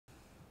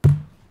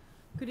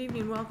Good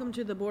evening. Welcome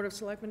to the Board of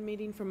Selectmen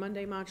meeting for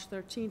Monday, March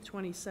 13th,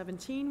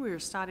 2017. We are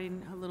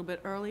starting a little bit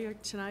earlier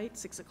tonight,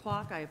 6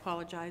 o'clock. I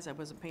apologize. I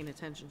wasn't paying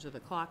attention to the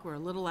clock. We're a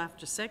little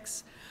after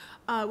 6.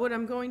 What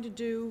I'm going to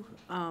do,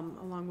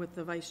 along with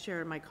the Vice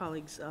Chair and my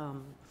colleagues'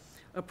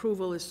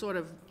 approval, is sort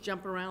of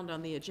jump around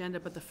on the agenda.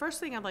 But the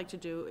first thing I'd like to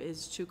do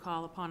is to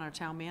call upon our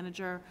town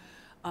manager.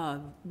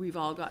 We've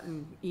all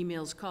gotten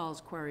emails,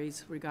 calls,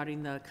 queries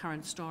regarding the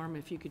current storm.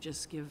 If you could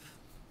just give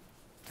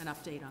an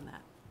update on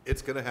that.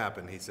 It's going to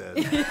happen, he says.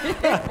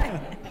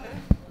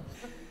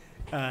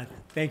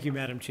 Thank you,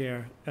 Madam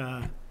Chair.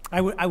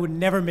 I would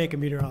never make a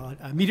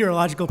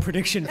meteorological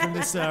prediction from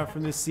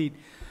this seat.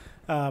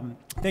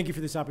 Thank you for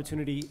this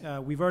opportunity.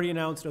 We've already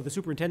announced, the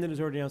superintendent has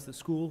already announced that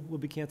school will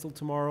be canceled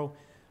tomorrow.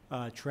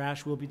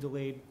 Trash will be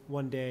delayed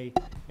one day,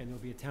 and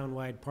there'll be a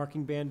townwide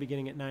parking ban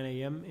beginning at 9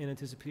 a.m. in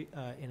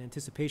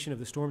anticipation of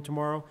the storm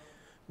tomorrow,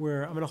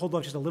 where I'm going to hold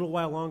off just a little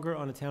while longer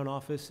on a town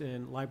office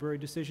and library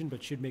decision,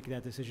 but should make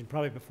that decision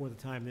probably before the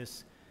time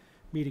this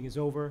meeting is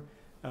over.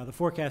 The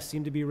forecasts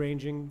seem to be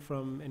ranging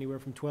from anywhere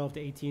from 12 to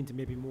 18 to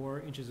maybe more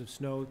inches of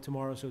snow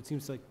tomorrow, so it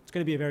seems like it's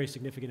going to be a very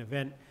significant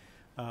event.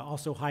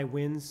 Also high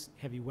winds,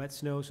 heavy wet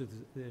snow, so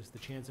there's the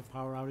chance of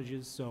power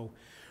outages. So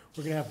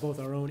we're going to have both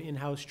our own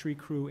in-house tree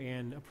crew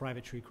and a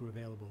private tree crew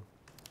available.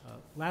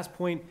 Last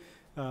point,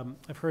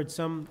 I've heard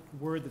some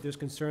word that there's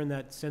concern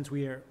that since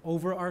we are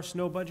over our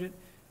snow budget,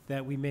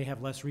 that we may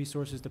have less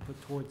resources to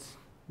put towards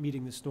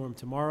meeting the storm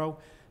tomorrow.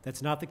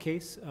 That's not the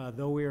case.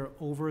 Though we are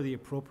over the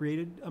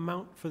appropriated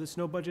amount for the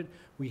snow budget,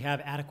 we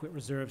have adequate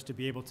reserves to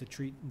be able to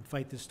treat and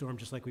fight this storm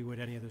just like we would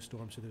any other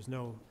storm. So there's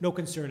no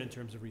concern in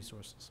terms of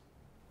resources.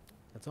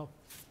 That's all.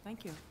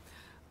 Thank you.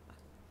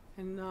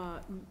 And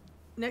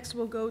next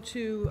we'll go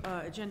to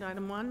agenda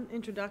item 1,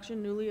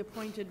 introduction, newly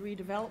appointed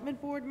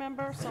redevelopment board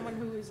member, someone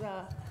who is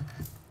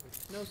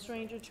no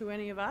stranger to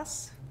any of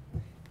us.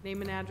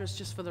 Name and address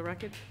just for the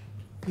record.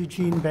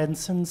 Eugene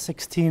Benson,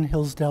 16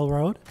 Hillsdale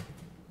Road.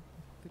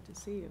 Good to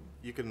see you.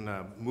 You can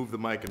move the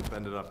mic and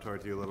bend it up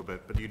towards you a little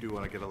bit, but you do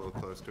want to get a little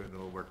close to it and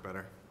it'll work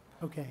better.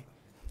 Okay.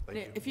 Thank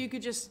you. If you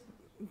could just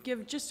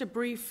give just a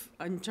brief,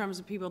 in terms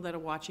of people that are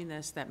watching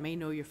this that may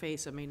know your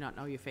face or may not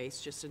know your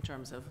face, just in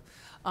terms of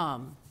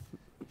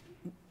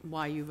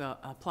why you've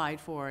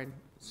applied for and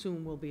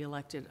soon will be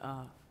elected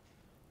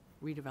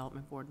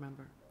redevelopment board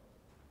member.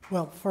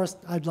 Well, first,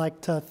 I'd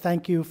like to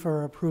thank you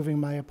for approving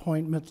my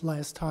appointment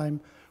last time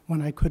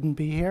when I couldn't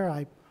be here.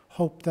 I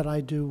hope that I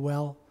do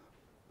well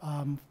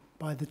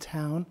by the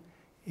town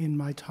in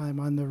my time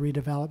on the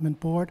redevelopment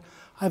board.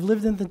 I've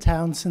lived in the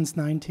town since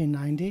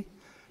 1990,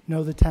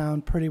 know the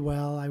town pretty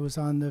well. I was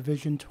on the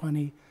Vision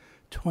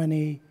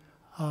 2020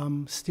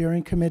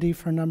 steering committee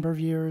for a number of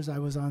years. I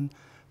was on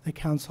the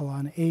Council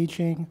on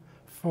Aging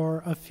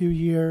for a few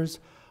years.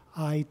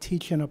 I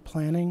teach in a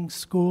planning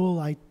school.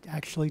 I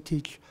actually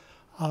teach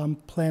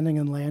planning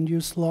and land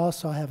use law,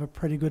 so I have a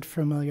pretty good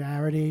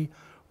familiarity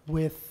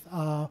with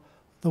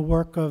the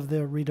work of the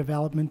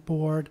redevelopment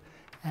board,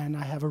 and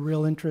I have a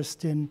real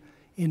interest in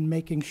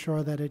making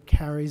sure that it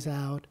carries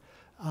out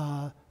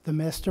the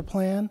master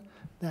plan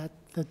that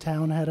the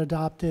town had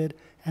adopted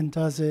and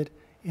does it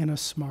in a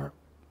smart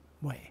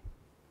way.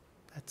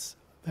 That's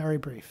very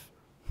brief.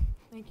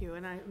 Thank you.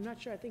 And I'm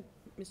not sure, I think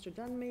Mr.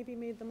 Dunn maybe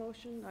made the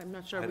motion. I'm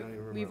not sure. I don't even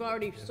remember. We've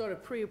already sort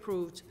of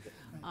pre-approved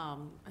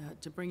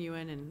to bring you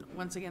in. And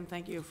once again,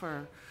 thank you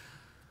for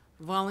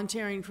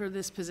volunteering for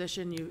this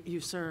position. You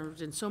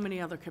served in so many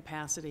other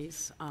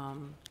capacities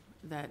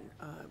that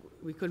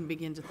we couldn't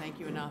begin to thank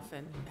you enough.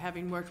 And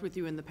having worked with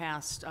you in the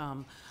past,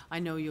 I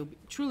know you'll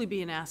truly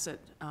be an asset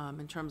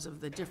in terms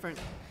of the different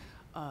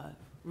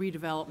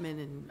redevelopment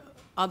and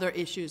other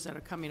issues that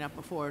are coming up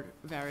before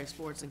various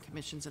boards and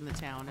commissions in the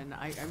town. And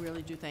I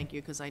really do thank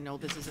you, because I know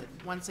this is,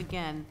 once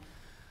again,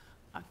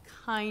 a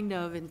kind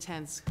of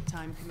intense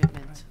time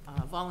commitment,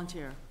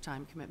 volunteer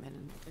time commitment,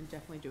 and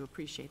definitely do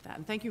appreciate that.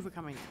 And thank you for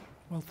coming in.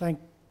 Well,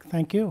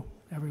 thank you,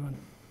 everyone.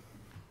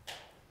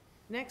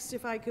 Next,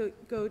 if I could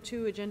go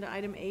to agenda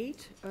item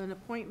 8, an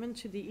appointment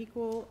to the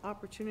Equal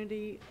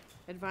Opportunity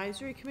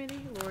Advisory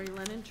Committee. Lori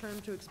Lennon, term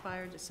to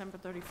expire December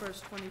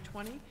 31st,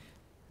 2020.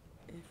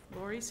 If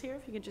Lori's here,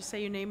 if you could just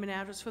say your name and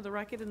address for the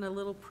record and a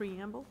little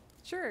preamble.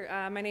 Sure.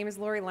 My name is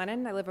Lori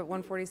Lennon. I live at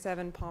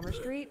 147 Palmer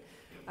Street.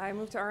 I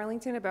moved to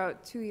Arlington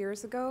about 2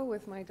 years ago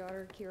with my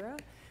daughter, Kira.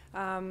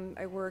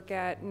 I work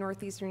at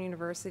Northeastern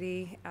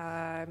University.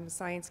 I'm a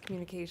science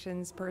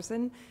communications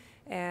person,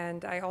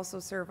 and I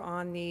also serve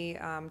on the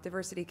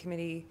diversity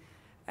committee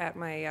at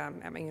my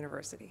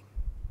university.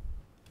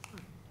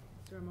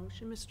 Is there a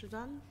motion, Mr.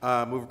 Dunn?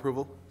 Move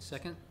approval.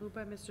 Second. Moved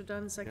by Mr.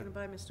 Dunn, seconded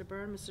by Mr.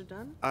 Byrne. Mr.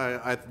 Dunn?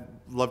 I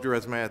loved your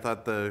resume. I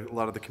thought a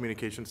lot of the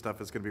communication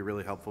stuff is going to be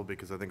really helpful,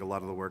 because I think a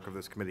lot of the work of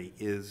this committee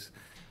is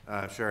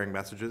sharing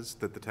messages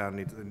that the town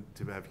needs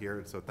to have here.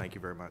 And so thank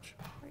you very much.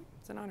 Great.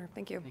 It's an honor.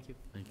 Thank you. Thank you.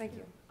 Thank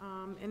you.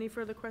 Any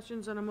further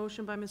questions on a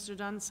motion by Mr.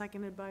 Dunn,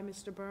 seconded by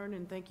Mr. Byrne?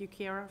 And thank you,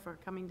 Kara, for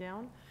coming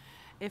down.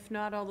 If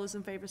not, all those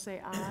in favor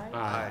say aye.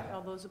 Aye.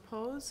 All those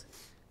opposed?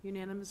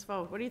 Unanimous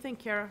vote. What do you think,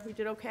 Kara? We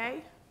did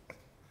okay?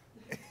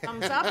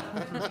 Thumbs up?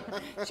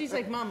 She's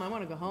like, Mom, I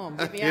want to go home.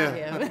 Get me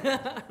out of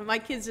here. My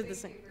kids did the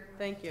same.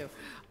 Thank you.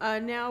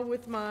 Now,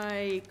 with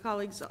my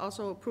colleagues'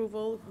 also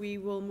approval, we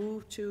will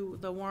move to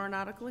the warrant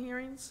article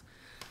hearings.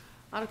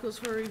 Articles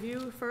for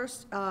review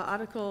first.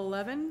 Article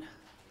 11,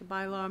 the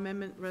bylaw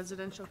amendment,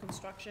 residential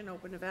construction,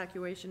 open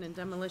evacuation and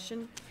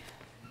demolition.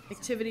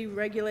 Activity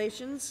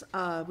regulations,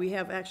 we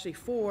have actually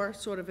 4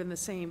 sort of in the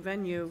same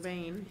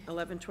vein,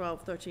 11,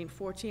 12, 13,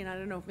 14. I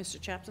don't know if Mr.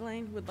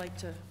 Chapdelaine would like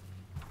to.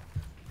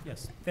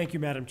 Yes, thank you,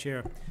 Madam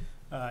Chair.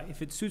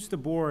 If it suits the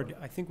board,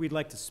 I think we'd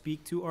like to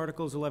speak to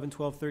Articles 11,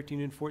 12,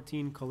 13, and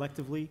 14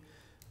 collectively.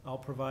 I'll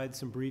provide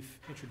some brief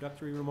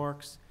introductory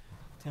remarks.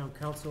 Town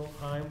Council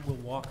Heim will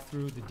walk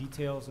through the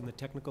details and the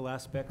technical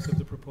aspects of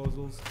the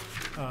proposals,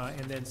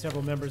 and then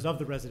several members of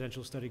the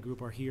Residential Study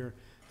Group are here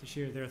to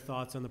share their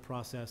thoughts on the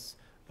process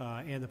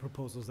and the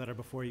proposals that are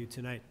before you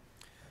tonight.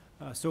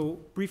 So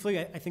briefly,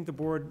 I think the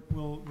board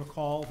will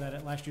recall that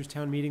at last year's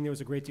town meeting, there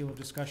was a great deal of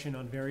discussion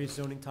on various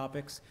zoning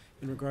topics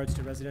in regards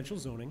to residential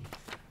zoning.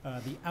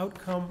 The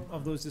outcome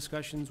of those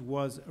discussions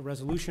was a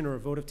resolution or a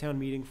vote of town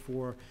meeting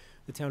for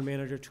the town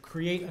manager to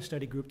create a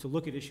study group to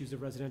look at issues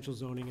of residential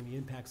zoning and the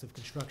impacts of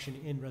construction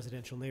in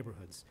residential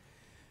neighborhoods.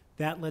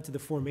 That led to the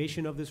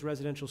formation of this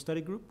residential study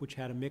group, which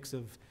had a mix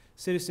of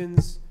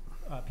citizens,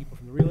 people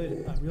from the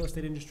real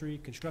estate industry,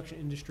 construction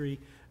industry,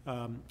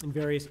 and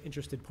various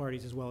interested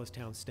parties, as well as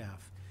town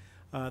staff.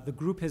 The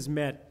group has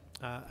met,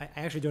 I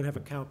actually don't have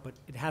a count, but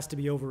it has to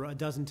be over a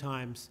dozen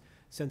times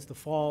since the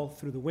fall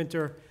through the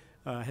winter,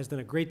 has done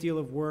a great deal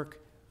of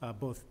work,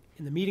 both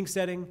in the meeting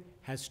setting,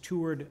 has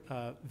toured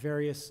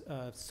various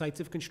sites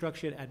of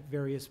construction at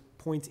various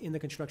points in the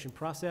construction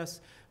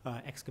process,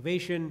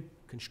 excavation,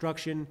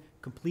 construction,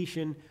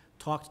 completion,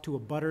 talked to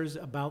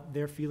abutters about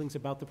their feelings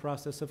about the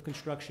process of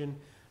construction.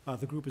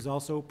 The group has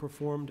also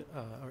performed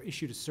or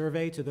issued a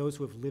survey to those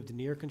who have lived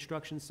near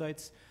construction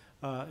sites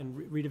and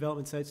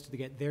redevelopment sites to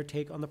get their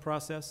take on the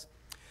process.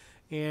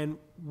 And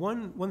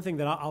one thing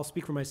that I'll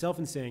speak for myself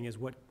in saying is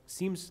what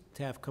seems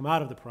to have come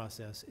out of the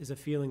process is a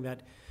feeling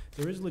that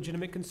there is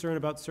legitimate concern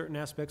about certain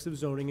aspects of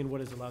zoning and what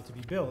is allowed to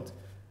be built,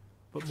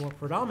 but more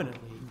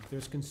predominantly,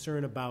 there's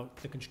concern about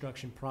the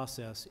construction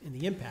process and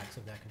the impacts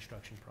of that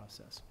construction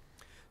process.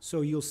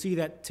 So you'll see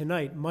that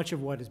tonight, much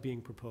of what is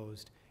being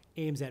proposed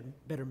aims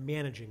at better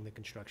managing the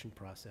construction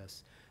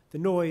process. The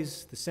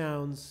noise, the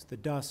sounds, the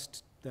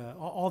dust,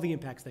 all the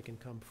impacts that can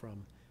come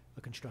from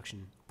a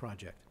construction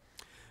project.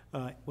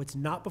 What's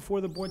not before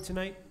the board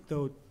tonight,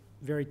 though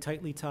very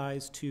tightly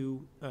ties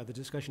to the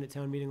discussion at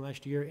town meeting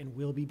last year and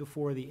will be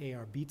before the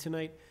ARB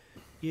tonight,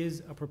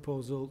 is a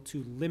proposal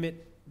to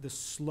limit the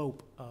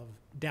slope of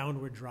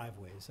downward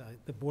driveways.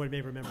 The board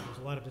may remember there's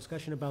a lot of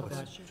discussion about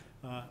that.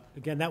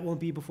 Again, that won't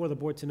be before the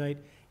board tonight.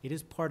 It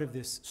is part of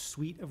this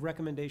suite of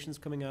recommendations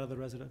coming out of the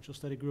residential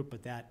study group,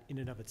 but that in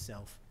and of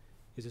itself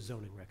is a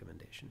zoning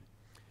recommendation.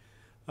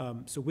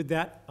 So with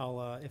that,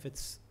 I'll, if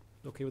it's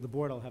okay with the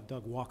board, I'll have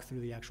Doug walk through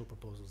the actual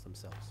proposals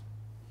themselves.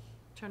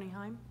 Attorney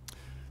Heim?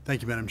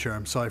 Thank you, Madam Chair.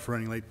 I'm sorry for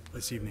running late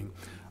this evening.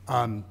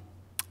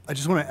 I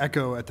just want to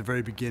echo at the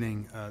very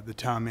beginning the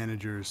town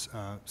manager's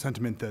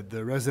sentiment that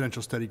the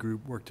residential study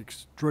group worked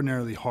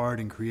extraordinarily hard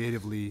and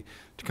creatively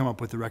to come up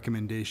with the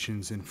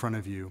recommendations in front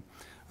of you.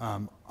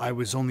 I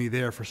was only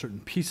there for certain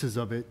pieces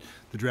of it,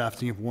 the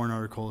drafting of warrant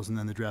articles and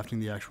then the drafting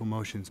of the actual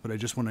motions, but I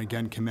just want to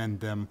again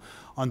commend them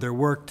on their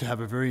work to have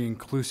a very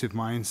inclusive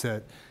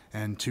mindset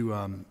and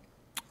to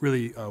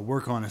really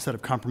work on a set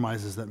of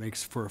compromises that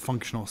makes for a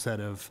functional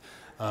set of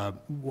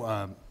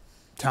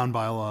town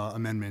bylaw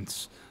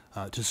amendments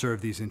to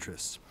serve these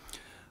interests.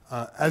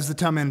 As the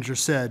town manager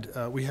said,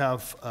 we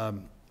have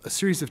a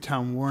series of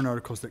town warrant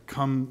articles that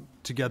come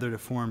together to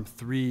form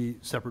 3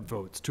 separate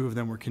votes. 2 of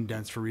them were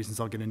condensed for reasons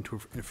I'll get into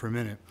for a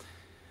minute.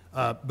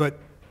 But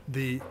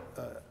the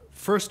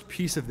first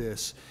piece of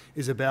this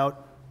is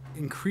about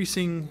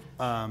increasing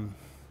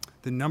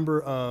the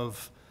number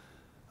of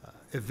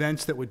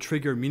events that would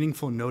trigger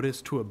meaningful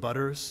notice to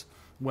abutters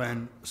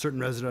when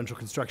certain residential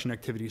construction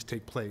activities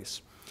take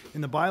place.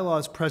 In the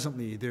bylaws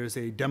presently, there's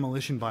a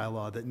demolition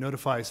bylaw that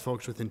notifies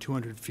folks within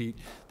 200 feet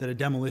that a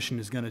demolition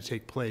is going to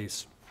take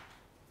place.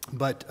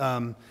 But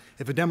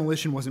if a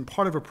demolition wasn't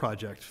part of a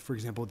project, for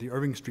example, the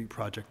Irving Street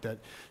project that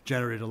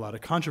generated a lot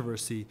of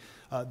controversy,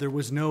 there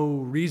was no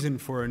reason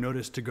for a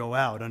notice to go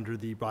out under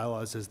the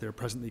bylaws as they're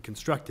presently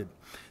constructed.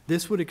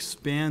 This would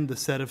expand the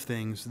set of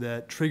things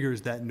that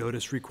triggers that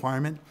notice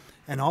requirement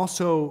and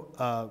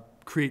also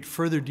create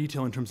further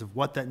detail in terms of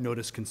what that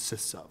notice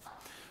consists of.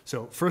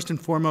 So first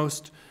and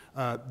foremost,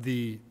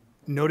 the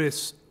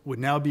notice would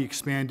now be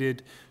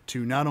expanded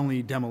to not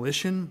only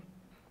demolition,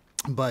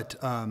 but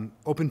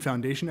open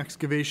foundation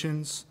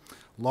excavations,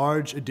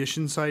 large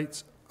addition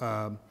sites,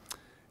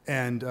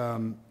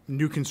 and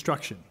new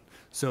construction,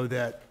 so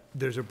that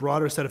there's a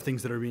broader set of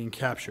things that are being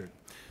captured.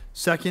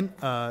 Second,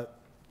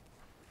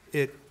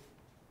 it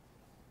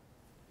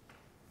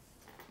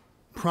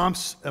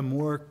prompts a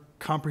more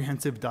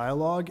comprehensive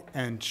dialogue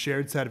and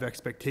shared set of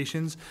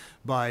expectations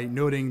by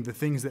noting the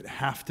things that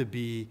have to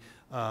be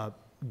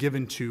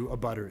given to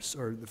abutters,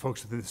 or the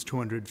folks within this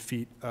 200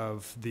 feet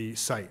of the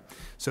site.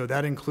 So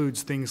that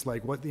includes things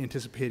like what the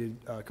anticipated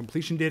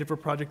completion date of a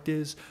project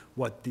is,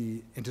 what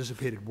the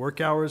anticipated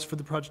work hours for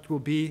the project will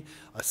be,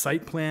 a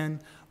site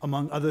plan,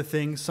 among other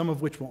things, some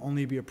of which will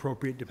only be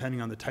appropriate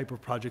depending on the type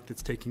of project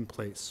that's taking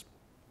place.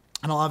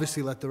 And I'll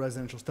obviously let the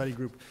residential study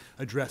group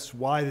address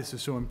why this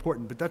is so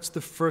important, but that's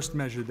the first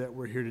measure that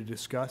we're here to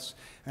discuss.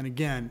 And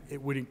again, it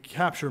would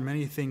capture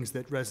many things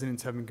that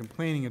residents have been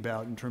complaining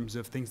about in terms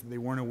of things that they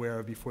weren't aware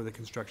of before the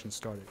construction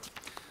started.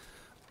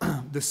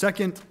 The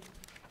second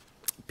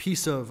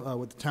piece of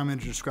what the town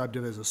manager described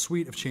as a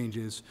suite of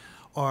changes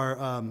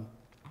are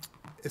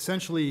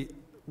essentially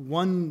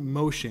one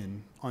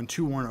motion on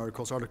two warrant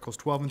articles, Articles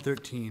 12 and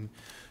 13,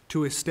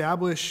 to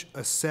establish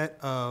a set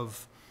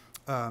of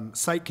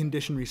site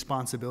condition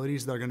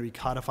responsibilities that are going to be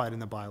codified in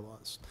the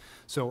bylaws.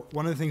 So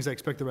one of the things I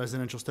expect the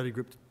residential study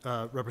group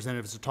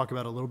representatives to talk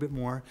about a little bit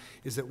more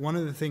is that one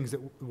of the things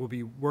that will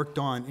be worked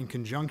on in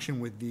conjunction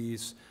with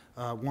these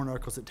warrant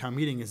articles at town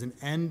meeting is an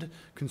end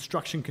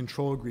construction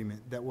control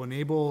agreement that will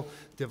enable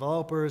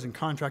developers and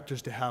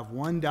contractors to have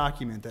one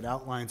document that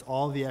outlines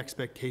all the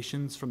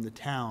expectations from the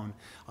town,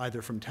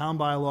 either from town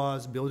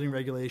bylaws, building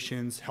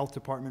regulations, health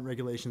department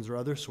regulations, or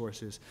other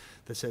sources,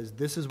 that says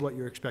this is what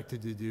you're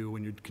expected to do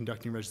when you're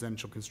conducting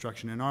residential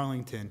construction in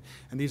Arlington,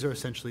 and these are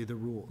essentially the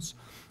rules.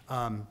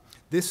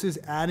 This is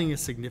adding a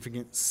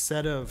significant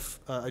set of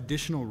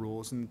additional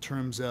rules in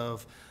terms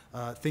of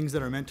things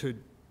that are meant to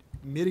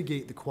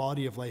mitigate the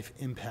quality of life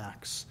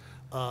impacts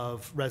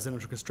of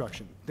residential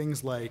construction.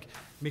 Things like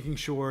making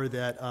sure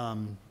that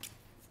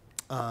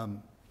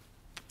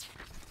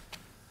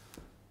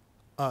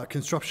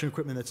construction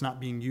equipment that's not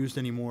being used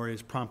anymore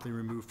is promptly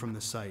removed from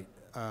the site.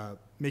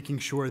 Making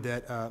sure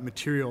that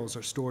materials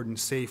are stored in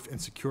safe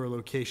and secure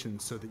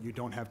locations so that you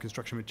don't have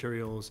construction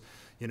materials,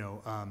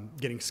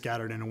 getting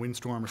scattered in a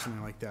windstorm or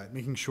something like that.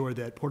 Making sure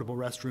that portable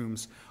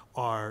restrooms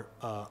are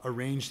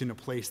arranged in a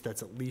place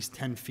that's at least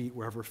 10 feet,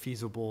 wherever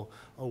feasible,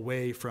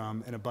 away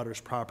from an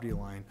abutter's property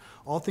line.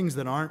 All things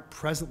that aren't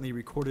presently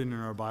recorded in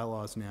our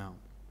bylaws now.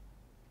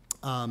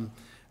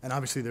 And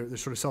obviously, they're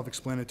sort of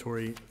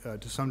self-explanatory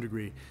to some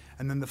degree.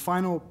 And then the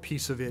final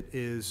piece of it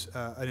is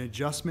an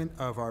adjustment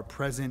of our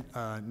present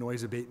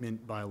noise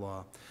abatement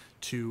bylaw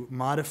to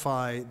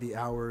modify the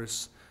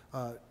hours,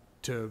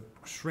 to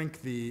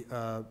shrink the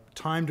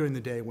time during the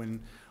day when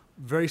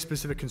very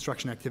specific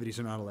construction activities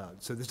are not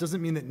allowed. So this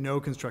doesn't mean that no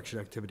construction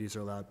activities are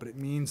allowed, but it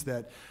means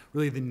that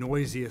really the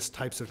noisiest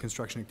types of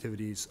construction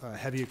activities,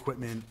 heavy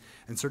equipment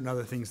and certain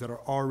other things that are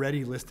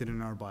already listed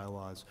in our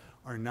bylaws,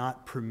 are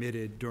not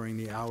permitted during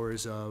the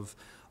hours of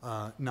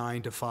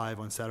 9 to 5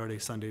 on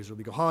Saturdays, Sundays, or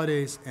legal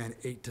holidays, and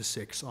 8 to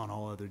 6 on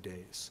all other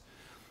days.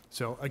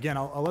 So again,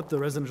 I'll let the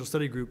residential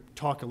study group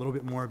talk a little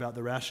bit more about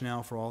the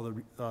rationale for all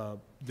the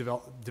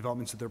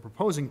developments that they're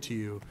proposing to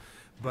you,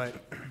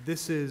 but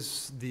this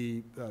is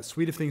the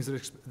suite of things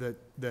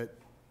that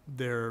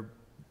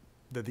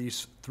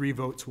these three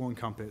votes will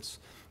encompass.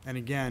 And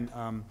again,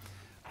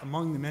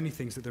 among the many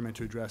things that they're meant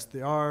to address,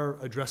 they are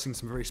addressing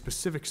some very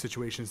specific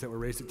situations that were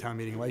raised at town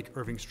meeting, like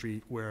Irving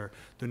Street, where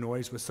the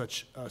noise was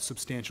such a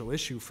substantial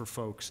issue for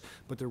folks,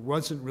 but there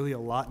wasn't really a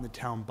lot in the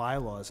town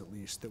bylaws, at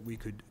least, that we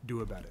could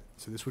do about it.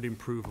 So this would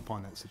improve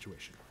upon that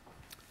situation.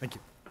 Thank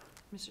you.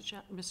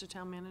 Mr.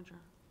 Town Manager.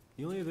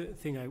 The only other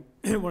thing I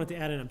wanted to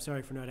add, and I'm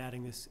sorry for not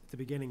adding this at the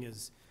beginning,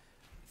 is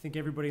I think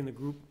everybody in the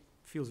group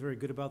feels very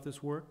good about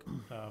this work.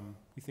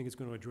 We think it's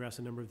going to address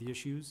a number of the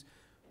issues,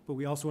 but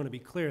we also want to be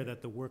clear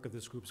that the work of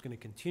this group is going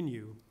to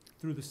continue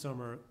through the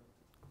summer,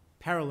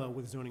 parallel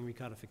with zoning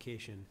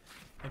recodification,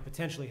 and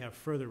potentially have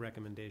further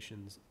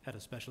recommendations at a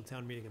special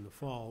town meeting in the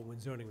fall when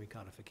zoning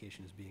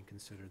recodification is being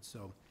considered.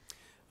 So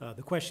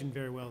the question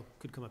very well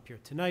could come up here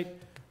tonight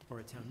or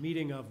at town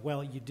meeting of,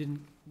 well, you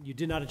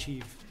did not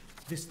achieve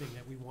this thing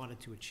that we wanted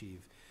to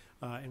achieve.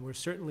 And we're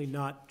certainly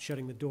not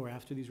shutting the door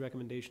after these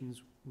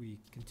recommendations. We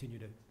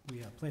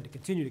plan to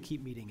continue to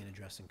keep meeting and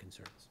addressing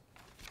concerns.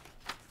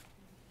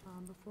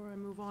 Before I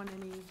move on,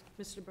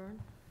 Mr. Byrne?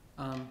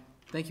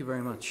 Thank you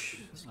very much,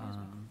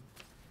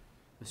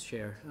 Ms.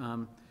 Chair.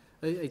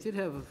 I did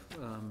have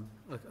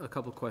a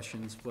couple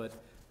questions, but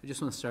I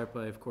just want to start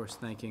by, of course,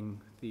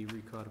 thanking the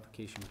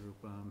recodification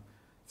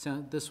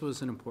group. This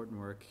was an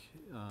important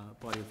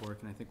body of work,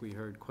 and I think we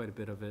heard quite a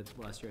bit of it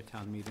last year at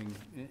town meeting,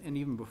 and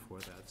even before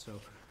that. So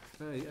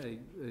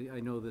I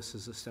know this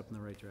is a step in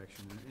the right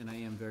direction, and I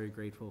am very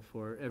grateful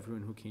for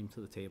everyone who came to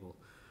the table.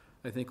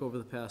 I think over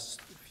the past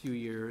few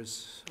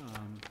years,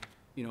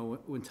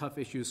 when tough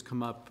issues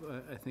come up,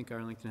 I think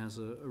Arlington has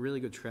a really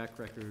good track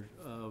record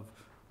of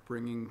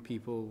bringing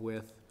people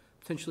with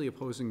potentially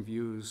opposing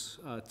views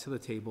to the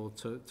table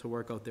to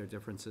work out their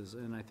differences,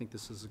 and I think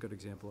this is a good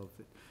example of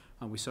it.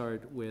 We saw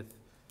it with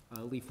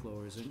leaf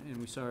blowers, and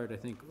we saw it, I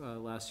think,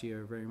 last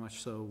year very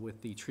much so with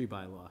the tree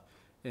bylaw,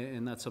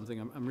 and that's something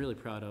I'm really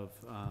proud of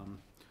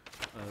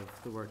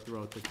the work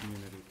throughout the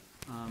community.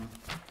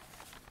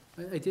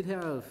 I did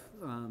have,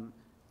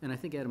 and I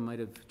think Adam might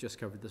have just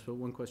covered this, but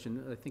one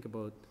question I think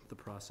about the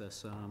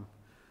process.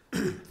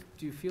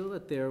 Do you feel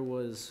that there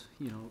was,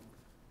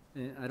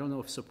 I don't know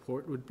if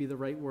support would be the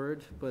right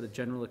word, but a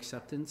general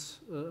acceptance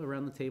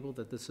around the table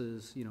that this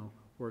is,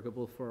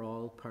 workable for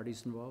all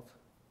parties involved?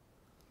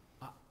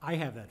 I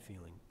have that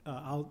feeling.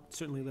 I'll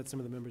certainly let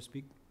some of the members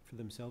speak for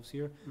themselves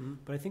here,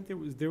 but I think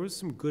there was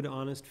some good,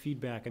 honest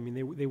feedback. I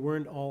mean, they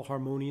weren't all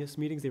harmonious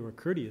meetings. They were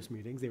courteous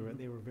meetings. They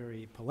were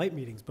very polite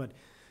meetings, but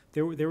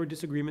there were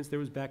disagreements. There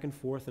was back and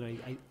forth,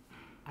 and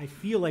I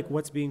feel like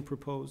what's being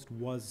proposed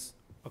was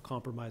a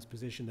compromise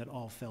position that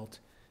all felt,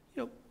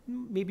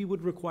 maybe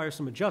would require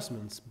some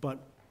adjustments, but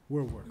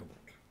were workable.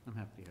 I'm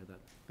happy to hear that.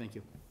 Thank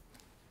you.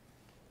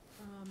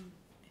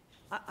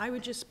 I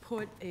would just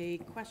put a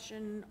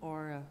question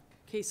or a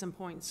case in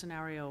point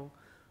scenario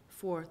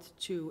forth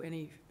to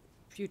any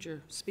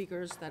future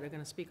speakers that are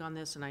going to speak on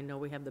this, and I know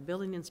we have the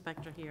building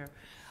inspector here,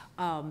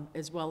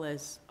 as well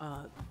as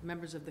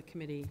members of the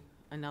committee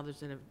and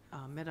others that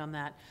have met on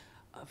that.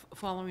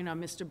 Following on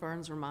Mr.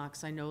 Burns'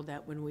 remarks, I know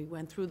that when we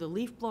went through the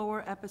leaf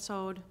blower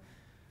episode,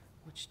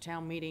 which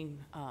town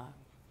meeting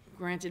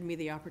granted me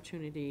the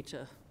opportunity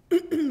to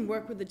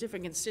work with the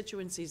different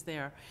constituencies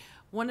there,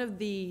 one of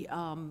the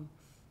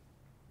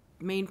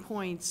main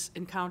points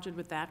encountered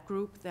with that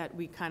group that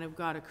we kind of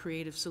got a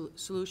creative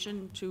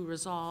solution to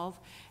resolve,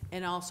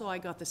 and also I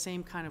got the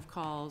same kind of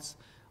calls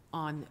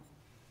on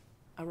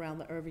around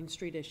the Irving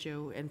Street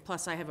issue, and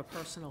plus I have a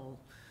personal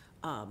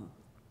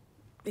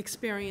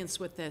experience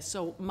with this.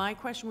 So my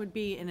question would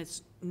be, and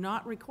it's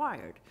not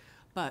required,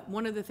 but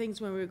one of the things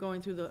when we were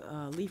going through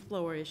the leaf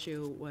blower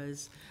issue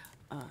was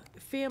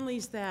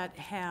families that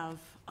have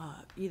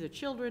either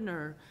children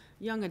or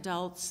young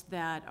adults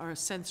that are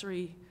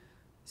sensory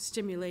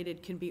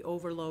stimulated can be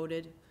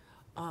overloaded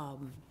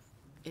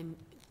in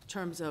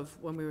terms of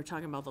when we were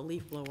talking about the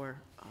leaf blower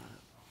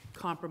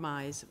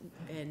compromise,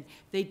 and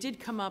they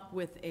did come up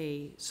with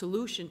a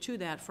solution to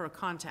that for a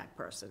contact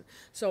person.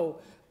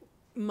 So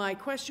my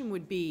question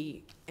would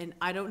be, and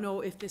I don't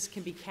know if this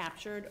can be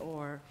captured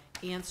or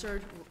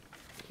answered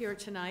here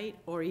tonight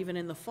or even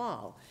in the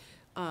fall,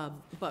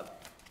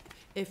 but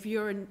if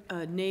you're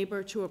a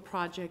neighbor to a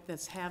project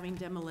that's having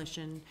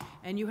demolition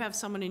and you have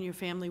someone in your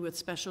family with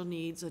special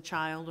needs, a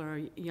child or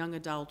a young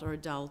adult or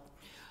adult,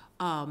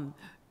 and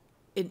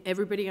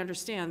everybody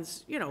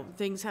understands,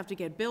 things have to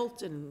get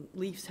built and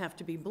leaves have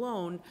to be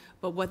blown,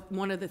 but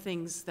one of the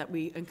things that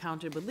we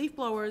encountered with leaf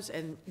blowers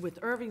and with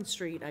Irving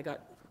Street, I got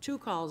 2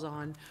 calls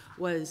on,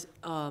 was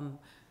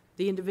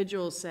the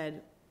individual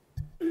said,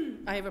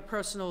 I have a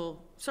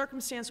personal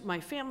circumstance with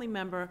my family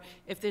member.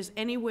 If there's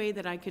any way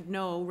that I could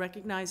know,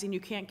 recognizing you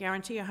can't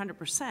guarantee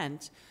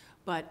 100%,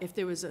 but if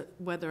there was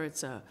whether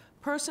it's a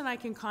person I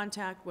can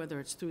contact, whether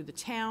it's through the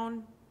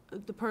town,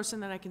 the person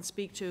that I can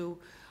speak to,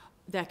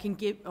 that can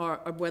give, or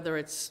whether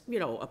it's,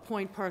 a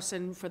point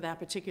person for that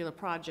particular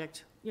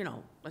project,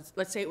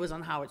 let's say it was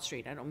on Howard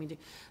Street. I don't mean to,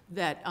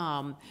 that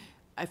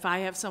if I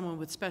have someone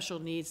with special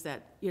needs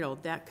that,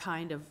 that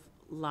kind of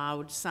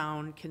loud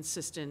sound,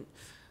 consistent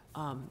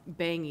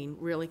banging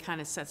really kind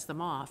of sets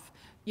them off,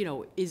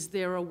 is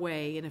there a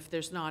way, and if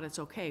there's not, it's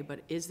okay, but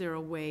is there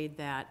a way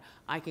that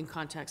I can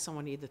contact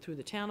someone either through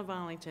the town of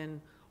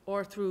Arlington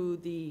or through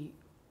the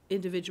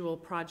individual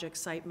project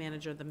site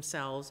manager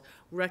themselves,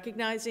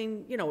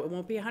 recognizing, it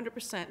won't be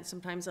 100%,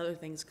 sometimes other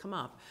things come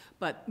up,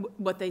 but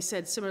what they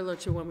said, similar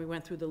to when we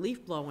went through the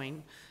leaf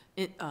blowing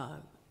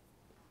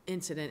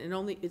incident,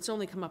 and it's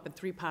only come up in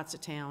 3 parts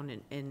of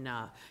town, and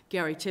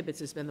Gary Tibbetts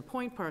has been the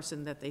point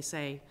person that they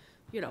say,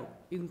 you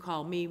can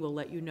call me, we'll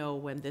let you know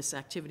when this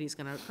activity is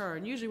going to occur.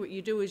 And usually what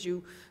you do is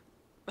you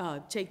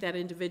take that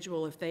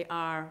individual, if they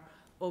are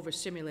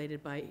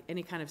overstimulated by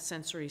any kind of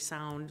sensory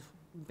sound,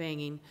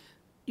 banging,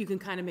 you can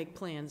kind of make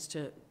plans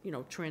to,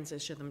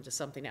 transition them to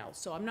something else.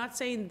 So I'm not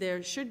saying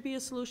there should be a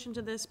solution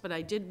to this, but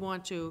I did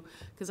want to,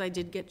 because I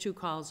did get 2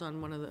 calls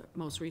on one of the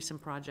most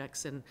recent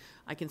projects, and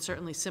I can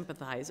certainly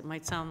sympathize. It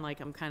might sound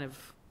like I'm kind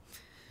of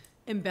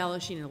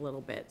embellishing a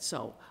little bit.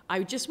 So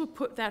I just would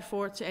put that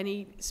forth to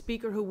any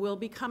speaker who will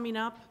be coming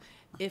up,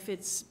 if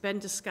it's been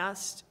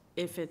discussed,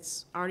 if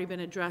it's already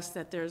been addressed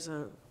that there's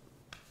a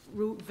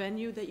route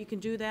venue that you can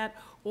do that,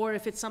 or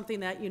if it's something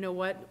that,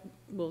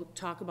 we'll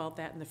talk about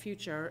that in the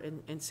future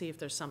and see if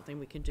there's something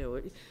we can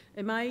do.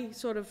 Am I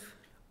sort of?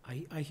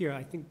 I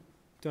think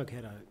Doug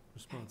had a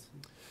response.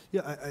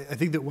 Yeah, I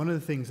think that one of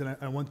the things, and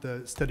I want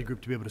the study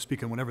group to be able to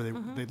speak on whenever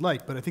they'd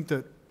like, but I think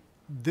that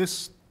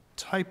this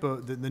type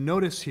of, the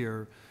notice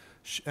here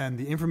and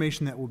the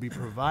information that will be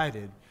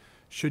provided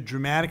should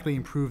dramatically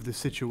improve the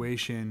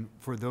situation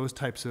for those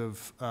types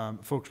of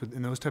folks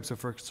in those types of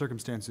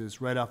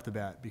circumstances right off the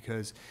bat.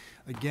 Because,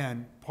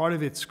 again, part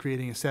of it's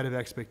creating a set of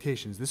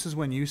expectations. This is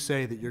when you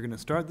say that you're going to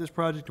start this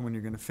project and when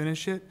you're going to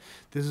finish it.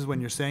 This is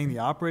when you're saying the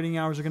operating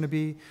hours are going to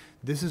be.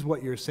 This is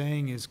what you're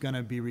saying is going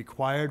to be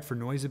required for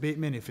noise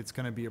abatement if it's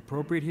going to be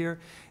appropriate here.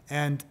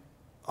 And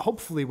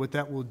hopefully what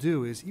that will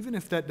do is, even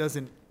if that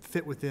doesn't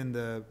fit within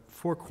the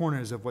 4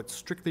 corners of what's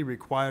strictly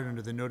required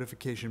under the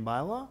notification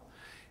bylaw,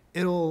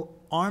 it'll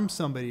arm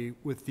somebody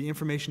with the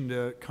information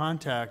to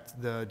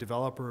contact the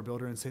developer or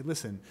builder and say,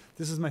 listen,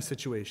 this is my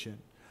situation.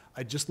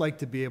 I'd just like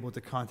to be able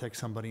to contact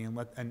somebody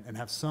and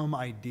have some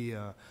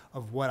idea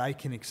of what I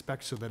can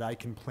expect so that I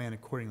can plan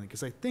accordingly.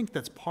 Because I think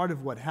that's part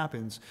of what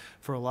happens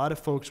for a lot of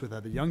folks with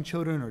either young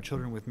children or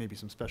children with maybe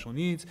some special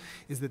needs,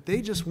 is that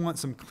they just want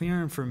some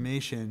clear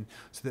information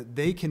so that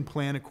they can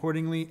plan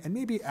accordingly and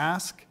maybe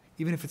ask,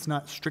 even if it's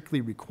not strictly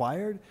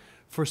required,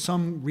 for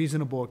some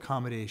reasonable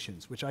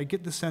accommodations, which I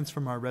get the sense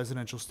from our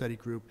residential study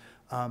group.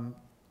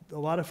 A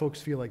lot of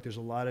folks feel like there's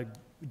a lot of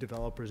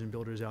developers and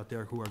builders out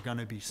there who are going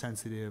to be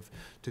sensitive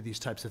to these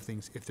types of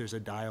things if there's a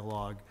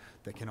dialogue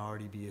that can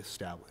already be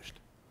established.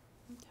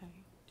 Okay.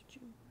 Did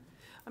you?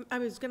 I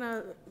was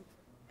gonna,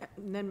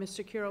 and then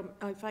Mr. Curo,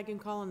 if I can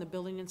call on the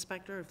building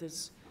inspector if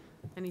there's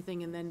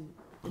anything, and then,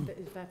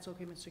 if that's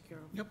okay, Mr.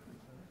 Curo. Yep.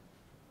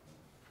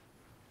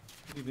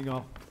 Good evening,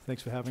 all.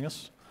 Thanks for having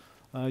us.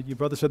 Your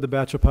brother said the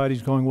bachelor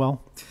party's going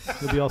well.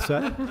 You'll be all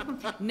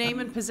set. Name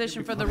and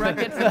position for the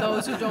record for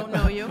those who don't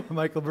know you.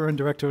 Michael Byrne,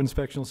 Director of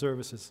Inspectional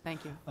Services. Thank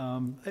you.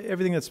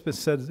 Everything that's been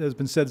said has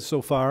been said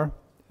so far.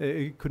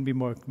 It couldn't be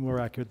more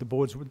accurate.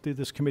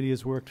 This committee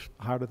has worked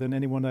harder than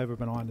anyone I've ever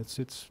been on.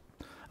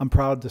 I'm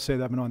proud to say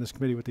that I've been on this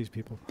committee with these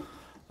people.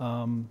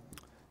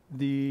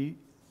 The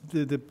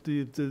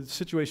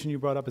situation you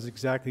brought up is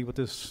exactly what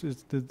this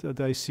is.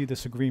 I see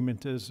this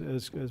agreement as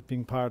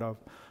being part of.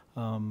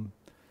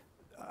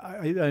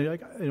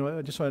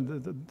 I just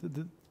wanted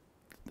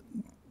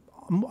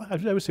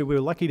I would say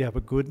we're lucky to have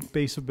a good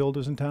base of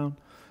builders in town.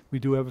 We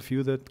do have a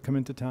few that come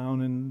into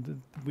town,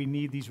 and we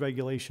need these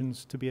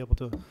regulations to be able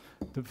to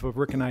for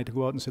Rick and I to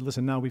go out and say,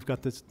 listen, now we've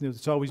got this.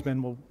 It's always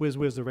been, well,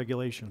 where's the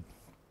regulation?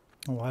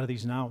 A lot of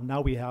these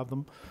now we have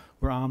them.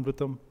 We're armed with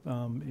them,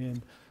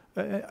 and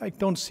I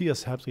don't see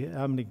us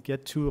having to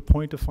get to a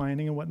point of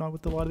finding and whatnot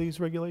with a lot of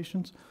these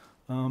regulations.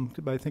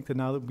 But I think that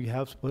now that we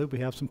have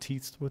some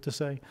teeth to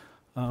say.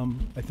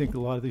 I think a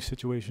lot of these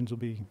situations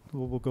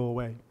will go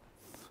away.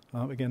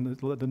 Again,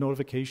 the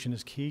notification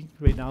is key.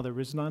 Right now, there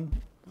is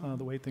none,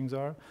 the way things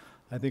are.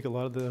 I think a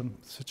lot of the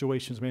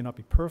situations may not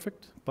be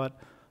perfect, but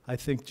I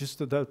think just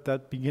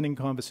that beginning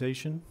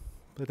conversation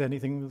with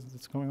anything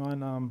that's going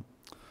on,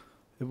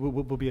 it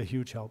will be a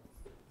huge help.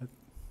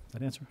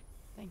 That answer?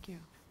 Thank you.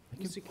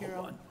 Mr.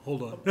 Carroll.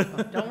 Hold on.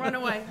 Don't run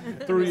away.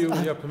 Through you,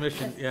 with your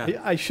permission,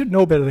 yeah. I should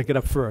know better to get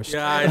up first.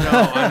 Yeah,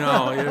 I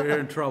know, you're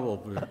in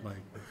trouble, Mike.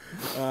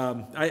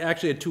 I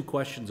actually had two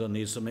questions on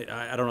these, so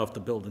I don't know if the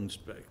building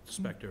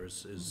inspector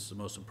is the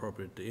most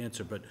appropriate to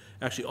answer, but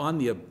actually on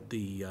the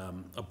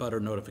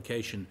abutter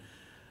notification,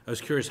 I was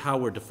curious how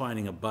we're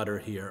defining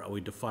abutter here. Are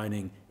we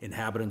defining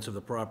inhabitants of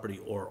the property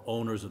or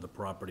owners of the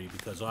property?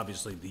 Because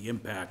obviously the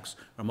impacts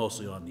are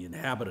mostly on the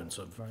inhabitants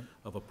of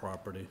a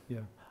property.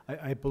 Yeah,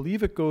 I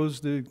believe it goes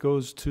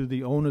to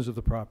the owners of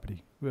the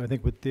property. I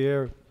think with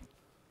their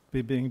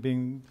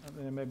being,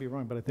 I may be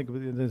wrong, but I think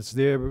it's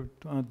their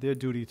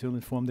duty to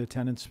inform their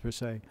tenants per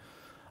se,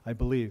 I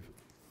believe.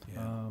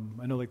 Yeah.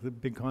 I know like the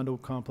big condo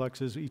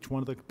complexes, each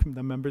one of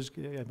the members,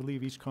 I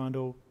believe each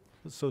condo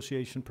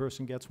association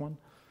person gets one,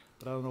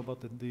 but I don't know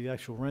about the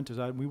actual renters.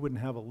 We wouldn't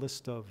have a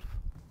list of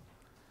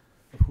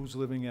who's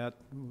living at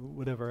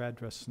whatever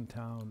address in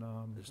town,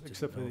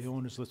 except for the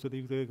owners list,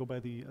 they go by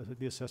the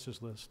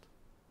assessor's list.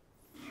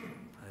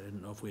 I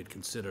didn't know if we had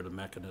considered a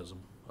mechanism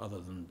other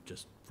than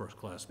just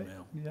first-class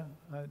mail. Yeah,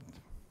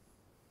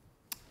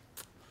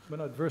 we're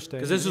not adverse to.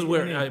 Because this is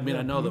where, I mean,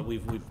 I know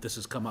that this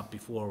has come up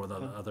before with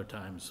other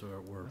times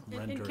where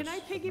renters. And can I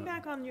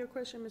piggyback on your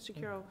question, Mr.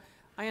 Carroll?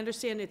 I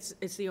understand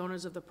it's the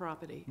owners of the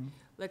property.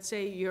 Let's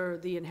say you're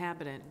the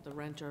inhabitant, the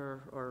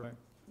renter or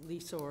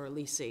leaseor or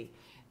leasee,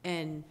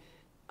 and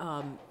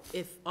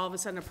if all of a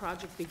sudden a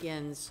project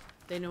begins,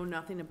 they know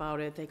nothing about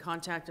it, they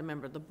contact a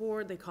member of the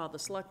board, they call the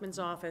selectman's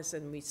office,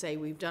 and we say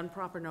we've done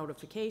proper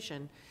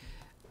notification,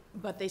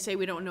 but they say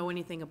we don't know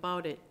anything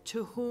about it.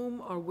 To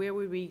whom or where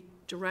would we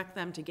direct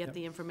them to get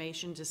the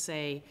information to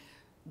say,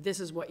 this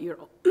is what your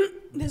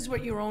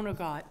owner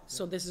got,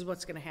 so this is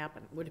what's going to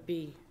happen? Would it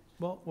be?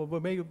 Well,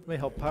 what may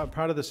help,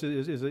 part of this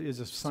is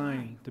a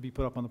sign to be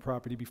put up on the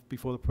property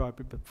before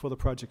the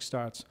project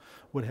starts.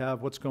 Would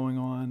have what's going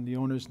on, the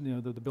owner's,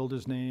 the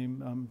builder's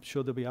name. I'm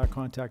sure there'll be our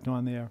contact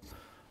on there.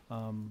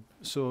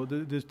 So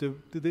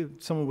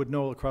someone would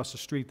know across the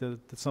street that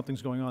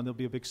something's going on. There'll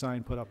be a big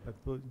sign put up.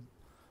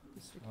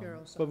 Mr.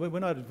 Carroll, But we're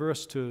not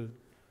adverse to,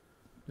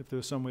 if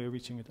there's some way of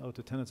reaching out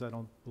to tenants, I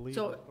don't believe.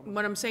 so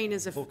what I'm saying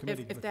is Full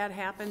committee, if but- that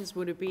happens,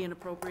 would it be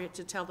inappropriate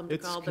to tell them to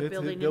call the They'll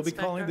building be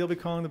inspector? They'll be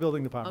calling the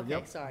building department. Okay,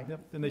 Yep, sorry. Yep,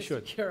 and they Mr.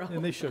 should. Carroll.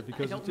 And they should,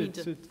 because don't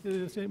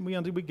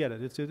mean we get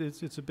it.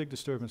 It's a big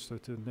disturbance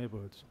to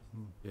neighborhoods.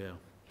 Yeah.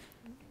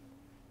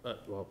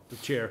 Well, the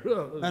chair.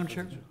 Madam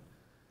Chair?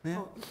 May I?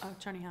 Oh,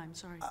 Attorney Heim,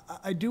 sorry.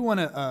 I do want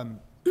to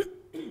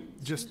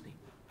just Excuse me.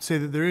 say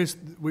that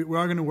we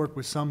are going to work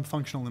with some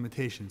functional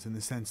limitations in the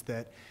sense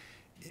that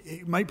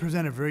it might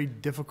present a very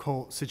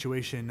difficult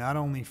situation, not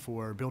only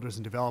for builders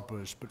and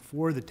developers, but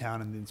for the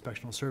town and the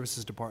Inspectional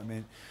Services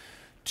Department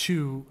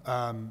to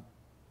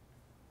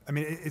I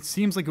mean, it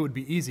seems like it would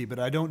be easy, but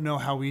I don't know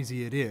how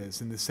easy it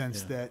is in the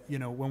sense Yeah.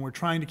 that, when we're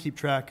trying to keep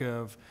track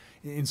of,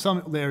 in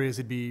some areas,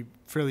 it'd be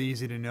fairly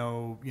easy to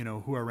know,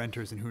 who are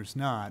renters and who's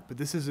not, but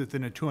this is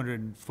within a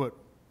 200-foot,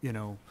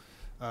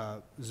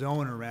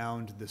 zone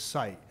around the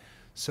site.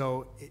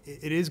 So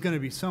it is going to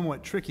be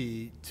somewhat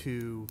tricky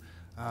to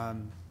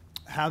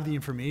have the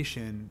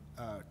information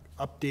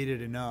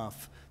updated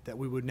enough that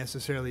we would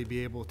necessarily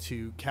be able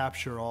to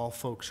capture all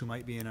folks who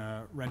might be in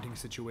a renting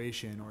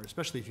situation, or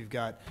especially if you've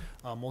got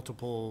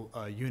multiple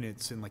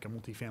units in like a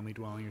multifamily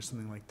dwelling or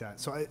something like that.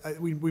 So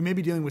we may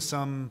be dealing with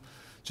some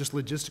just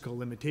logistical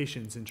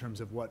limitations in terms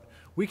of what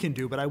we can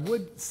do, but I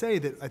would say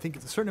that I think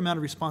a certain amount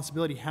of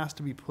responsibility has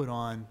to be put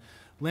on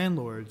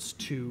landlords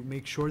to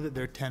make sure that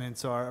their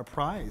tenants are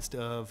apprised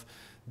of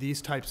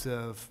these types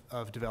of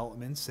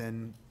developments,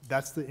 and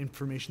that's the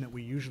information that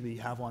we usually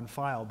have on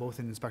file, both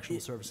in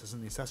inspectional services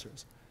and the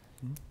assessors.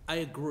 I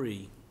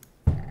agree.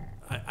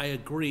 I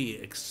agree,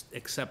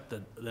 except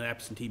that the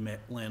absentee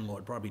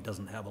landlord probably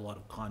doesn't have a lot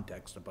of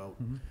context about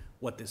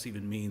what this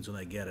even means when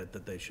they get it,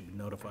 that they should be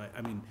notified.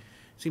 I mean,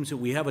 it seems that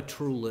we have a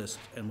true list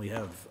and we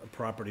have a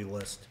property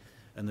list,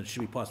 and it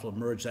should be possible to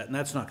merge that, and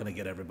that's not gonna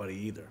get everybody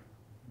either,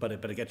 but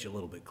it gets you a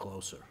little bit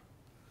closer.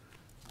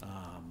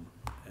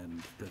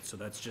 So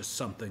that's just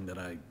something that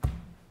I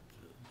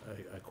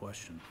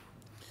question.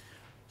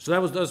 So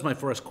that was my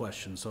first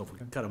question, so if we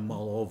can kind of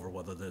mull over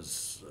whether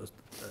there's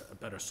a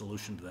better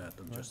solution to that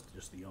than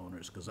just the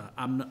owners, because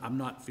I'm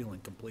not feeling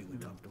completely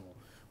comfortable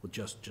with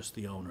just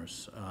the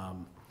owners.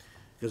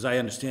 Because I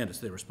understand it's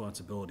their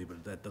responsibility,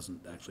 but that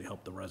doesn't actually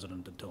help the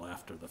resident until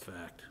after the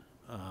fact.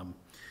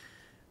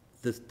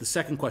 The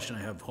second question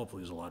I have,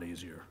 hopefully, is a lot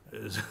easier,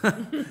 is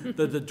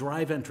the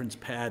drive entrance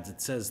pads.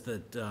 It says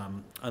that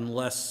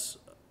unless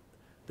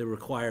they're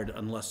required,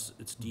 unless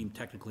it's deemed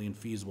technically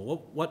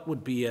infeasible. What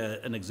would be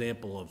an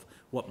example of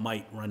what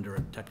might render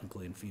it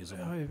technically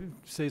infeasible? I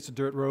say it's a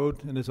dirt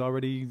road, and it's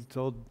already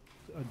told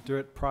a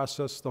dirt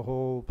process, the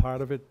whole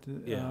part of it.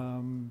 Yeah.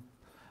 I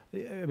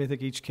mean, I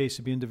think each case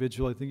would be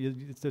individual. I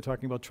think they're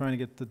talking about trying to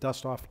get the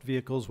dust off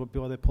vehicles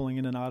while they're pulling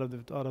in and out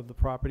of the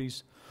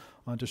properties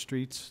onto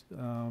streets.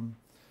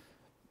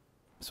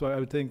 So I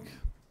would think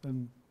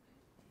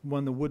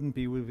one that wouldn't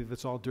be if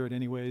it's all dirt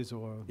anyways,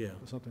 or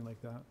something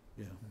like that.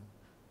 Yeah.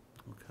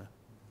 Okay.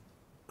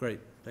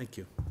 Great, thank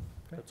you.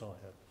 That's all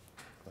I had.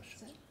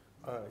 Questions?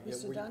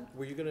 Mr. Dunn?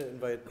 Were you going to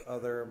invite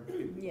other?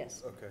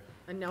 Yes. Okay.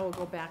 And now we'll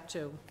go back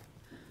to.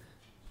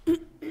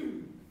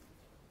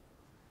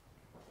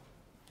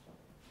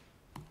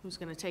 Who's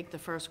going to take the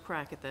first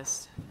crack at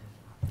this?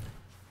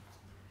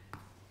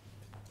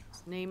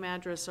 Name,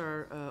 address,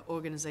 or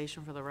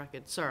organization for the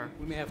record. Sir?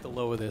 We may have to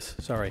lower this,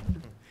 sorry.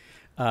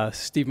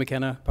 Steve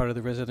McKenna, part of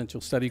the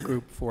residential study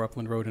group for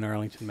Upland Road in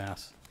Arlington,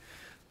 Mass.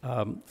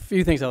 A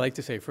few things I'd like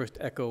to say. First,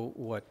 echo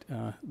what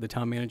the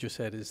town manager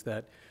said, is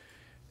that,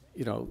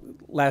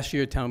 last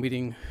year town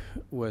meeting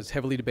was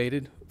heavily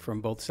debated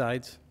from both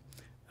sides,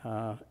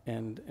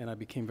 and I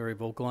became very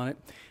vocal on it.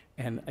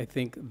 And I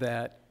think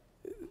that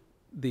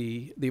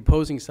the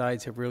opposing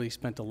sides have really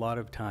spent a lot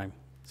of time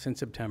since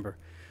September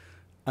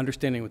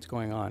understanding what's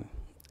going on.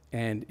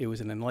 And it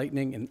was an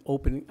enlightening and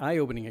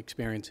eye-opening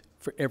experience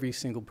for every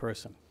single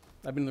person.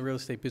 I've been in the real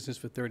estate business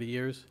for 30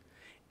 years,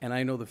 and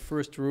I know the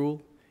first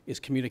rule is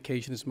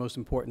communication is the most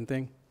important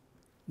thing.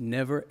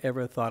 Never,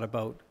 ever thought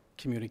about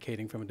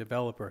communicating from a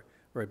developer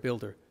or a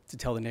builder to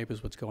tell the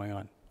neighbors what's going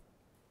on.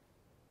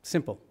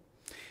 Simple.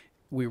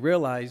 We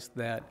realized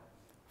that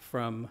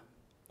from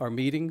our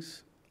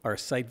meetings, our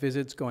site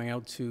visits, going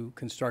out to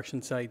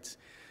construction sites,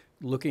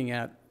 looking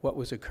at what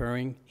was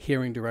occurring,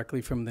 hearing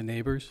directly from the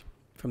neighbors,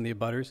 from the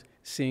abutters,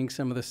 seeing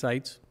some of the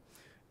sites.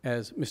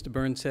 As Mr.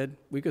 Burns said,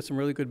 we've got some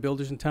really good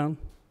builders in town.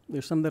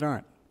 There's some that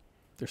aren't.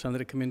 There's some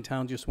that have come in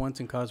town just once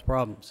and caused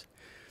problems.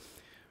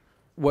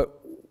 What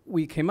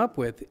we came up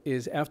with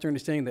is, after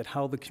understanding that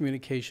how the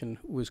communication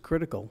was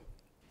critical,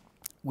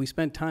 we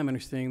spent time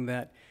understanding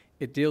that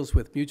it deals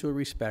with mutual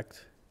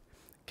respect,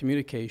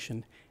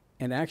 communication,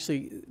 and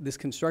actually this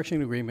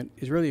construction agreement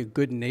is really a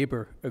good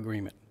neighbor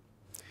agreement.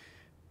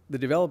 The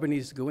developer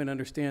needs to go in and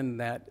understand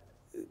that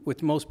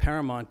what's most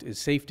paramount is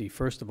safety,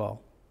 first of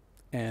all.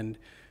 And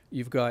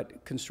you've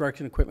got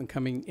construction equipment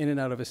coming in and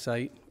out of a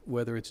site,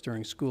 whether it's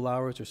during school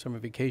hours or summer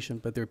vacation,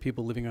 but there are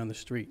people living on the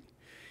street.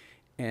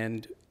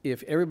 And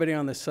if everybody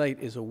on the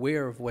site is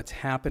aware of what's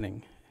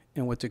happening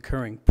and what's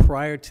occurring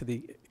prior to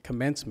the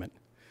commencement,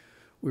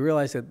 we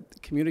realize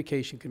that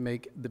communication can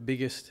make the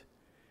biggest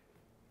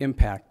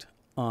impact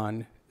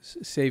on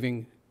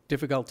saving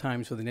difficult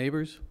times for the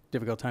neighbors,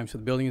 difficult times for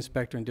the building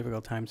inspector, and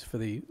difficult times for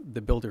the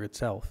builder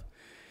itself.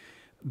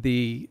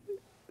 The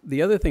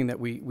other thing that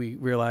we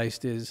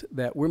realized is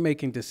that we're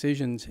making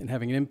decisions and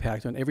having an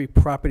impact on every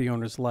property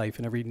owner's life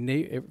and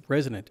every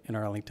resident in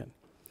Arlington.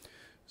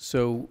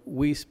 So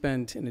we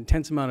spent an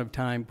intense amount of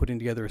time putting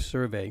together a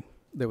survey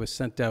that was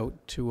sent out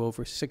to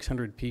over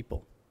 600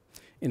 people,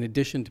 in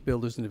addition to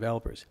builders and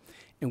developers.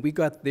 And we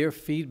got their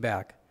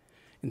feedback.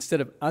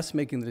 Instead of us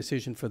making the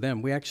decision for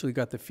them, we actually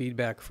got the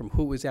feedback from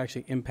who was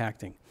actually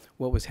impacting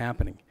what was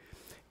happening.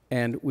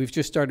 And we've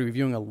just started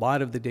reviewing a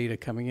lot of the data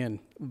coming in,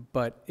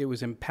 but it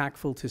was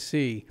impactful to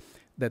see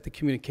that the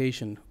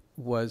communication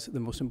was the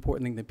most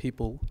important thing that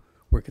people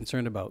were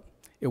concerned about.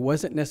 It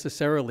wasn't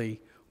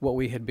necessarily what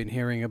we had been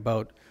hearing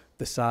about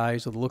the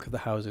size or the look of the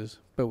houses,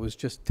 but was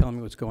just telling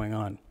me what's going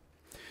on.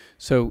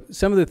 So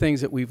some of the things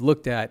that we've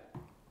looked at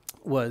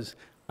was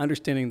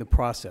understanding the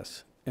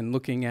process and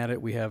looking at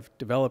it. We have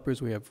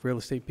developers, we have real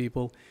estate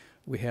people,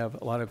 we have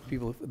a lot of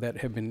people that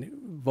have been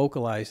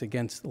vocalized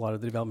against a lot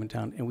of the development in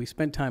town, and we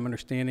spent time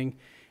understanding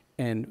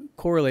and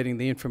correlating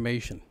the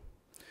information.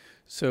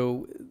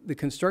 So the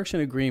construction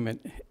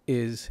agreement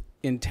is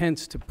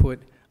intends to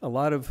put a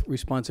lot of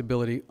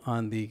responsibility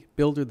on the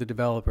builder, the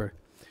developer,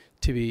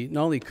 to be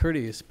not only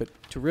courteous, but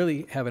to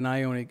really have an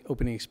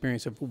eye-opening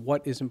experience of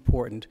what is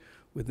important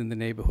within the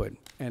neighborhood.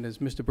 And as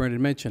Mr. Byrne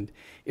had mentioned,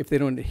 if they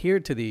don't adhere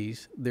to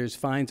these, there's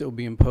fines that will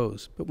be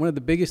imposed. But one of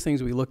the biggest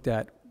things we looked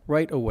at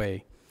right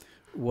away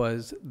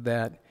was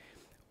that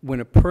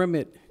when a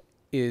permit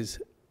is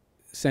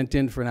sent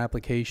in for an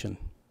application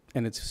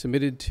and it's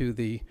submitted to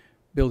the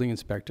building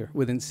inspector,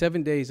 within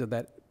 7 days of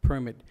that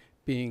permit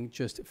being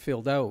just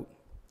filled out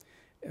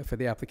for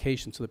the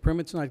application, so the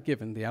permit's not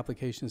given, the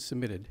application is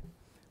submitted,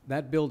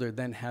 that builder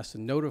then has to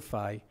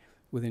notify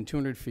within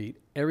 200 feet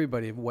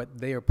everybody of what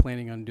they are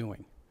planning on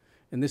doing.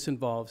 And this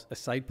involves a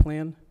site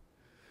plan,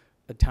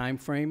 a time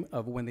frame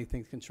of when they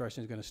think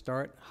construction is going to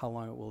start, how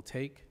long it will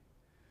take,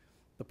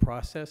 the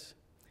process.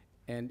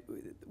 And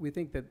we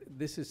think that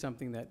this is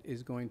something that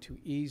is going to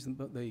ease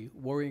the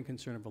worry and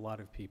concern of a lot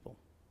of people.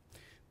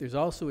 There's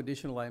also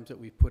additional items that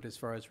we've put as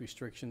far as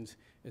restrictions,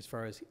 as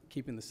far as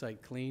keeping the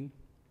site clean,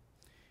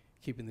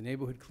 keeping the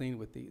neighborhood clean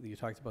with you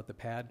talked about the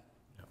pad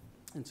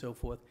and so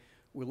forth.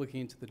 We're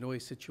looking into the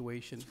noise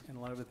situation and a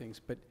lot of other things.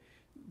 But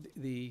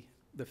the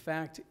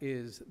fact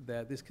is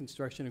that this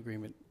construction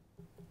agreement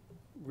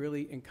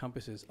really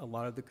encompasses a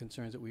lot of the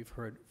concerns that we've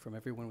heard from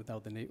everyone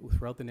throughout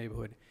the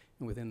neighborhood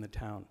and within the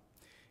town.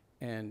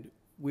 And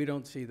we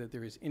don't see that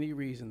there is any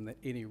reason that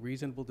any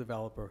reasonable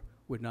developer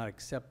would not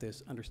accept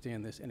this,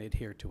 understand this, and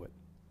adhere to it.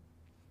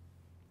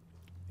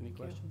 Any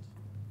questions?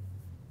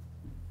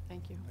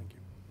 Thank you. Thank you.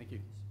 Thank you.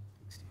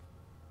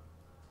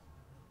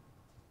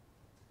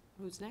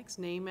 Who's next?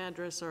 Name,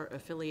 address, or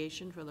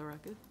affiliation for the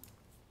record?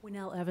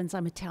 Winnell Evans,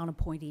 I'm a town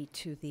appointee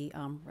to the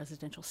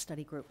residential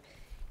study group.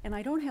 And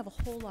I don't have a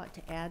whole lot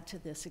to add to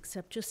this,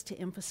 except just to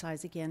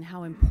emphasize again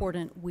how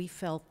important we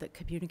felt that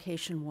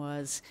communication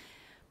was,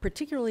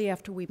 particularly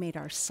after we made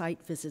our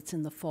site visits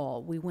in the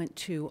fall. We went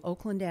to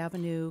Oakland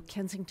Avenue,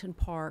 Kensington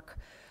Park,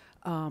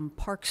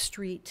 Park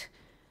Street,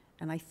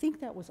 and I think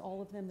that was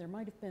all of them. There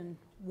might have been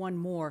one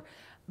more.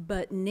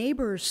 But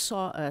neighbors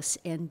saw us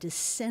and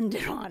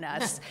descended on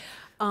us.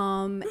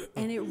 And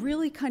it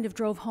really kind of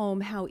drove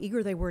home how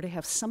eager they were to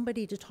have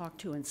somebody to talk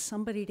to and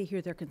somebody to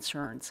hear their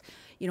concerns.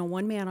 You know,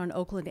 one man on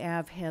Oakland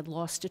Ave had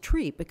lost a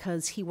tree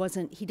because he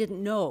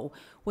didn't know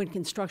when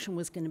construction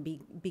was going to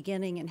be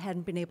beginning and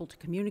hadn't been able to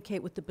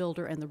communicate with the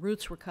builder, and the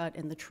roots were cut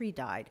and the tree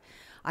died.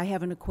 I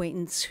have an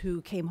acquaintance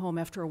who came home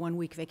after a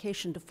one-week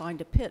vacation to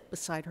find a pit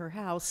beside her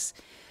house.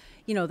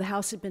 You know, the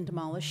house had been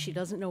demolished, she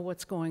doesn't know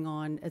what's going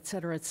on, et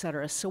cetera, et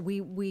cetera. So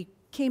we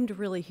came to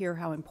really hear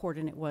how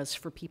important it was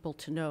for people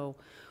to know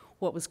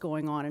what was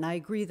going on. And I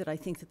agree that I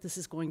think that this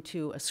is going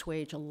to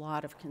assuage a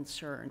lot of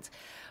concerns.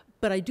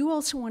 But I do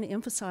also want to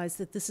emphasize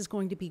that this is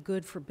going to be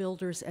good for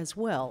builders as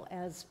well.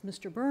 As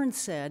Mr. Burns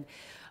said,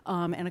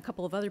 and a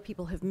couple of other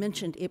people have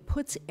mentioned, it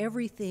puts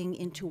everything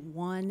into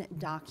one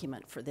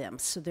document for them.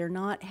 So they're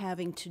not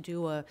having to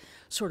do a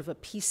sort of a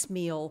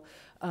piecemeal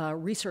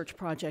research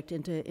project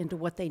into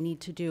what they need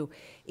to do.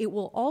 It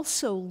will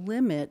also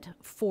limit,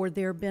 for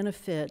their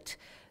benefit,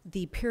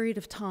 the period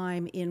of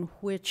time in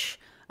which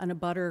an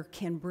abutter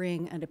can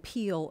bring an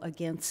appeal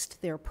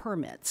against their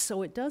permits.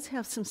 So it does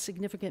have some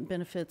significant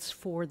benefits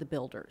for the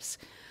builders.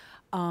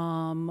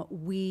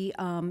 We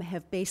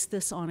have based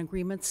this on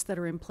agreements that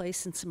are in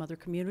place in some other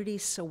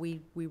communities, so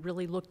we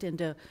really looked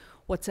into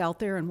what's out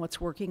there and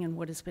what's working and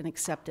what has been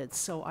accepted.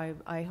 So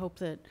I hope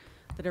that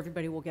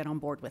everybody will get on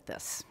board with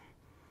this.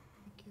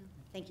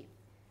 Thank you.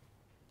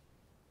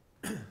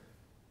 Thank you.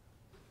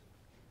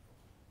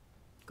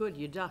 Good,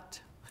 you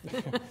ducked.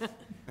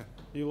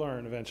 You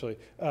learn eventually.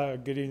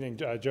 Good evening,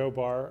 Joe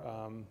Barr.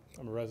 I'm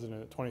a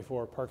resident at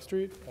 24 Park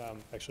Street.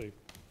 Actually,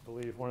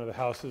 believe one of the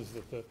houses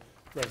that the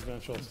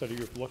residential study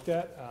group looked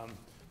at.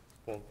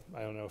 Well,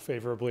 I don't know,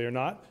 favorably or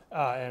not.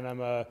 And I'm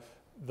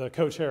the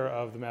co-chair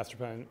of the Master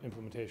Plan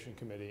Implementation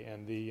Committee.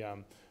 And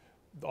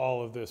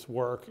all of this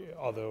work,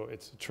 although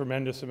it's a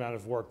tremendous amount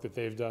of work that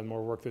they've done,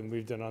 more work than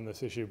we've done on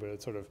this issue, but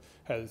it sort of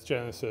has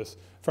genesis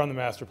from the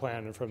master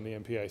plan and from the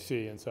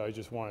MPIC. And so I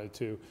just wanted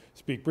to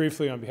speak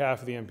briefly on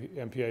behalf of the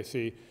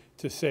MPIC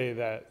to say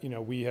that, you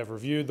know, we have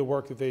reviewed the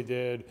work that they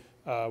did.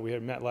 We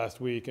had met last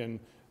week and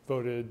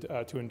voted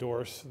to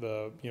endorse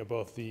the, you know,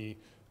 both the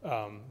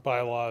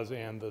bylaws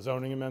and the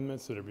zoning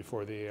amendments that are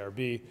before the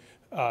ARB,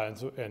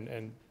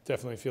 and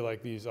definitely feel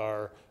like these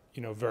are,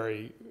 you know,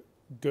 very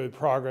good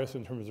progress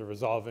in terms of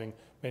resolving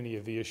many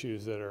of the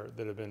issues that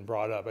have been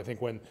brought up. I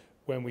think when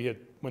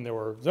when there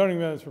were zoning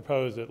amendments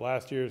proposed at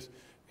last year's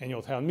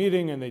annual town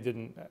meeting and they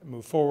didn't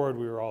move forward,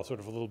 we were all sort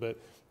of a little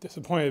bit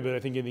disappointed. But I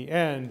think in the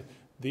end,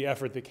 the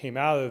effort that came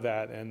out of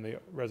that and the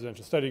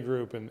residential study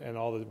group and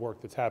all the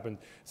work that's happened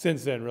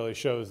since then really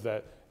shows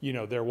that, you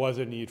know, there was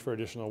a need for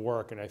additional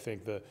work. And I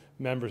think the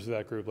members of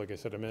that group, like I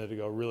said a minute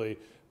ago, really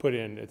put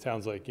in, it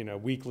sounds like, you know,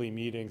 weekly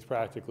meetings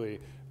practically,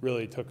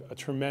 really took a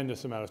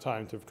tremendous amount of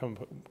time to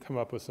come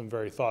up with some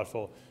very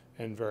thoughtful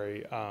and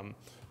very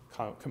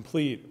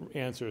complete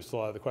answers to a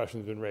lot of the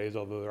questions that have been raised,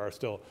 although there are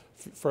still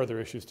further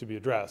issues to be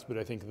addressed. But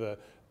I think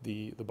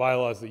the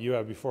bylaws that you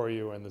have before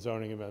you and the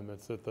zoning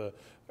amendments that the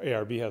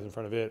ARB has in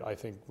front of it, I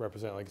think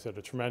represent, like I said,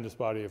 a tremendous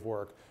body of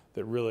work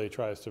that really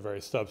tries to very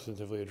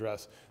substantively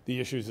address the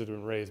issues that have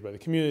been raised by the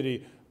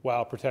community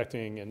while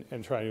protecting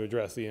and trying to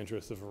address the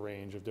interests of a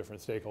range of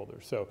different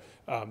stakeholders. So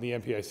the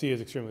MPIC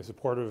is extremely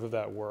supportive of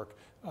that work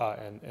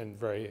and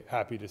very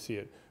happy to see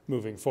it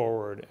moving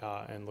forward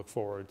and look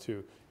forward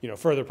to, you know,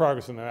 further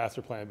progress in the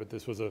master plan. But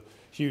this was a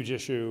huge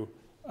issue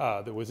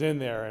that was in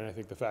there, and I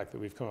think the fact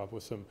that we've come up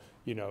with some,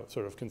 you know,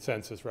 sort of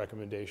consensus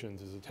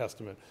recommendations is a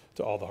testament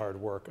to all the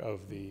hard work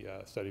of the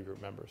study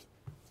group members.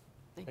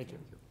 Thank you.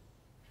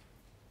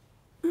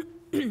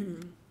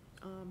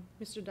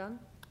 Mr. Dunn?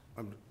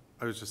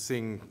 I was just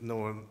seeing no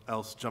one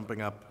else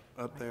jumping up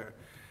there.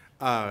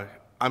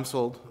 I'm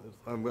sold.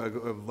 I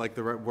like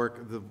the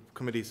work. The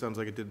committee sounds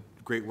like it did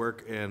great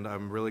work, and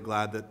I'm really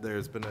glad that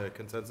there's been a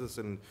consensus,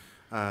 and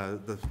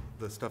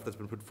the stuff that's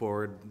been put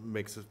forward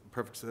makes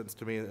perfect sense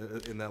to me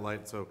in that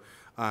light. So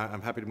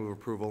I'm happy to move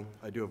approval.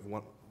 I do have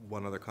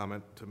one other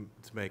comment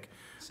to make.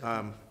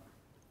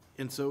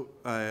 And so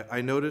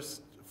I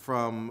noticed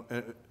from,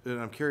 and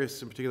I'm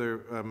curious in particular,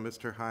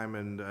 Mr. Heim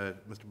and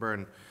Mr.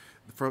 Byrne,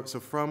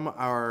 from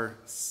our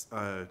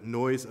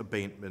noise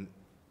abatement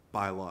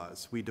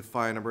bylaws, we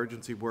define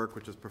emergency work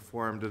which is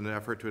performed in an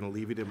effort to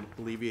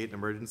alleviate an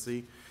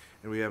emergency,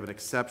 and we have an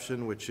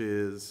exception which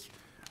is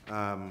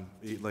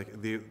like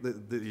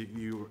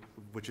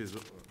which is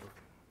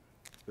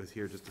was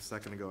here just a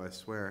second ago, I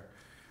swear.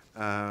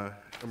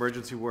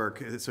 Emergency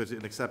work, so it's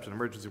an exception,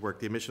 emergency work,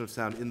 the emission of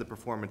sound in the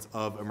performance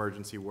of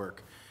emergency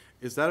work.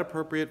 Is that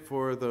appropriate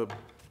for the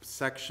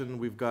section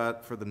we've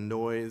got for the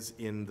noise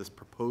in this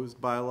proposed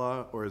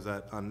bylaw, or is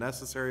that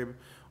unnecessary?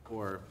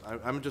 Or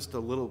I'm just a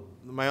little,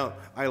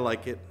 I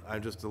like it.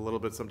 I'm just a little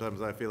bit,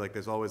 sometimes I feel like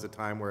there's always a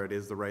time where it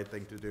is the right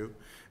thing to do.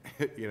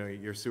 You know,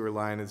 your sewer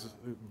line is,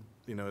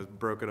 you know, is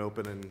broken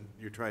open and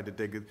you're trying to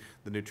dig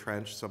the new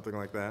trench, something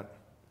like that.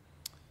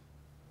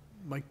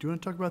 Mike, do you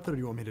want to talk about that, or do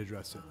you want me to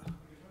address it?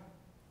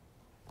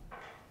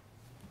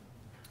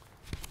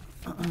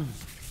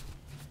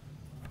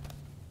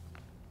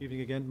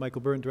 Evening again,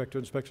 Michael Byrne, Director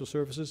of Inspectional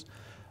Services.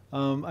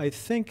 I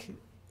think,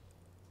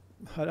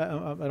 I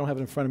don't have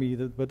it in front of me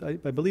either, but I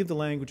believe the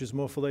language is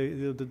more for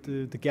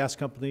the gas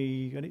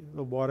company,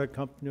 the water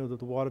company, you know,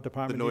 the water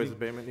department. The noise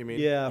abatement, you mean?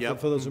 Yeah,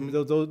 yep. for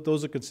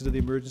those are considered the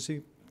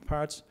emergency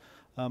parts.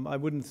 I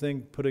wouldn't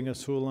think putting a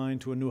sewer line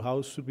to a new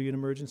house would be an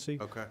emergency.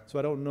 Okay. So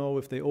I don't know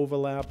if they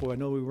overlap, or I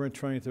know we weren't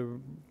trying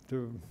to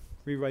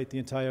rewrite the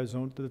entire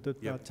zone, the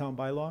Yep. town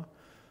bylaw.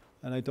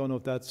 And I don't know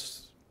if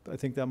that's, I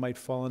think that might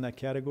fall in that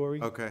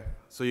category. Okay,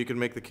 so you can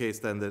make the case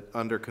then that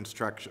under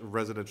construction,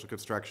 residential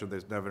construction,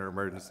 there's never an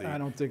emergency. I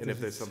don't think And if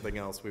there's- there's something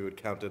else, we would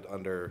count it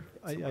under.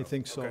 I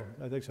think so. Okay.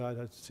 I think so. I'd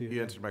have to see it.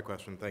 You answered my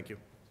question, thank you.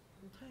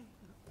 Okay.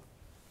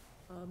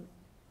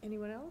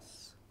 Anyone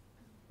else?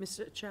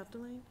 Mr.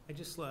 Chapdelaine? I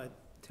just,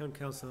 Town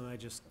Council and I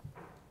just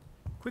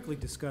quickly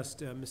discussed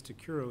Mr.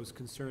 Curo's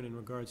concern in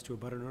regards to a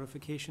butter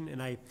notification,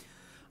 and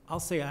I'll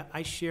say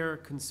I share a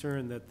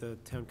concern that the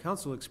Town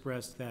Council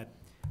expressed that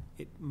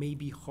it may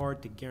be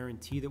hard to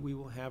guarantee that we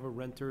will have a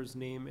renter's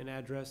name and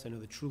address. I know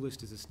the True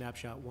List is a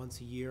snapshot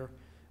once a year,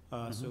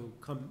 so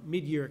come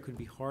mid-year it could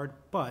be hard,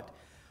 but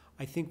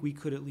I think we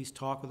could at least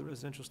talk with the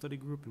residential study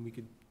group, and we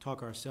could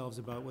talk ourselves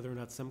about whether or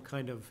not some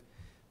kind of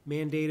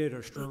mandated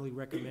or strongly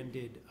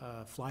recommended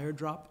flyer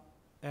drop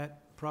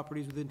at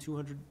properties within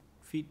 200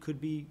 feet could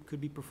be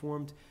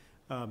performed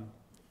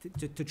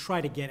to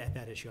try to get at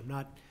that issue.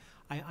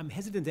 I'm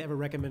hesitant to ever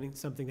recommending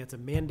something that's a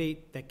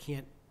mandate that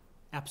can't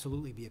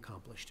absolutely be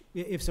accomplished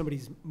if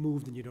somebody's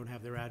moved and you don't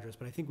have their address.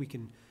 But I think we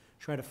can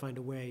try to find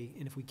a way,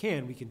 and if we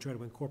can, we can try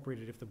to incorporate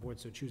it if the board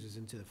so chooses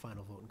into the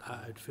final vote.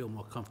 I'd feel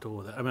more comfortable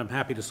with it. I mean, I'm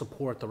happy to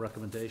support the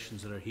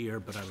recommendations that are here,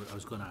 but I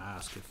was going to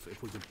ask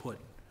if we could put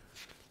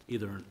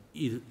either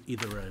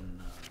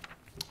in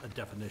a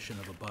definition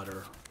of a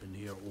butter in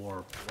here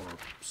or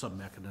some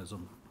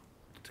mechanism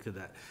to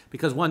that.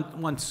 Because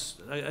once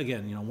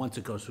again, you know, once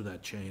it goes through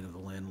that chain of the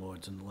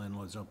landlords and the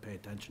landlords don't pay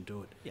attention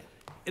to it, Yeah.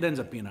 it ends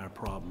up being our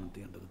problem at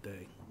the end of the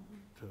day,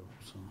 too,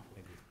 so.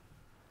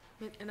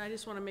 And I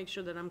just want to make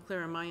sure that I'm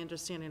clear on my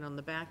understanding on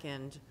the back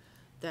end,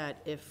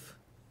 that if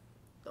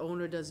the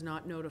owner does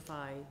not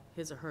notify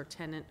his or her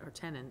tenant or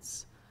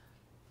tenants,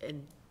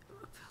 and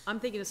I'm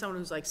thinking of someone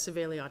who's like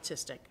severely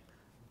autistic,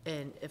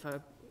 and if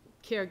a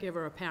caregiver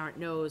or parent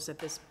knows that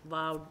this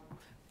loud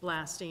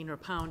blasting or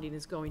pounding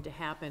is going to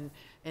happen,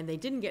 and they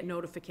didn't get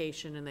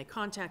notification, and they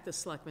contact the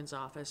selectman's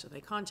office, or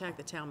they contact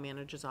the town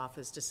manager's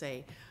office to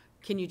say,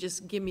 can you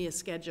just give me a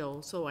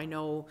schedule so I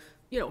know,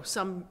 you know,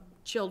 some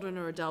children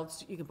or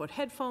adults, you can put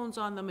headphones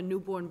on them, a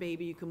newborn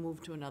baby, you can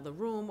move to another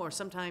room, or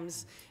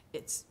sometimes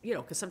it's, you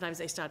know, because sometimes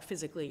they start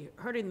physically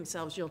hurting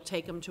themselves, you'll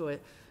take them to a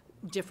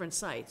different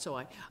site. So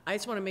I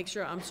just want to make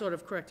sure I'm sort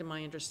of correct in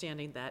my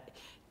understanding that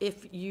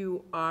if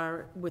you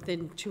are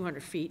within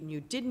 200 feet and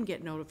you didn't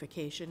get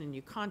notification and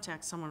you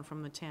contact someone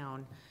from the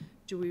town,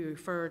 do we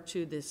refer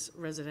to this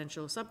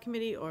residential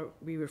subcommittee or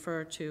we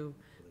refer to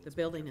the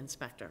building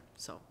inspector?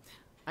 So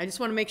I just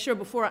want to make sure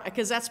before,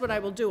 because that's what I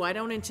will do. I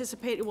don't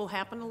anticipate it will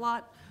happen a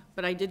lot,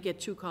 but I did get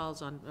 2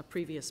 calls on a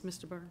previous,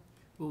 Mr. Byrne.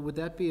 Well, would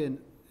that be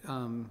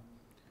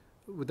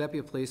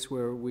a place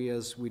where we,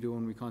 as we do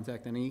when we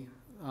contact any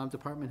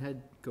department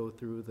head, go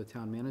through the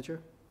town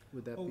manager?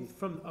 Would that be?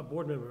 From a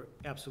board member,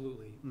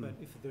 absolutely, but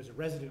if there's a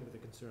resident with a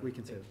concern. We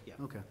can say, Yeah.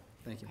 okay,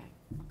 thank you.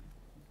 Okay,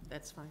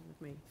 that's fine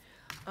with me.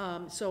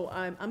 So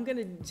I'm going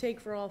to take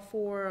for all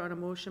 4 on a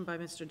motion by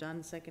Mr.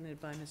 Dunn, seconded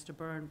by Mr.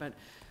 Byrne, but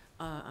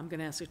I'm going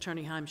to ask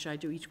Attorney Heim, should I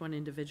do each one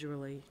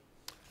individually?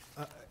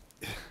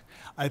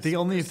 I think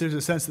only if there's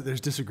a sense that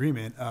there's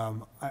disagreement.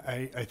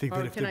 I think that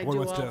Or if can the I board do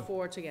wants all to,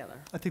 4 together?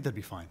 I think that'd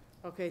be fine.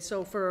 Okay,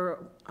 so for,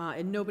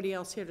 and nobody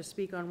else here to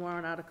speak on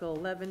warrant article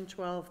 11,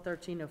 12,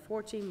 13, or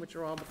 14, which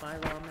are all the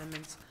bylaw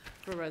amendments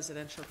for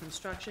residential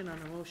construction, on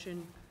a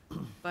motion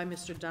by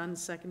Mr. Dunn,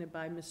 seconded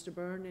by Mr.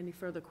 Byrne. Any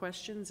further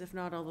questions? If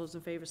not, all those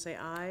in favor say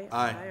aye.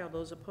 Aye. All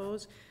those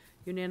opposed?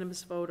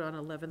 Unanimous vote on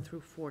 11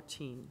 through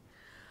 14.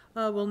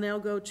 We'll now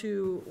go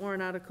to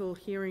warrant article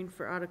hearing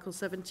for Article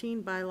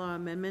 17, bylaw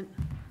amendment,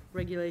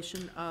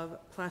 regulation of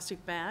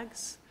plastic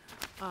bags.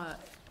 I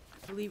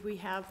believe we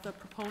have the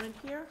proponent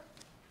here.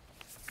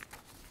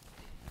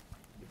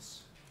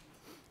 Yes.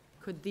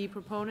 Could the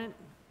proponent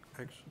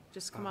Actually,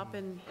 just come up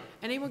and,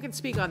 anyone can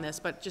speak on this,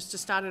 but just to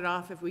start it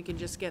off, if we can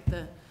just get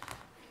the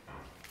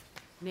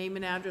name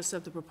and address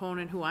of the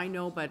proponent, who I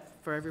know, but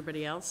for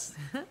everybody else.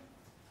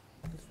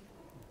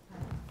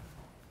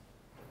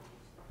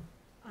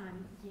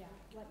 Yeah,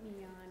 let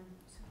me on,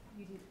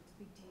 you didn't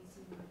speak to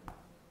ACMi.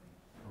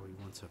 Oh, he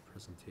wants a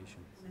presentation.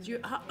 Do you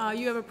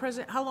have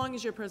a how long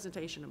is your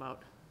presentation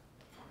about?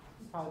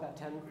 Probably about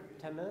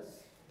 10 minutes.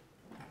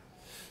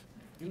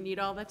 You need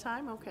all that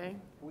time? Okay.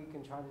 We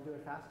can try to do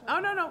it faster. Oh,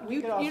 no,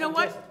 We could you know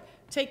also just-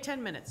 what? Take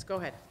 10 minutes, go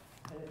ahead.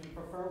 And if you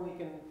prefer, we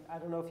can, I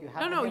don't know if you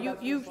have. No, the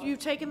handouts you've this one?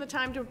 taken the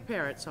time to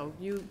prepare it, so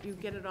you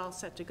get it all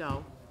set to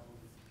go.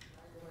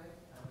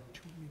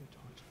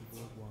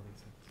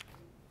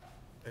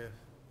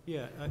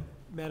 Yeah,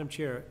 Madam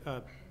Chair,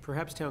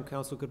 perhaps town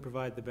council could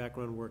provide the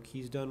background work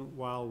he's done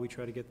while we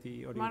try to get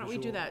the audio. Why don't we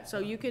do that? So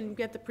you can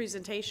get the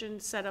presentation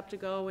set up to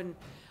go, and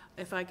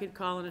if I could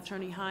call an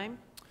Attorney Heim?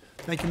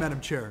 Thank you, Madam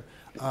Chair.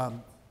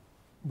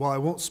 While I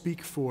won't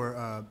speak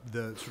for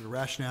the sort of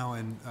rationale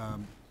and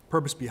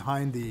purpose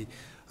behind the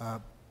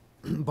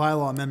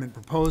bylaw amendment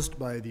proposed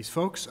by these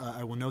folks,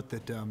 I will note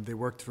that they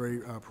worked very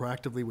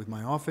proactively with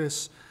my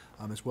office,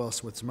 as well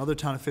as with some other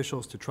town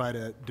officials, to try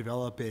to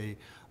develop a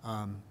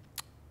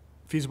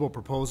feasible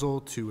proposal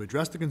to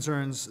address the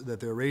concerns that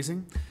they're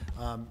raising.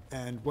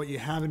 And what you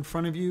have in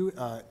front of you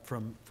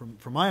from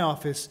my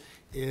office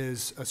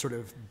is a sort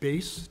of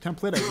base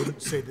template. I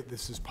wouldn't say that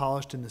this is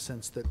polished in the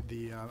sense that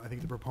I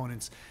think the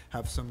proponents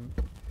have some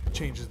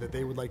changes that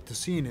they would like to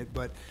see in it,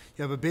 but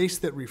you have a base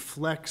that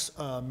reflects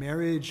a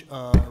marriage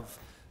of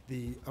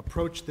the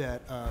approach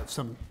that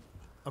some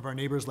of our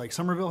neighbors like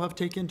Somerville have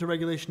taken to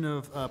regulation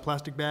of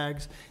plastic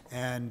bags,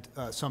 and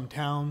some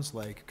towns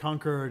like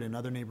Concord and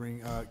other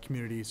neighboring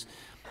communities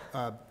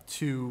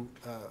to,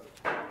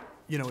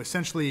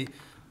 essentially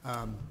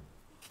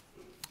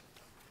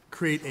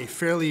create a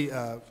fairly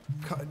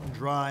cut and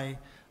dry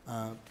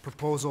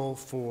proposal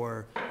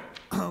for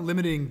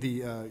limiting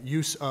the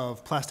use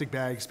of plastic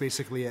bags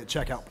basically at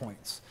checkout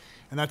points.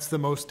 And that's the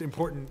most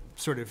important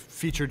sort of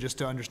feature just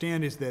to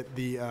understand, is that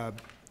the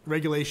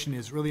regulation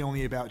is really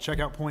only about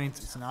checkout points.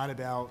 It's not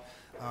about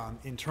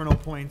internal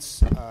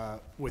points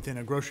within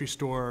a grocery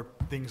store,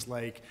 things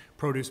like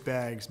produce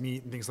bags,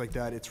 meat, and things like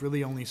that. It's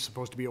really only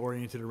supposed to be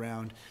oriented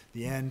around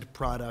the end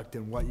product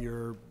and what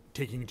you're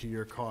taking to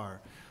your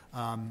car.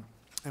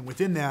 And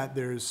within that,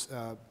 there's,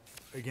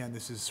 again,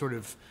 this is sort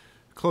of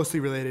closely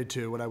related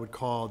to what I would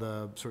call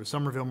the sort of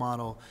Somerville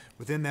model.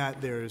 Within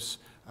that, there's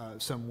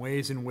some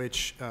ways in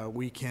which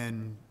we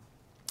can,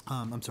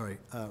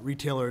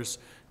 retailers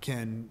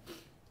can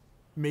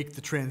make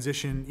the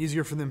transition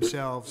easier for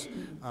themselves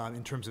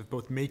in terms of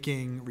both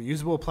making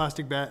reusable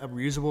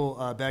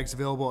bags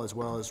available, as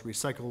well as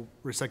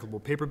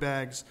recyclable paper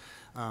bags.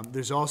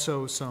 There's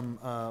also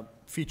some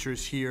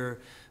features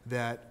here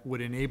that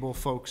would enable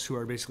folks who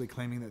are basically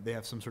claiming that they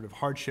have some sort of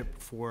hardship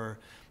for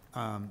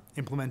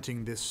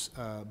implementing this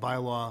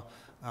bylaw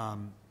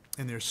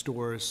in their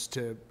stores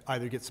to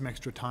either get some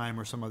extra time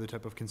or some other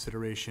type of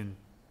consideration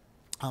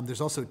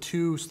There's also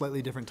two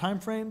slightly different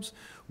timeframes,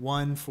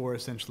 one for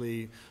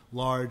essentially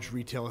large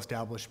retail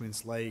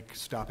establishments like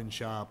Stop and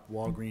Shop,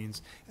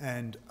 Walgreens,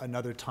 and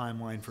another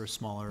timeline for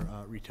smaller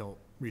retail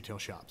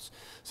shops.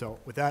 So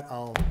with that,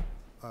 I'll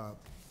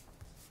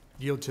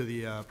yield to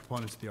the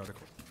proponents of the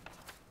article.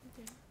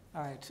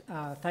 All right,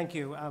 thank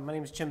you. My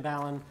name is Jim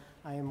Ballin.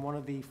 I am one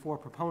of the 4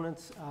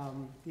 proponents.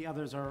 The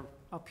others are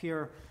up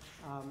here.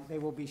 They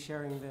will be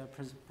sharing the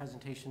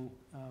presentation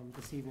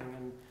this evening,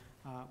 and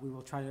we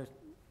will try to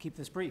keep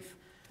this brief.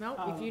 No,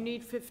 if you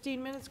need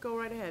 15 minutes, go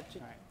right ahead.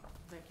 All right.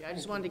 Thank you. I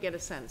just wanted to get a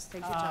sense.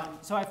 Take your time.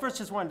 So I first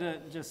just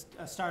wanted to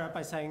start out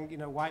by saying, you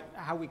know,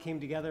 how we came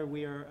together.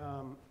 We are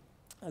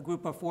a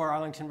group of 4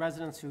 Arlington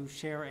residents who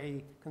share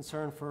a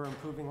concern for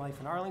improving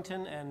life in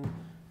Arlington and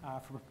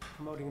for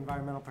promoting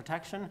environmental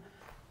protection.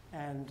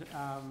 And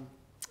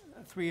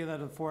 3 out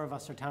of the 4 of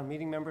us are town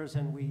meeting members,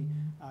 and we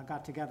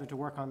got together to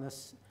work on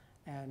this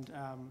and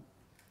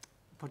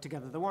put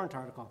together the warrant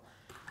article.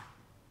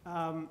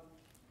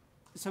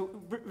 So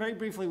very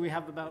briefly, we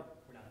have about...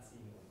 We're not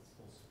seeing it on this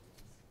full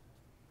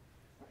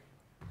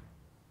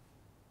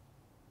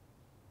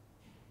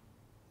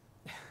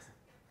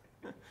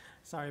screen.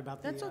 Sorry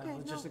about the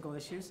logistical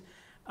issues.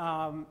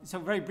 So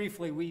very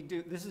briefly,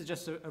 this is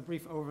just a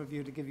brief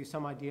overview to give you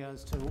some idea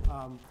as to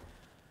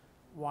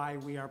why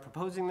we are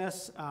proposing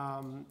this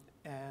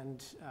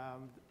and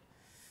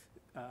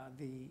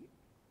the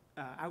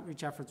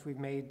outreach efforts we've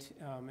made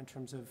in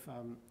terms of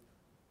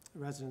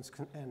residents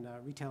and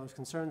retailers'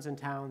 concerns in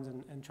towns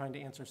and trying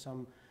to answer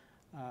some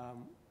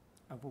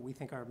of what we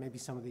think are maybe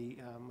some of the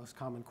most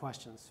common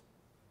questions.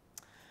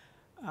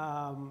 Just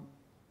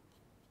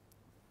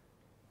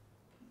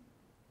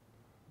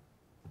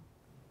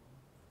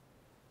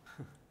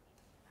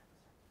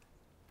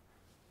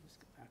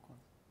go back one.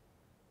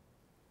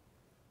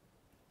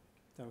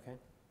 Is that okay?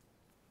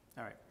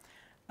 All right.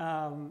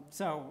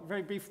 So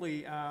very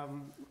briefly,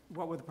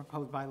 what would the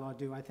proposed bylaw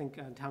do? I think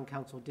Town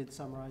Council did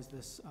summarize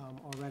this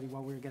already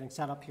while we were getting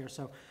set up here,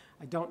 so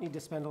I don't need to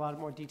spend a lot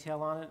more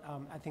detail on it.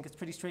 I think it's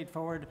pretty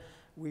straightforward.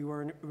 We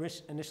were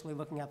initially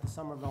looking at the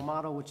Somerville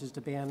model, which is to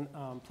ban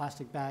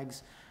plastic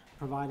bags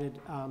provided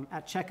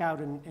at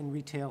checkout in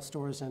retail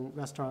stores and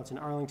restaurants in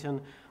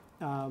Arlington.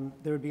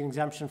 There would be an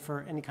exemption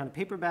for any kind of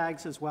paper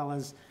bags, as well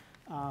as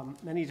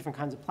many different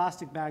kinds of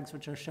plastic bags,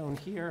 which are shown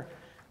here.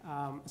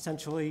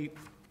 Essentially,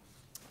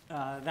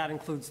 that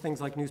includes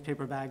things like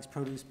newspaper bags,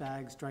 produce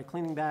bags, dry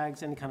cleaning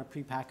bags, any kind of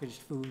prepackaged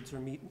foods or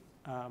meat,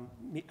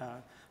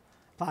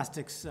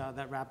 plastics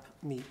that wrap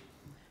meat.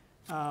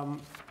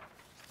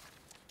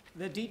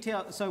 The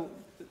detail, so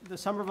the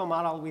Somerville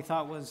model we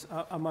thought was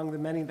among the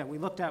many that we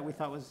looked at, we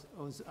thought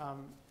was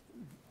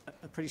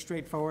pretty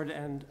straightforward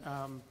and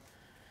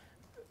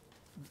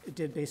it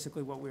did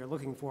basically what we were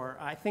looking for.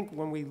 I think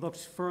when we looked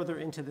further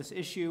into this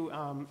issue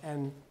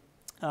and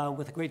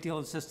with a great deal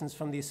of assistance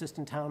from the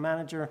assistant town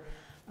manager,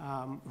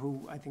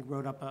 who I think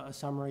wrote up a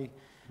summary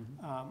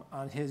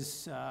on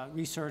his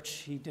research.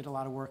 He did a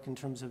lot of work in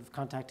terms of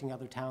contacting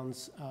other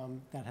towns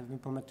that have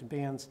implemented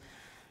bans.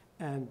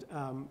 And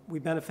we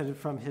benefited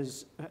from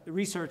his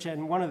research.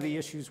 And one of the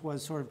issues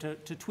was sort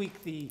of to tweak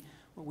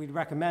what we'd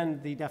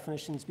recommend the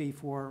definitions be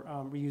for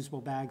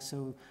reusable bags.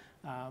 So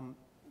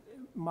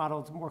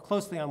modeled more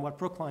closely on what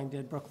Brookline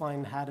did.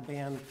 Brookline had a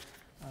ban,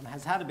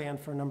 has had a ban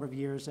for a number of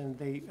years, and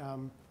they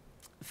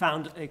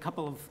found a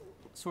couple of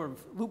sort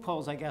of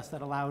loopholes, I guess,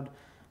 that allowed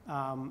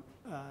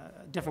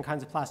different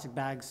kinds of plastic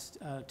bags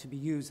to be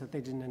used that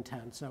they didn't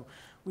intend. So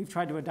we've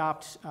tried to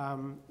adopt,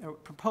 or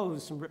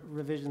propose some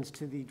revisions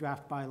to the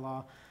draft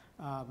bylaw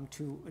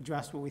to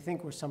address what we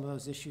think were some of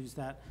those issues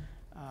that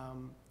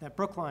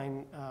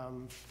Brookline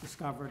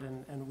discovered,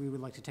 and we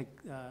would like to take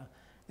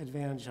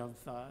advantage of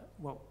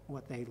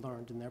what they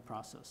learned in their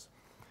process.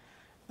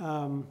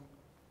 I'm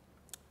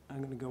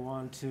going to go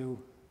on to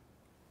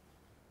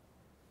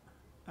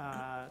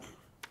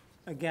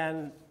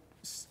again,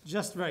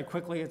 just very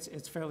quickly,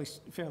 it's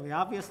fairly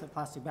obvious that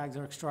plastic bags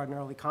are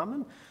extraordinarily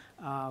common.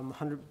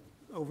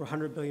 Over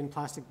 100 billion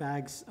plastic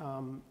bags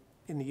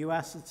in the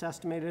U.S., it's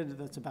estimated.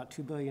 That's about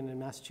 2 billion in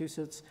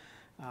Massachusetts.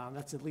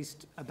 That's at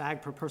least a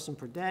bag per person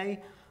per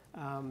day.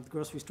 The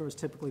grocery stores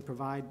typically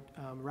provide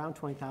around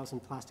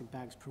 20,000 plastic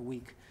bags per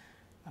week.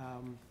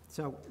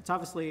 So it's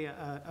obviously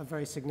a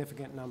very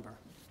significant number.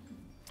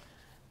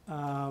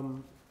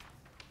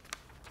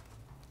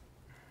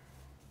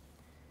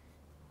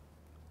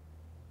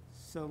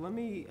 So let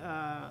me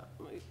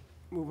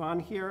move on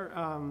here.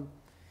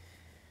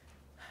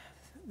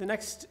 The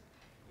next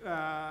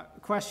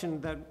question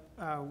that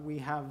we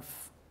have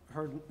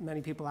heard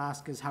many people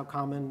ask is how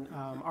common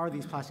are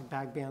these plastic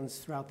bag bans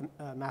throughout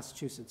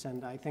Massachusetts?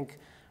 And I think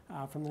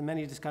from the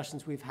many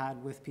discussions we've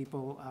had with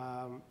people,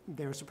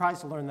 they're surprised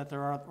to learn that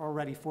there are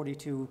already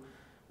 42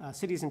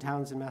 cities and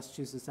towns in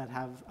Massachusetts that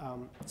have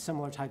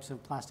similar types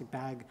of plastic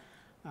bag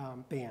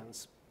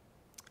bans.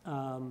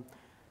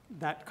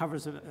 That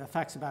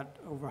affects about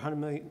over 100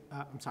 million,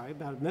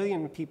 about 1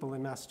 million people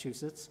in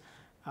Massachusetts.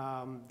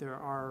 There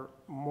are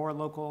more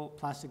local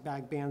plastic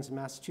bag bans in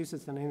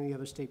Massachusetts than any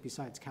other state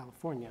besides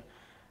California.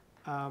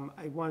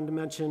 I wanted to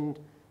mention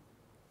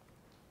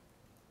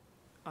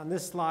on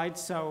this slide,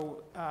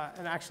 so,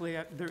 and actually,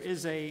 there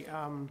is a,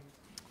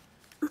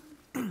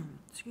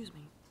 Excuse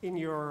me. in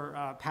your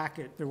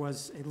packet, there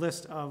was a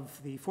list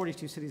of the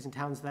 42 cities and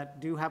towns that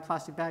do have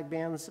plastic bag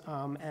bans,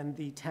 and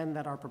the 10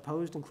 that are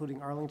proposed,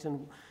 including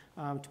Arlington,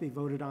 to be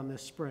voted on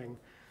this spring.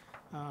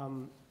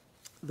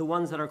 The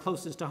ones that are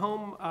closest to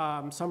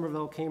home,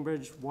 Somerville,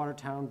 Cambridge,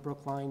 Watertown,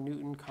 Brookline,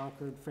 Newton,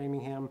 Concord,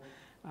 Framingham.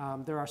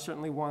 There are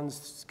certainly ones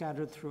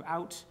scattered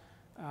throughout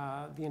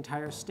the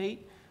entire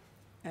state,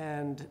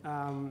 and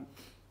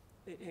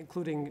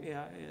including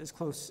as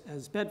close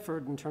as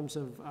Bedford in terms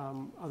of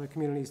other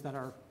communities that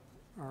are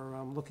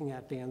looking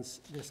at bans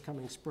this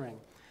coming spring.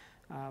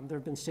 There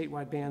have been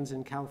statewide bans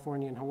in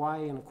California and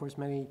Hawaii, and of course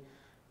many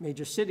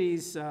major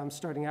cities,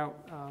 starting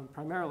out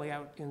primarily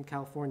out in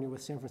California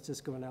with San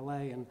Francisco and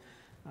LA, and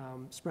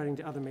spreading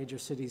to other major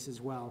cities as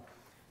well,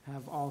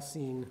 have all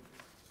seen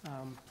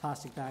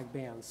plastic bag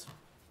bans.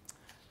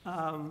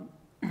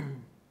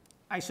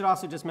 I should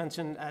also just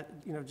mention,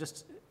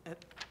 just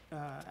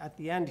at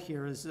the end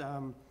here is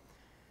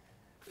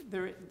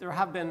there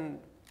have been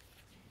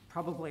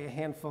probably a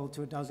handful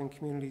to a dozen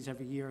communities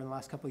every year in the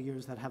last couple of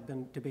years that have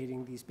been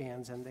debating these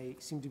bans, and they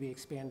seem to be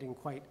expanding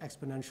quite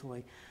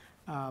exponentially.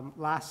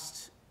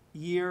 Last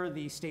year,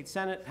 the state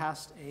Senate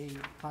passed a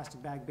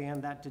plastic bag ban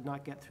that did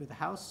not get through the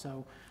House,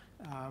 so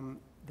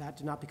that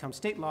did not become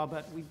state law,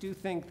 but we do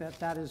think that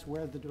that is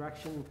where the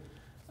direction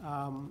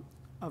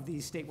of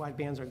these statewide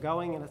bans are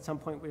going, and at some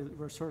point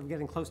we're sort of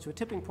getting close to a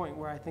tipping point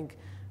where I think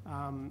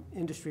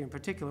industry in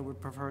particular would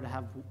prefer to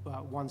have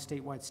one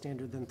statewide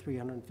standard than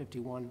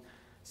 351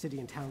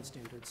 city and town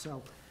standards.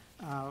 So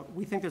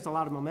we think there's a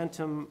lot of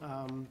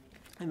momentum,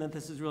 and that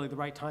this is really the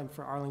right time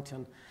for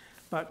Arlington.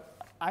 But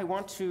I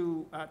want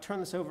to turn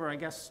this over, I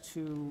guess,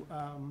 to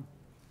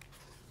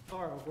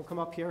Laura. We'll come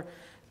up here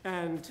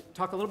and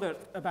talk a little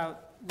bit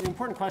about the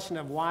important question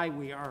of why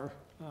we are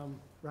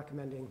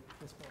recommending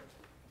this board.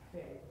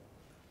 Okay.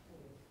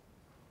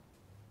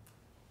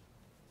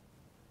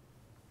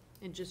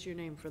 And just your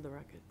name for the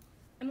record.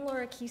 I'm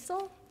Laura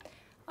Kiesel.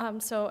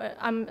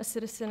 I'm a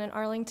citizen in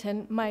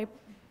Arlington. My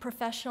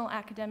professional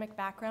academic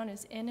background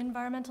is in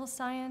environmental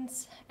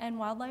science and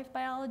wildlife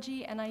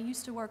biology, and I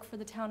used to work for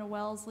the town of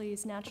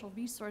Wellesley's Natural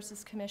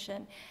Resources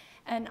Commission.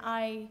 And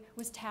I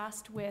was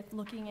tasked with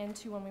looking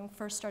into when we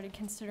first started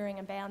considering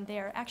a ban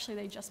there. Actually,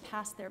 they just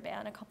passed their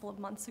ban a couple of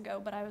months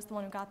ago, but I was the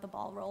one who got the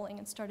ball rolling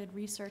and started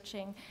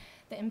researching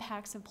the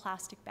impacts of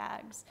plastic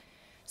bags.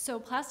 So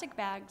plastic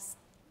bags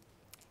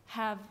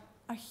have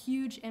a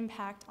huge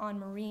impact on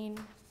marine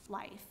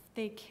life.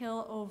 They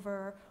kill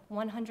over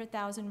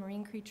 100,000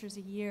 marine creatures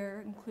a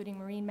year, including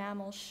marine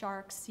mammals,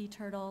 sharks, sea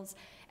turtles,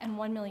 and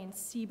 1 million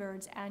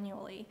seabirds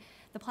annually.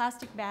 The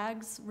plastic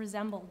bags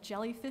resemble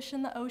jellyfish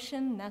in the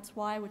ocean, and that's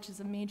why, which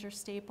is a major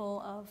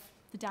staple of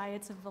the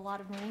diets of a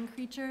lot of marine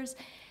creatures.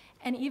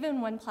 And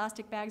even when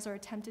plastic bags are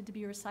attempted to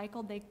be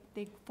recycled,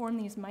 they form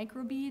these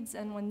microbeads,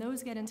 and when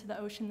those get into the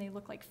ocean, they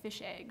look like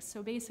fish eggs.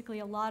 So basically,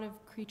 a lot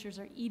of creatures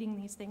are eating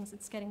these things.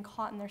 It's getting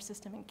caught in their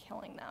system and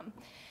killing them.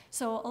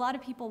 So a lot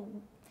of people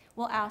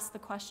will ask the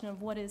question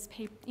of what is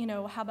paper,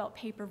 how about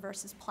paper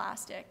versus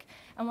plastic?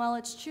 And while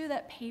it's true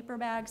that paper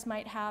bags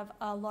might have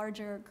a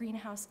larger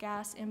greenhouse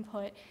gas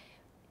input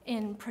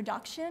in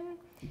production,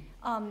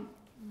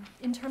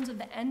 in terms of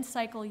the end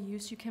cycle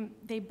use,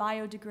 they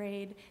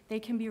biodegrade, they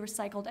can be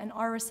recycled and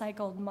are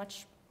recycled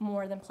much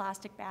more than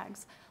plastic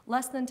bags.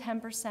 Less than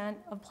 10%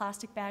 of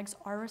plastic bags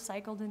are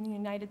recycled in the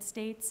United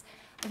States.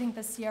 I think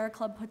the Sierra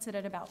Club puts it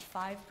at about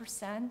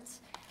 5%,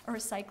 a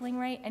recycling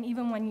rate, and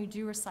even when you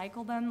do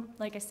recycle them,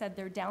 like I said,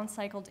 they're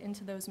downcycled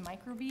into those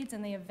microbeads,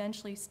 and they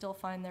eventually still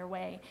find their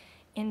way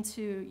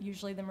into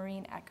usually the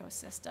marine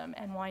ecosystem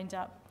and wind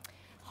up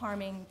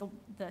harming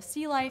the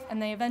sea life,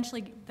 and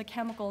the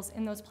chemicals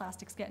in those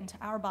plastics get into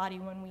our body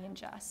when we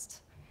ingest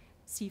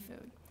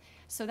seafood.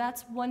 So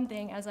that's one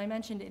thing. As I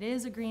mentioned, it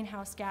is a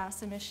greenhouse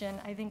gas emission.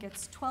 I think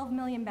it's 12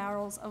 million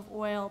barrels of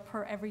oil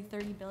per every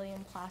 30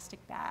 billion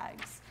plastic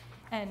bags.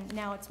 And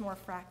now it's more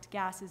fracked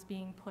gases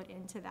being put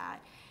into that.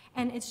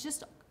 And it's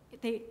just,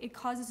 it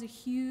causes a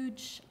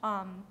huge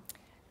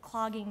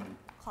clogging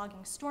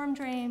storm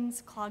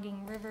drains,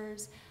 clogging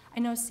rivers. I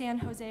know San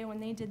Jose,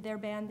 when they did their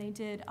ban, they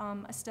did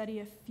a study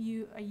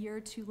a year or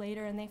two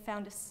later, and they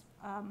found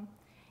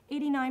a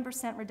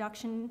 89%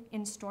 reduction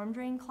in storm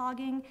drain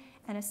clogging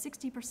and a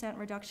 60%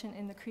 reduction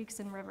in the creeks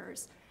and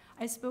rivers.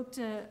 I spoke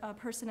to a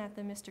person at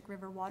the Mystic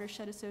River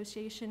Watershed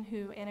Association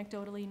who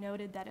anecdotally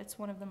noted that it's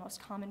one of the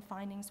most common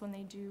findings when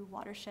they do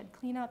watershed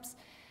cleanups.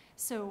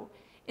 So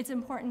it's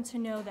important to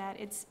know that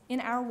it's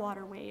in our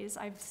waterways.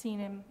 I've seen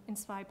them in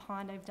Spy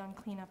Pond. I've done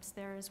cleanups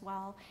there as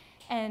well.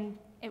 And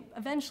it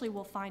eventually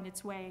will find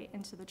its way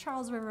into the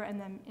Charles River and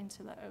then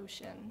into the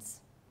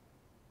oceans.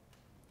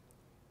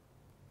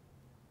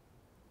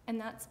 And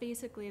that's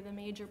basically the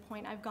major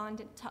point. I've gone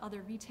to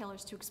other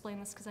retailers to explain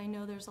this because I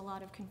know there's a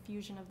lot of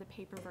confusion of the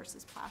paper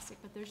versus plastic,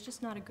 but there's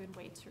just not a good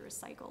way to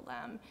recycle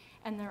them,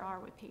 and there are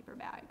with paper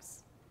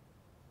bags.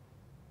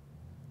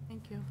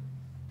 Thank you.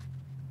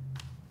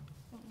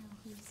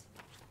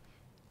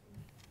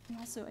 And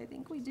also, I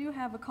think we do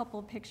have a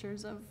couple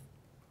pictures of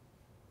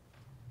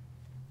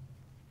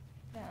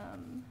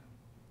them.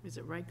 Is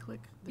it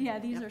right-click? Yeah,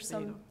 these Yep, are there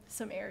you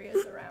some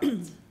areas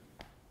around.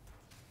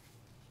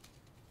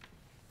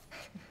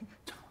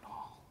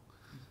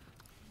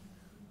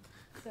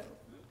 So,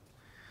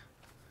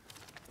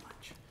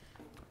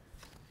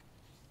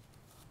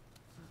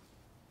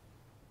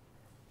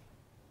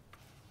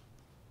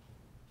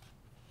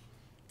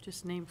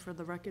 Just name for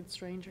the record,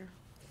 stranger.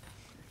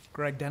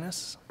 Greg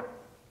Dennis.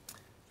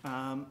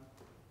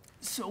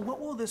 So what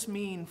will this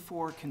mean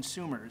for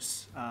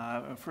consumers?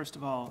 First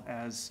of all,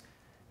 as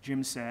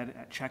Jim said,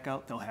 at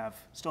checkout, they'll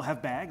still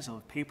have bags. They'll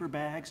have paper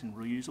bags and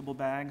reusable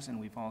bags, and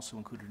we've also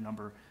included a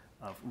number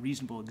of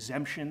reasonable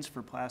exemptions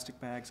for plastic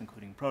bags,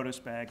 including produce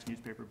bags,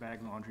 newspaper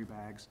bags, laundry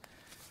bags.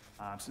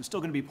 So there's still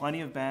going to be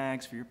plenty of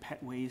bags for your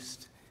pet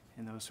waste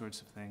and those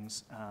sorts of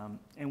things.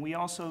 And we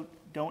also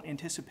don't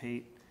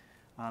anticipate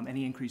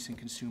any increase in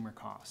consumer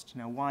cost.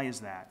 Now, why is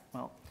that?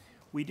 Well,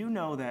 we do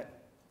know that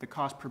the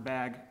cost per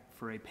bag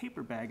for a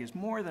paper bag is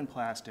more than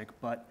plastic,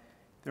 but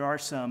there are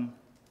some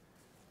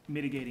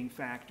mitigating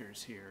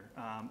factors here.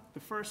 The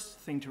first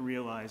thing to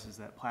realize is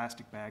that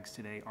plastic bags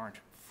today aren't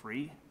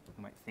free.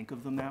 You might think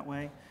of them that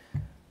way,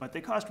 but they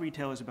cost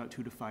retailers about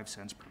 2 to 5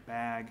 cents per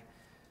bag.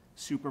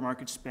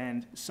 Supermarkets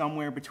spend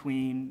somewhere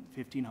between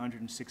 $1,500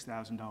 and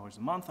 $6,000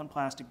 a month on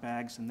plastic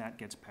bags, and that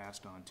gets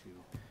passed on to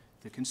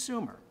the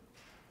consumer.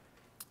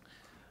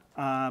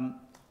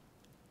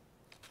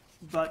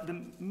 But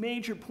the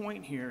major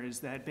point here is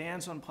that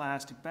bans on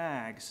plastic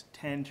bags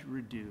tend to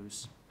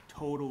reduce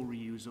total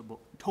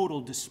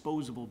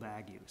disposable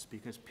bag use,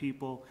 because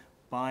people,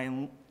 by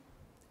and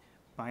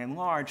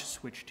large,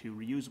 switch to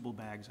reusable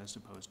bags as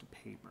opposed to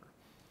paper.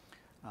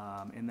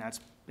 And that's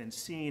been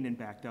seen and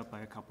backed up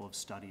by a couple of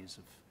studies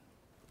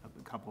of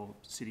a couple of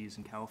cities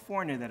in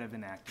California that have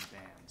enacted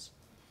bans.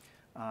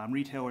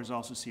 Retailers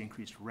also see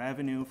increased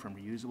revenue from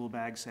reusable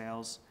bag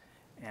sales.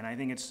 And I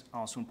think it's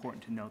also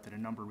important to note that a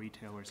number of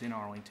retailers in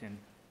Arlington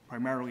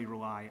primarily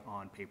rely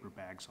on paper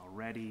bags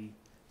already: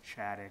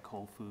 Shattuck,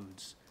 Whole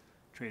Foods,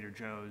 Trader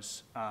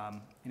Joe's.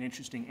 An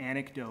interesting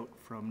anecdote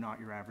from Not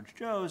Your Average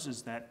Joe's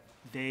is that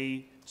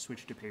they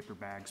switched to paper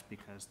bags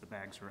because the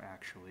bags are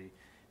actually,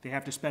 they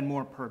have to spend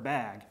more per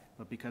bag,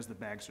 but because the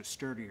bags are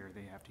sturdier,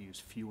 they have to use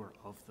fewer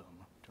of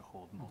them to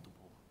hold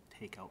multiple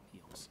takeout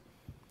meals.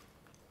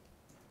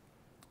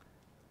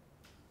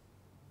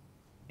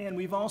 And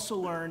we've also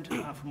learned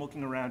from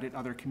looking around at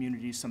other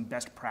communities some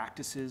best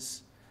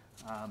practices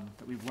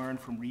that we've learned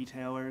from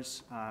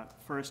retailers.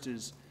 First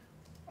is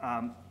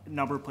a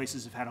number of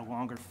places have had a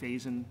longer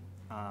phase-in.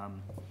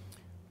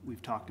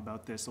 We've talked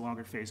about this, a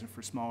longer phase-in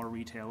for smaller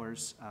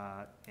retailers,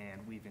 and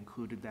we've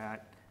included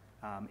that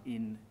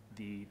in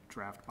the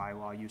draft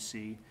bylaw you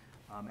see,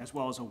 as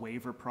well as a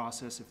waiver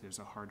process if there's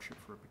a hardship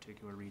for a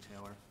particular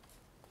retailer.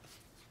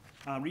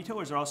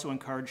 Retailers are also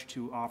encouraged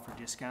to offer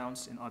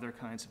discounts and other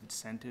kinds of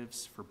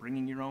incentives for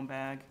bringing your own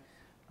bag.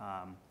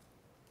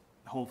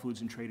 Whole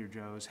Foods and Trader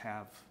Joe's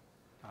have,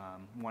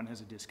 one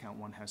has a discount,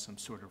 one has some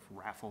sort of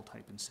raffle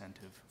type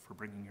incentive for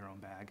bringing your own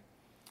bag.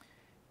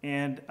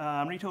 And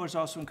retailers are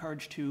also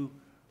encouraged to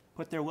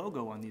put their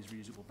logo on these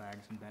reusable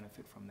bags and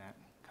benefit from that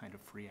kind of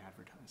free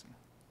advertising.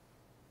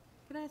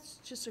 Can I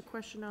ask just a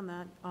question on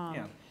that?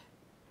 Yeah.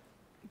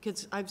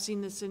 Because I've seen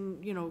this in,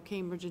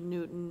 Cambridge and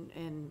Newton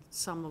and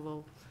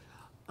Somerville.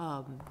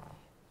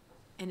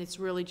 And it's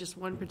really just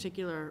one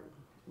particular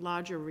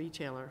larger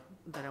retailer,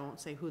 that I won't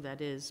say who that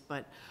is,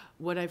 but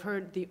what I've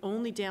heard, the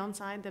only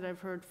downside that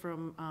I've heard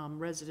from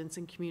residents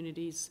and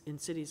communities in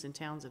cities and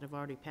towns that have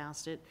already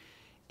passed it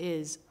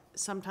is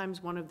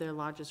sometimes one of their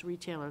largest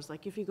retailers,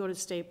 like if you go to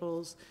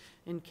Staples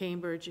in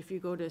Cambridge, if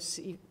you go to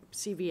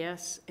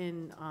CVS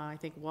in, I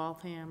think,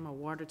 Waltham or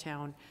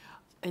Watertown,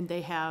 and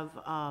they have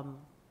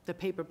the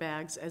paper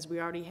bags, as we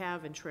already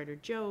have in Trader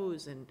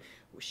Joe's and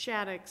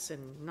Shattuck's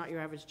and Not Your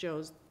Average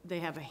Joe's, they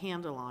have a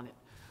handle on it.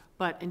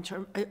 But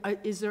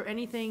is there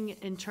anything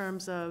in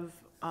terms of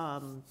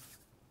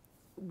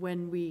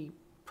when we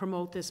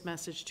promote this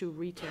message to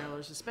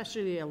retailers,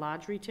 especially a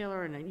large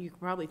retailer, and you can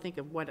probably think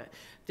of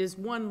there's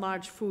one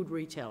large food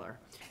retailer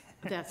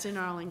that's in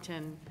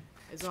Arlington,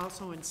 is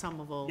also in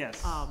Somerville.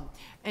 Yes.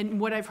 And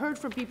what I've heard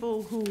from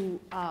people who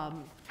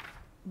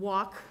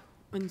walk,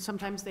 and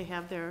sometimes they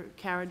have their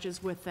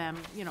carriages with them,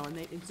 and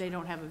they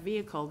don't have a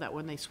vehicle, that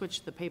when they switch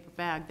to the paper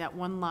bag, that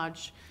one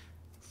large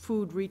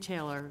food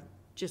retailer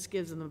just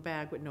gives them a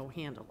bag with no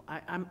handle.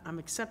 I'm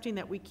accepting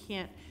that we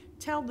can't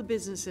tell the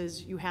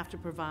businesses you have to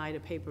provide a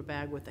paper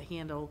bag with a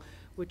handle,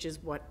 which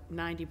is what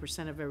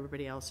 90% of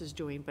everybody else is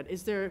doing. But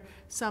is there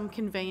some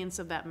conveyance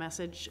of that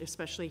message,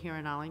 especially here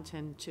in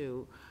Arlington,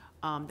 to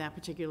that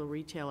particular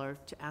retailer,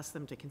 to ask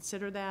them to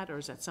consider that, or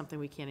is that something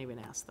we can't even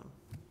ask them?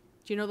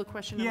 Do you know the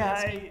question I'm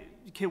asking?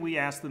 Can we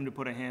ask them to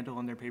put a handle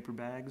on their paper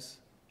bags?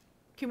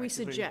 Can we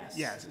suggest?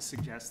 Yes,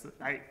 suggest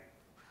that.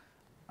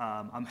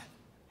 I'm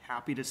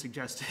happy to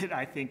suggest it.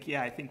 I think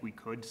we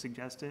could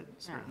suggest it,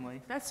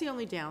 certainly. That's the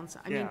only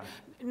downside. I mean,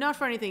 Yeah. not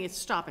for anything, it's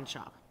Stop and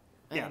Shop.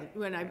 Yeah. And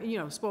when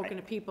I've, spoken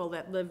to people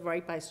that live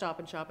right by Stop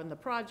and Shop in the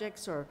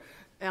projects, or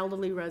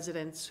elderly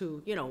residents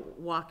who,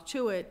 walk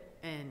to it,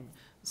 and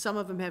some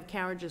of them have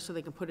carriages so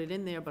they can put it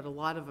in there, but a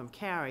lot of them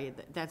carry,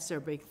 that's their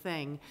big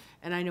thing.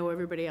 And I know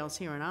everybody else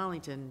here in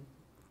Arlington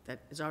that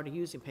is already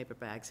using paper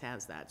bags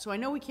has that. So I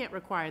know we can't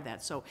require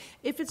that. So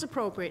if it's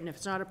appropriate, and if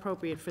it's not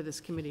appropriate for this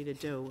committee to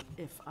do,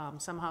 if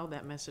somehow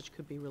that message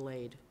could be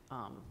relayed,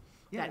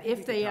 Yeah, I that think if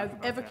we they could talk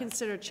about ever that.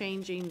 consider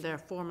changing their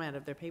format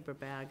of their paper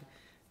bag,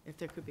 if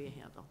there could be a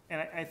handle.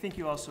 And I think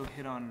you also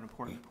hit on an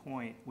important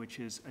point, which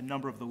is a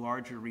number of the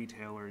larger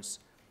retailers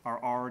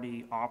are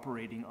already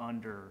operating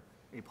under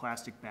a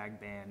plastic bag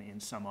ban in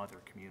some other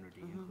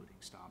community, including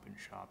Stop and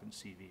Shop and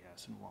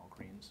CVS and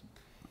Walgreens.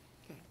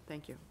 Okay,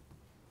 thank you.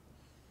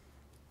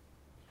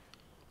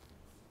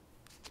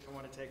 I don't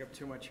want to take up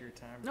too much of your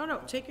time. No,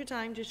 take your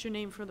time, just your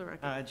name for the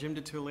record. Jim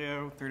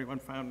DiTullio, 31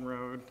 Fountain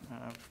Road,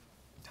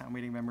 town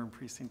meeting member in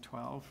Precinct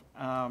 12.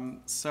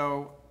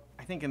 So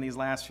I think in these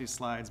last few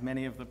slides,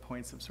 many of the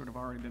points have sort of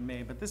already been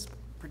made, but this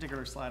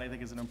particular slide I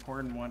think is an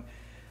important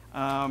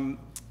one.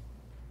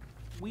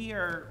 We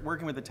are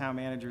working with the town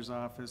manager's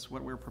office.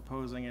 What we're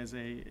proposing is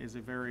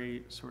a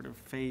very sort of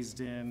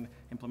phased-in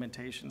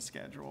implementation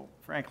schedule.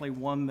 Frankly,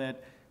 one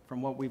that,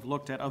 from what we've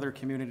looked at other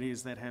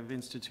communities that have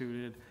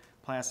instituted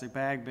plastic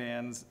bag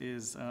bans,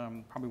 is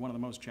probably one of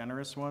the most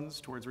generous ones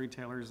towards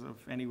retailers of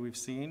any we've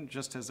seen.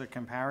 Just as a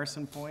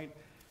comparison point,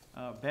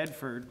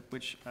 Bedford,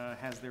 which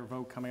has their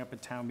vote coming up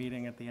at town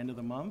meeting at the end of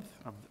the month,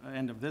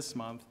 end of this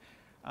month,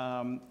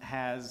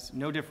 has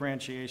no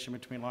differentiation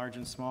between large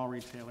and small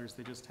retailers.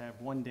 They just have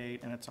one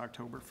date, and it's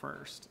October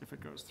 1st if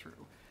it goes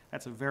through.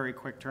 That's a very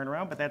quick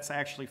turnaround, but that's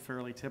actually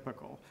fairly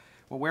typical.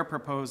 What we're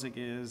proposing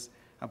is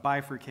a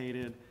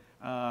bifurcated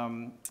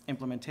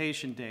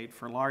implementation date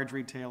for large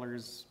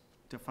retailers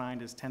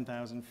defined as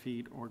 10,000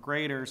 feet or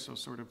greater, so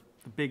sort of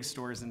the big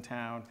stores in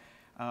town,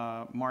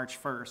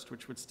 March 1st,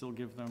 which would still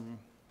give them,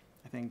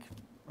 I think,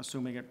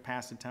 assuming it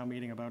passed a town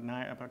meeting,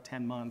 about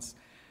 10 months.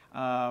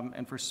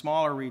 And for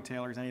smaller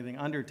retailers, anything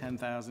under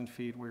 10,000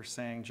 feet, we're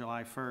saying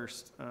July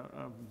 1st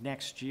of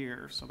next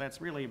year. So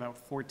that's really about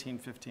 14,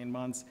 15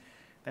 months.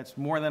 That's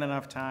more than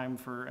enough time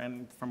for,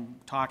 and from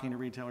talking to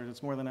retailers,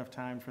 it's more than enough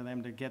time for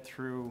them to get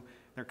through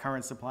their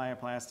current supply of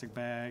plastic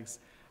bags.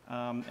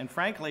 And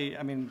frankly,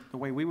 I mean, the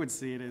way we would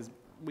see it is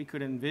we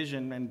could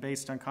envision, and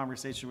based on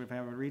conversation we've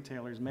had with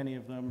retailers, many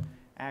of them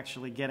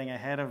actually getting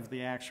ahead of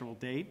the actual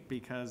date,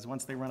 because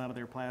once they run out of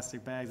their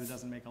plastic bags, it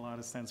doesn't make a lot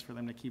of sense for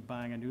them to keep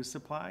buying a new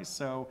supply.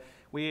 So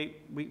we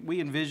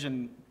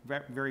envision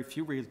very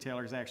few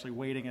retailers actually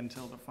waiting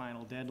until the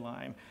final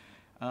deadline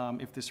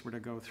if this were to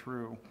go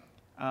through.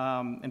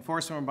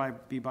 Enforcement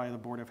would be by the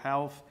Board of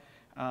Health.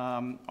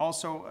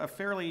 Also, a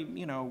fairly,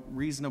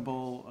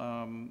 reasonable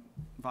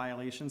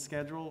violation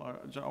schedule,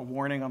 a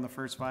warning on the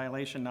first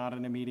violation, not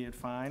an immediate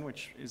fine,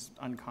 which is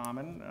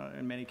uncommon.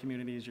 In many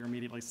communities, you're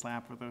immediately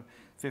slapped with a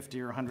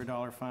 $50 or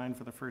 $100 fine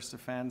for the first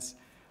offense,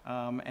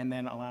 and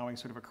then allowing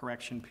sort of a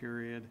correction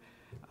period.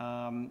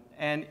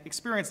 And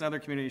experience in other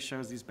communities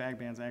shows these bag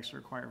bans actually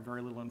require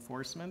very little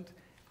enforcement,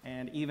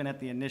 and even at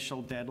the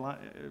initial deadline,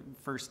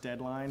 first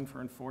deadline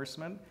for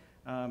enforcement,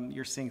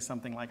 you're seeing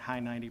something like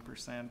high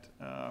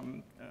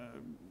 90%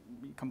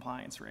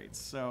 compliance rates.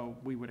 So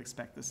we would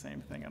expect the same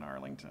thing in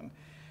Arlington.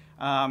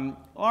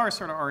 Laura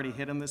sort of already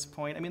hit on this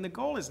point. I mean, the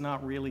goal is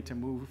not really to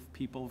move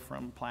people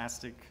from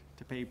plastic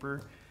to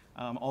paper,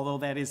 although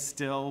that is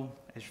still,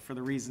 for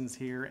the reasons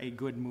here, a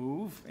good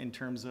move in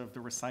terms of the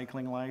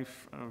recycling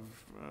life of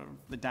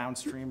the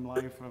downstream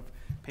life of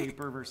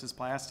paper versus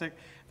plastic.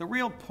 The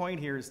real point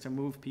here is to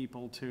move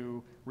people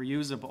to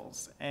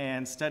reusables.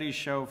 And studies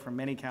show from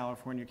many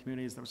California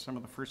communities that were some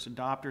of the first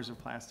adopters of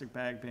plastic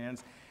bag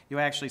bans, you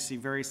actually see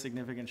very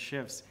significant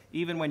shifts.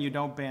 Even when you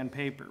don't ban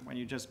paper, when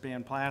you just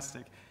ban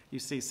plastic, you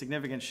see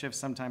significant shifts,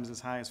 sometimes as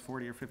high as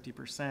 40 or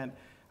 50%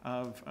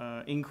 of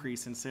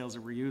increase in sales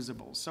of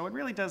reusables. So it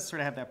really does sort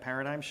of have that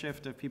paradigm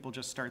shift of people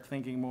just start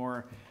thinking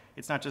more,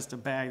 it's not just a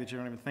bag that you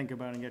don't even think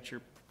about and get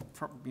your,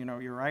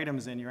 your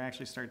items in, you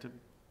actually start to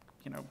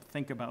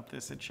think about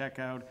this at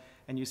checkout,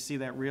 and you see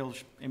that real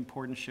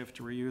important shift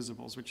to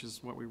reusables, which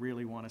is what we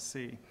really want to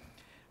see.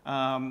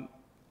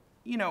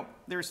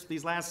 There's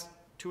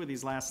two of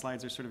these last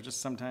slides are sort of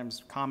just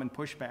sometimes common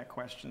pushback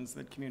questions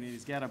that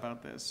communities get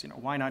about this.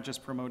 Why not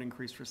just promote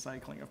increased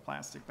recycling of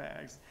plastic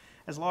bags?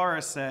 As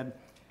Laura said,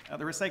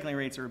 the recycling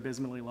rates are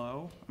abysmally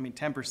low. I mean,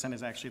 10%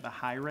 is actually the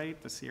high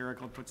rate. The Sierra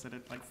Club puts it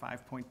at like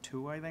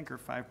 5.2, I think, or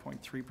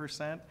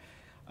 5.3%.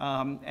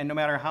 And no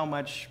matter how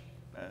much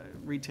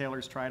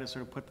retailers try to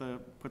sort of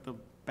put the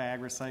bag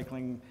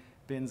recycling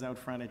bins out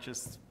front,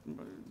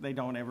 they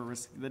don't ever,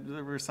 the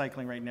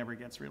recycling rate never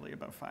gets really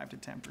above 5 to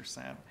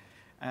 10%.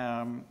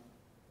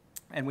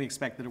 And we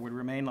expect that it would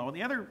remain low.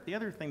 The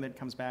other thing that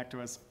comes back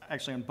to us,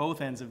 actually on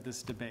both ends of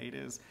this debate,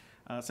 is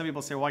some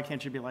people say, why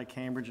can't you be like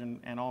Cambridge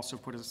and also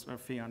put a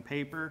fee on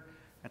paper?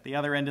 At the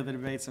other end of the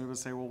debate, some people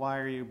say, well, why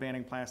are you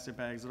banning plastic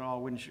bags at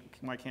all?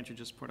 Why can't you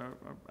just put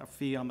a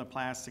fee on the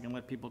plastic and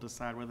let people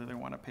decide whether they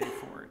want to pay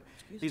for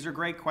it? These are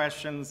great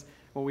questions.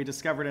 What we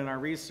discovered in our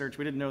research,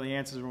 we didn't know the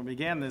answers when we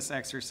began this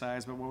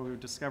exercise, but what we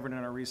discovered in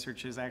our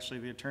research is actually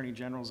the Attorney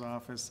General's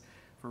office,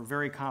 for a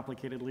very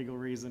complicated legal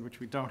reason, which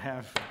we don't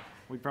have.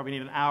 We probably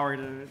need an hour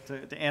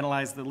to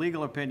analyze the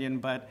legal opinion,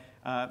 but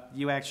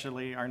you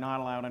actually are not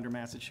allowed under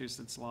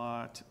Massachusetts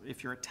law,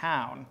 if you're a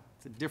town.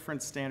 It's a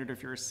different standard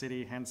if you're a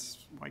city,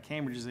 hence why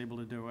Cambridge is able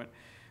to do it.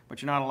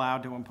 But you're not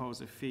allowed to impose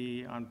a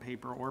fee on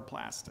paper or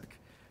plastic.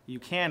 You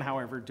can,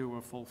 however, do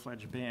a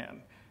full-fledged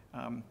ban.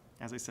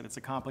 As I said, it's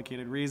a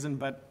complicated reason,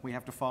 but we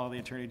have to follow the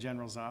Attorney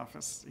General's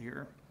office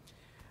here.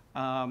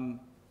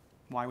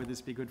 Why would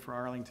this be good for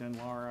Arlington?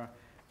 Laura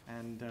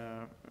and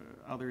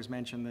others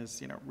mentioned this,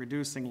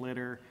 reducing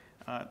litter.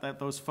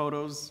 Those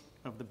photos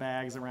of the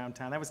bags around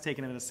town, that was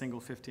taken in a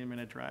single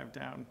 15-minute drive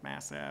down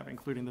Mass Ave,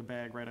 including the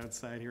bag right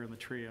outside here in the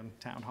tree on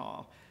Town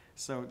Hall.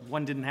 So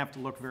one didn't have to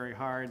look very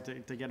hard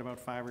to get about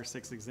 5 or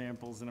 6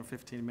 examples in a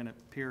 15-minute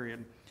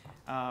period.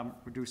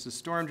 Reduces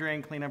storm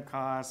drain cleanup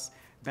costs,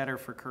 better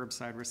for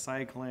curbside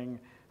recycling,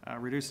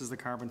 reduces the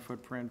carbon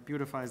footprint,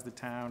 beautifies the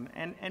town,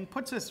 and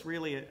puts us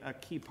really a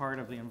key part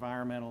of the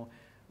environmental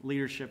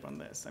leadership on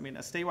this. I mean,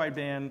 a statewide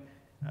ban,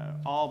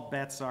 all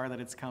bets are that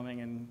it's coming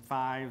in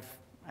 5,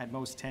 at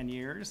most 10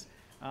 years.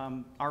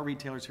 Our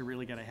retailers who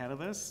really get ahead of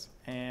this,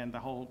 and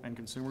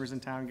consumers in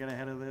town get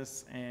ahead of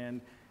this,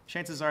 and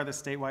chances are the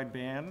statewide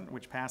ban,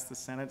 which passed the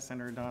Senate,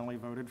 Senator Donnelly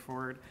voted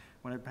for it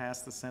when it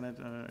passed the Senate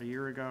a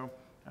year ago,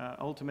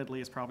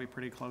 ultimately is probably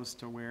pretty close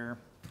to where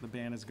the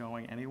ban is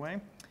going anyway.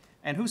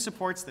 And who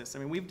supports this? I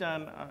mean, we've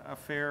done a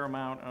fair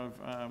amount of,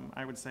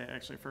 I would say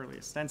actually a fairly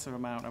extensive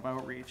amount of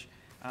outreach.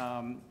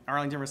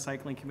 Arlington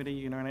Recycling Committee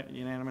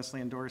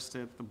unanimously endorsed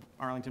it. The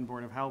Arlington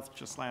Board of Health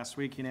just last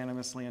week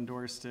unanimously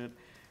endorsed it.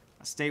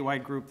 A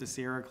statewide group, the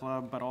Sierra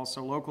Club, but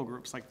also local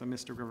groups like the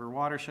Mystic River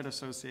Watershed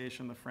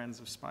Association, the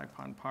Friends of Spy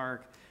Pond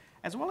Park,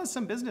 as well as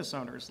some business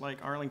owners like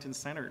Arlington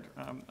Centered.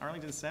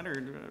 Arlington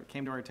Centered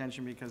came to our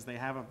attention because they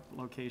have a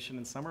location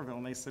in Somerville,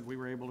 and they said we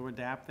were able to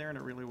adapt there and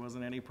it really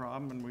wasn't any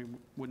problem, and we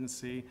wouldn't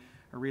see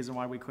a reason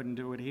why we couldn't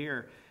do it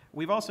here.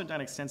 We've also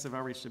done extensive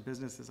outreach to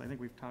businesses. I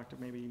think we've talked to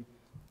maybe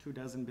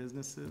 24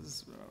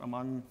 businesses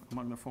among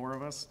the 4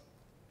 of us.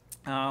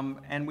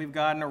 And we've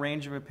gotten a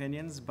range of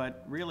opinions,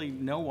 but really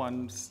no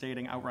one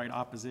stating outright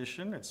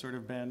opposition. It's sort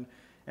of been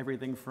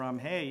everything from,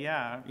 hey,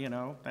 yeah,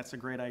 that's a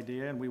great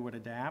idea and we would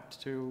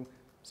adapt, to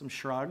some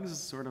shrugs,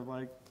 sort of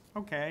like,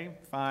 okay,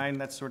 fine,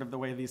 that's sort of the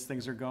way these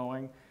things are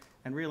going.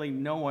 And really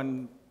no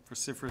one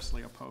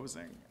vociferously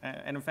opposing.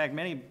 And in fact,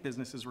 many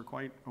businesses were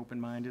quite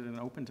open-minded and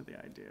open to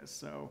the idea.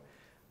 So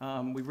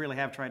we really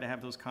have tried to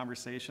have those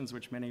conversations,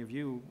 which many of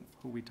you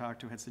who we talked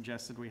to had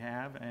suggested we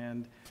have,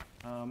 and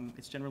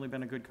it's generally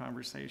been a good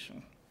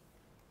conversation.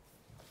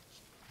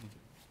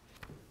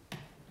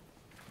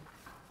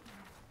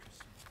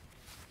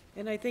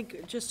 And I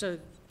think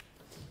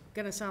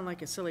gonna sound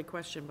like a silly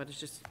question, but it's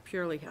just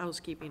purely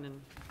housekeeping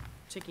and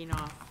ticking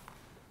off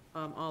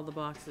all the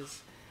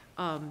boxes.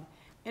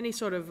 Any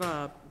sort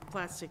of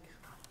plastic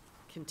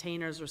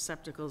containers,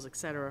 receptacles, et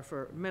cetera,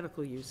 for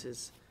medical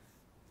uses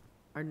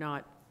are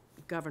not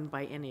governed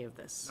by any of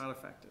this. Not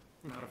affected,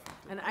 not affected.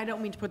 And I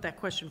don't mean to put that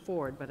question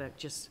forward, but I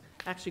just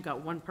actually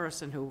got one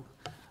person who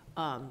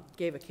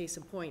gave a case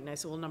in point, and I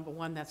said, well, number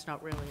one, that's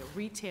not really a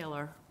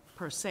retailer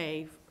per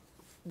se,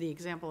 the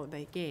example that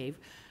they gave.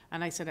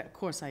 And I said, of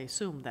course, I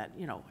assume that,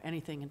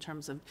 anything in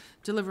terms of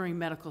delivering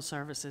medical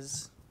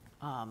services,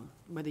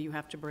 whether you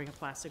have to bring a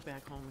plastic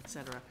bag home, et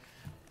cetera,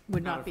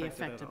 would not be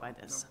affected by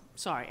this. No.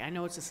 Sorry, I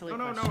know it's a silly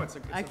question. No, it's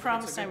a I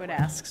promised I would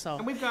ask, so.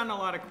 And we've gotten a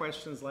lot of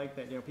questions like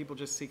that, people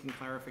just seeking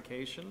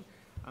clarification.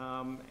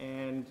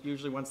 And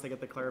usually once they get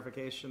the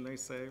clarification, they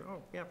say, oh,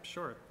 yeah,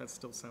 sure, that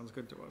still sounds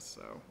good to us.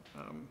 So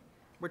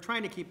we're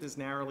trying to keep this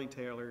narrowly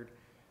tailored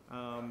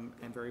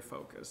and very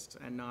focused,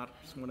 and not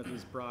one of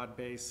these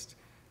broad-based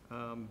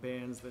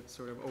bans that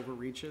sort of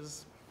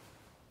overreaches.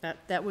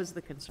 That was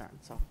the concern,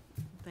 so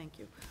thank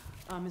you.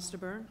 Mr.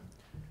 Byrne?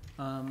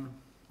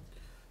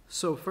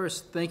 So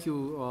first, thank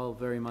you all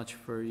very much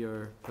for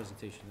your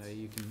presentation today.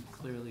 You can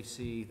clearly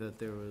see that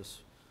there was,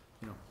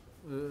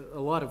 a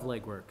lot of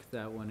legwork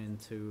that went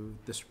into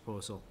this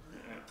proposal.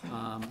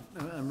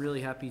 I'm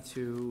really happy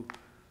to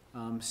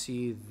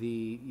see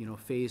the,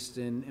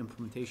 phased-in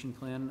implementation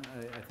plan.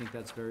 I think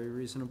that's very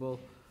reasonable.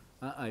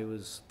 I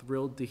was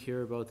thrilled to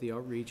hear about the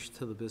outreach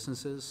to the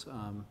businesses,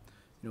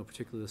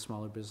 particularly the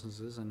smaller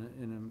businesses,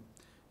 and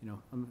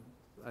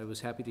I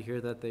was happy to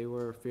hear that they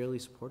were fairly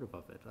supportive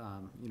of it.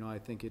 I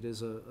think it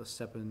is a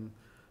step in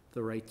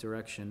the right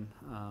direction.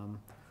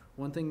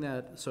 One thing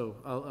so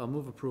I'll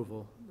move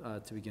approval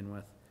to begin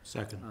with.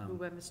 Second. Moved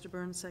by Mr.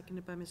 Byrne,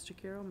 seconded by Mr.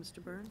 Carroll.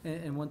 Mr. Byrne?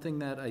 And one thing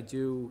that I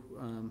do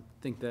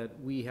think that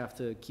we have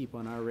to keep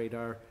on our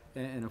radar,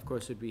 and of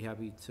course I'd be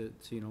happy to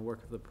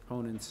work with the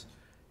proponents,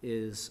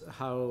 is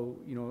how,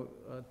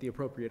 the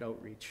appropriate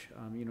outreach.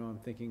 I'm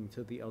thinking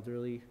to the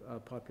elderly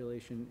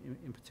population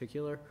in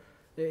particular.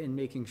 in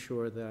making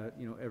sure that,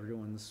 you know,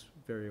 everyone's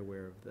very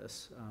aware of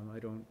this. I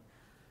don't,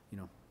 you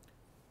know,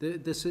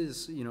 this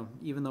is, you know,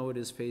 even though it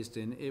is phased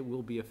in, it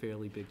will be a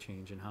fairly big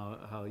change in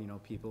how you know,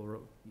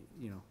 people,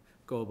 you know,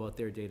 go about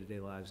their day-to-day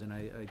lives. And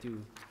I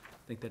do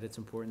think that it's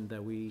important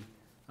that we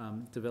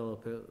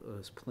develop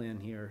a plan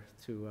here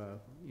to,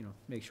 you know,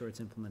 make sure it's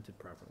implemented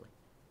properly.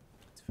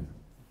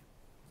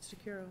 Mr.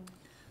 Kuro.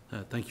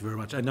 Thank you very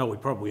much. I know we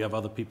probably have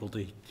other people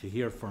to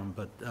hear from,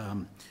 but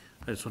I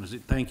just want to say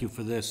thank you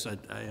for this.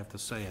 I have to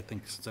say, I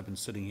think since I've been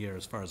sitting here,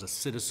 as far as a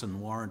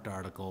citizen warrant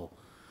article,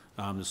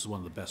 this is one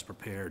of the best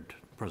prepared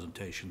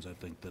presentations, I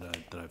think, that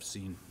I've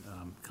seen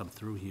come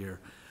through here.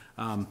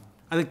 I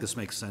think this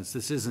makes sense.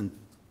 This isn't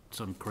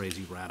some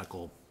crazy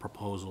radical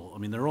proposal. I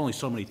mean, there are only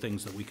so many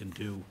things that we can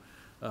do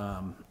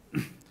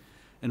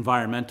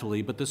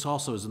environmentally, but this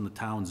also is in the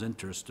town's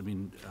interest. I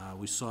mean,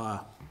 we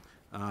saw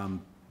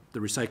the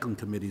recycling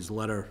committee's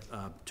letter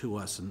to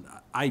us, and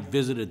I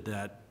visited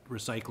that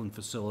recycling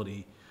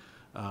facility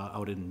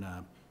out in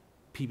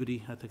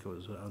Peabody, I think it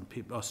was on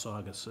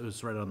Saugus. It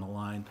was right on the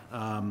line,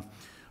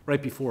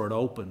 right before it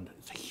opened.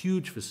 It's a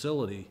huge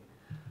facility,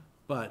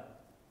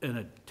 and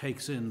it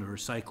takes in the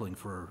recycling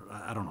for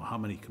I don't know how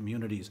many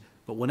communities.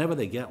 But whenever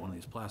they get one of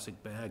these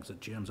plastic bags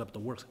that jams up the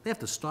works, they have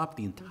to stop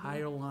the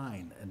entire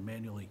line and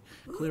manually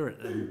clear it.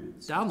 And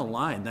down the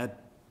line,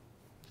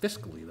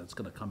 fiscally, that's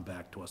going to come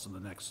back to us in the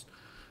next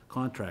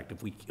contract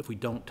if we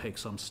don't take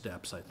some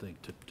steps, I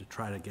think, to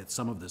try to get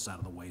some of this out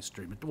of the waste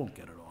stream. It won't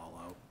get it all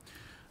out.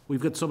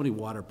 We've got so many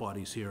water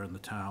bodies here in the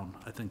town.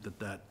 I think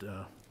that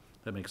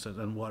makes sense.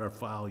 And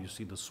waterfowl, you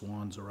see the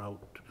swans are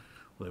out.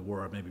 Well, they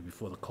were maybe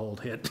before the cold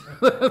hit.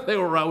 They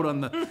were out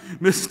on the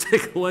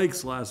Mystic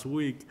Lakes last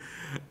week.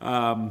 You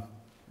know,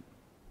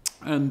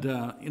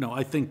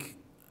 I think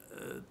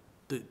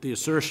the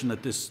assertion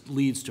that this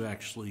leads to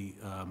actually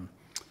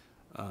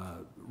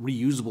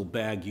reusable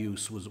bag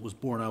use was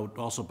borne out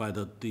also by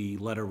the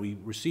letter we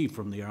received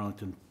from the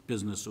Arlington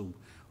business who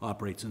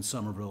operates in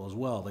Somerville as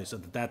well. They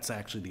said that that's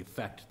actually the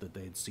effect that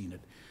they had seen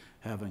it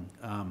having.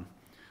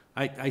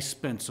 I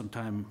spent some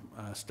time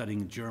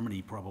studying in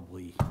Germany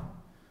probably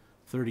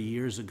 30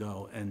 years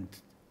ago, and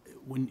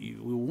when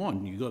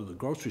you go to the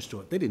grocery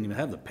store, they didn't even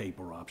have the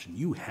paper option.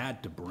 You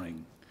had to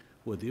bring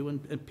with you,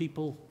 and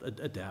people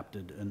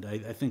adapted, and I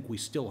think we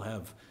still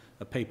have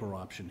a paper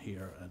option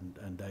here,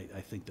 and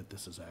I think that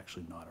this is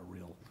actually not a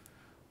real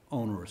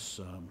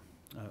onerous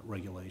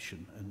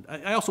regulation. And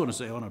I also want to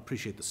say I want to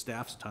appreciate the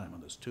staff's time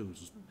on this too.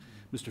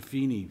 Mr.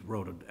 Feeney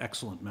wrote an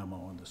excellent memo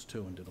on this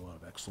too and did a lot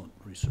of excellent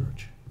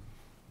research.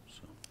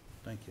 So,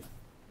 thank you.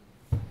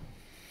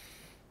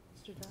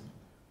 Mr. Dunn?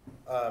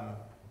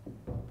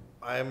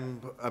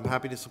 I'm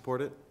happy to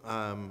support it.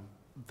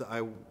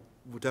 I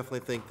would definitely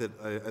think that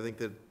I think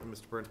that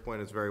Mr. Burns'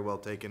 point is very well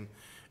taken,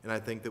 and I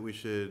think that we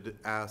should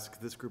ask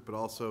this group, but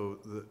also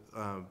the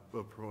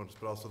proponents,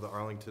 but also the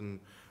Arlington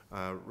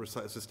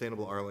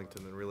Sustainable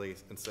Arlington,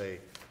 and say,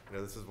 you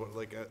know, this is what,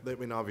 I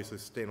mean, obviously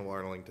Sustainable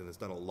Arlington has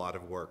done a lot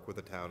of work with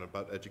the town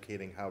about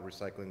educating how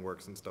recycling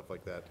works and stuff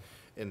like that,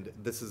 and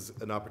this is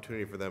an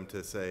opportunity for them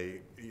to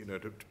say, you know,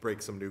 to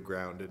break some new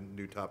ground and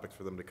new topics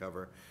for them to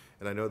cover.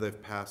 And I know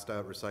they've passed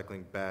out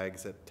recycling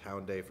bags at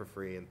Town Day for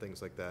free and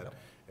things like that. Yep.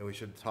 And we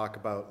should talk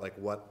about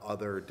what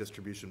other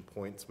distribution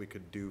points we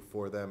could do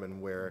for them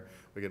and where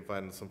we can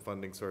find some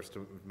funding source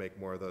to make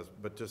more of those.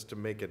 But just to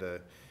make it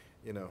the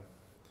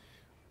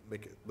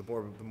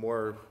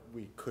more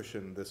we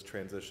cushion this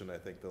transition, I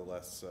think the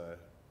less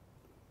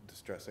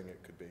distressing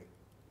it could be.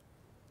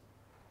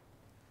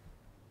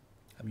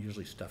 I'm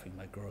usually stuffing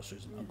my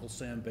groceries in Uncle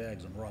Sam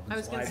bags and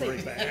Robin's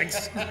library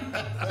bags.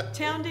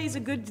 Town Day's a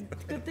good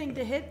thing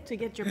to hit, to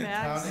get your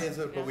bags. Town Day is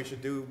but we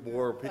should do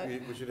more,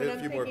 we should hit a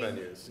few more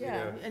venues.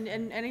 Yeah, you know?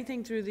 and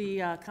anything through the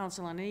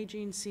Council on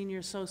Aging, Senior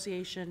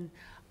Association,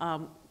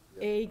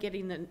 A,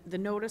 getting the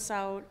notice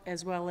out,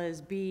 as well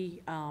as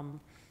B,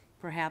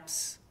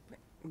 perhaps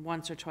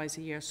once or twice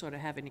a year, sort of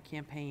having a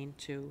campaign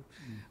to,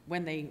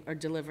 when they are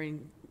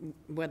delivering,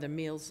 whether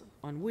Meals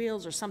on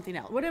Wheels or something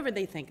else, whatever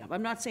they think of.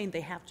 I'm not saying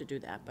they have to do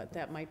that, but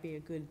that might be a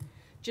good,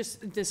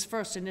 just this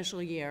first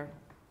initial year,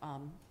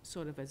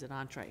 sort of as an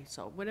entree.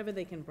 So whatever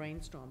they can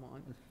brainstorm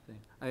on.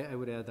 I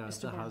would add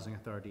the Housing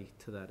Authority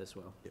to that as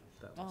well. Yeah.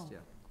 That list, yeah.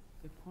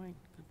 Good point,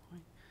 good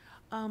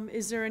point.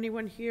 Is there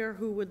anyone here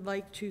who would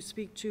like to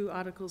speak to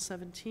Article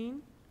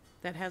 17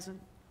 that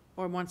hasn't,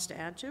 or wants to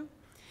add to?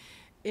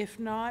 If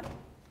not,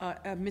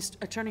 Mr.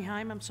 Attorney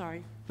Heim, I'm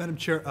sorry. Madam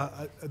Chair,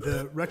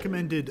 the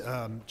recommended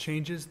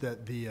changes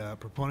that the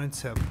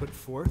proponents have put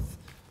forth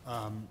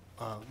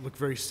look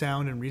very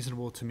sound and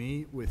reasonable to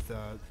me. With,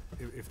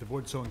 if the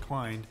board's so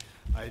inclined,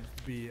 I'd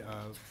be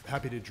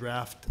happy to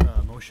draft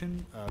a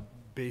motion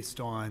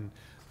based on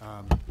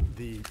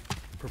the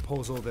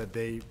proposal that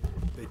they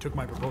took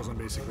my proposal and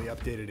basically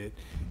updated it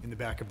in the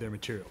back of their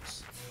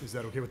materials. Is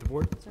that okay with the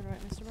board? Is that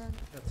right, Mr. Byrne?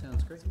 That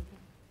sounds great.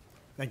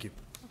 Thank you.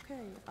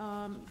 Okay.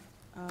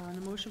 A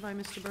motion by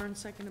Mr. Burns,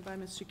 seconded by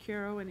Mr.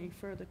 Curo. Any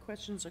further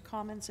questions or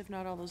comments? If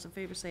not, all those in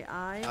favor say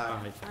aye.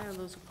 Aye. Aye. All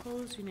those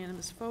opposed,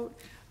 unanimous vote.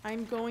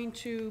 I'm going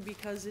to,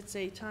 because it's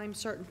a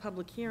time-certain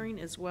public hearing,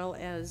 as well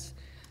as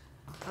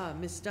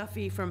Ms.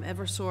 Duffy from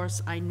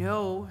Eversource, I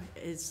know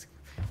is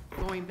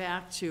going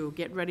back to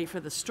get ready for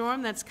the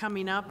storm that's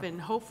coming up, and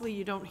hopefully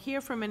you don't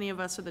hear from any of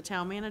us or the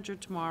town manager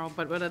tomorrow,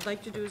 but what I'd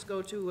like to do is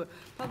go to a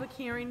public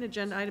hearing,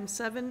 agenda item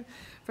 7,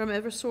 from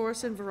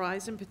Eversource and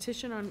Verizon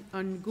petition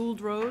on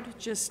Gould Road.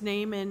 Just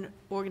name and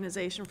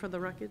organization for the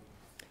record.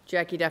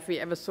 Jackie Duffy,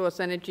 Eversource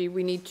Energy.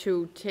 We need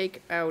to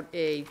take out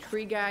a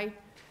tree guy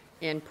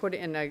and put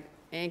in an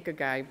anchor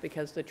guy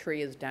because the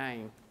tree is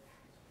dying.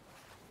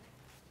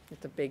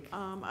 It's a big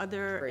Are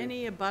there tree.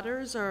 any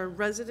abutters or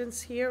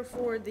residents here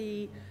for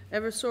the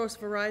Eversource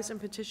Verizon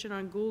petition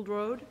on Gould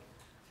Road?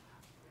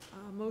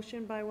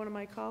 Motion by one of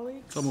my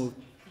colleagues. So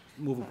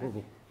move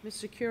approval,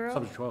 Mr. Curo.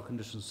 subject to all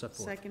conditions set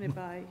forth. Seconded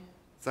by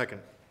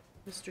Second.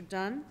 Mr.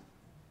 Dunn.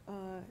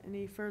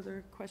 Any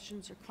further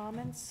questions or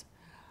comments?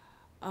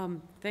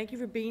 Thank you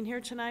for being here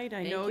tonight.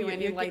 I know Thank you.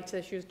 Any you're lights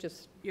issues,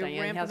 just you're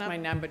Diane has ramping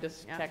my up. number,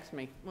 just Yeah. text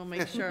me. We'll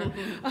make sure.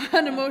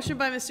 On a motion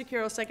by Mr.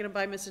 Carroll, seconded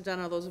by Mr. Dunn.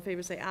 All those in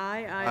favor say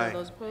aye. Aye. Aye. All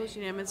those opposed,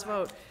 unanimous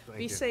vote. Thank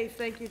Be you. safe.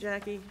 Thank you,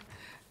 Jackie.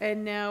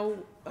 And now,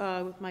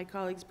 with my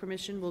colleague's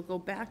permission, we'll go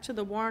back to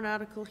the warrant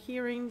article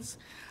hearings.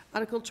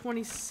 Article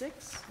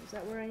 26, is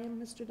that where I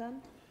am, Mr.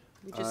 Dunn?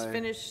 We just I-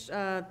 finished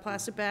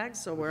plastic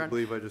bags, so we're I on.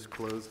 believe I just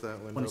closed that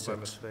window by 26.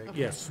 mistake.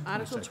 Yes.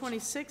 Article 26.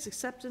 26,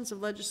 acceptance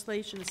of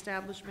legislation,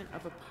 establishment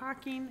of a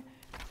parking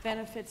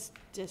benefits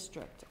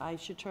district. I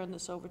should turn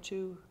this over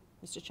to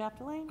Mr.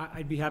 Chapdelaine?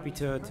 I'd be happy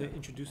to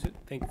introduce it.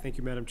 Thank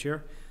you, Madam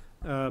Chair.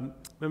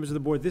 Members of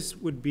the board, this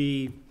would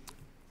be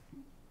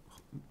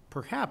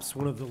perhaps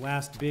one of the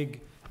last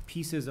big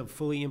pieces of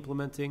fully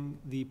implementing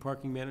the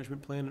parking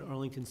management plan at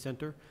Arlington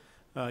Center.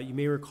 You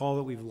may recall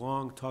that we've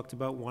long talked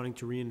about wanting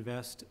to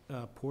reinvest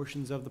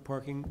portions of the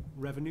parking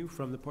revenue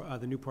from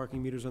the new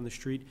parking meters on the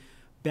street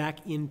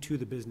back into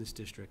the business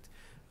district.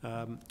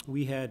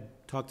 We had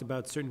talked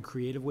about certain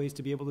creative ways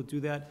to be able to do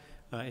that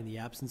in the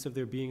absence of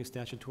there being a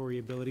statutory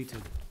ability to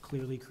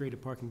clearly create a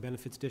parking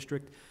benefits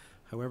district.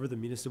 However, the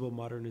Municipal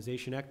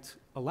Modernization Act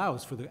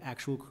allows for the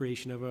actual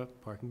creation of a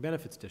parking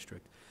benefits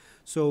district.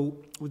 So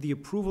with the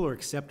approval or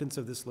acceptance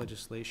of this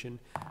legislation,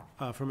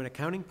 from an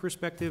accounting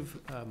perspective,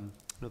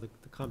 the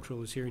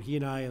comptroller is here, and he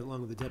and I,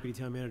 along with the deputy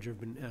town manager,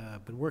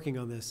 have been working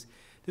on this.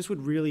 This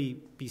would really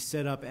be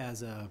set up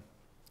as a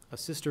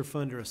sister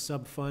fund or a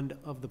sub-fund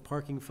of the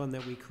parking fund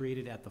that we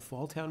created at the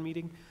fall town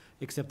meeting,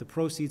 except the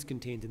proceeds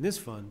contained in this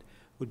fund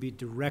would be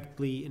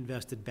directly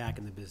invested back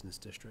in the business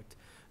district.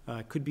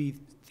 It could be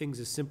things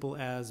as simple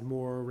as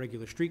more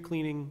regular street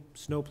cleaning,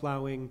 snow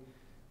plowing,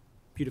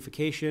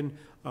 beautification,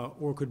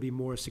 or could be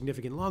more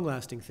significant,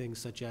 long-lasting things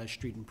such as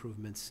street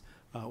improvements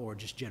or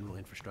just general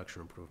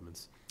infrastructure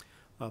improvements.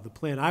 The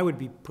plan I would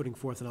be putting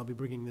forth, and I'll be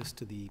bringing this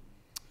to the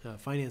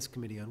Finance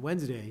Committee on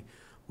Wednesday,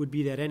 would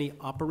be that any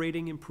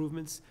operating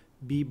improvements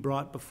be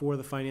brought before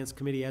the Finance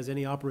Committee as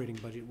any operating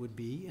budget would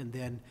be, and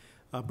then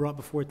brought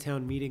before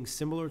town meeting,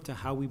 similar to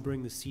how we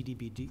bring the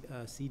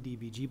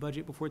CDBG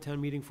budget before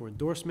town meeting for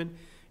endorsement,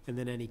 and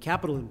then any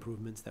capital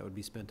improvements that would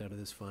be spent out of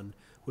this fund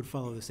would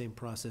follow the same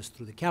process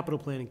through the Capital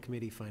Planning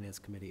Committee, Finance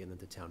Committee, and then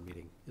the town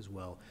meeting as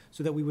well,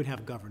 so that we would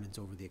have governance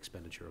over the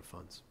expenditure of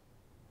funds.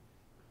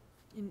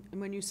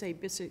 And when you say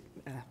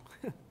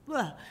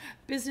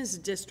business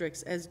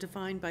districts, as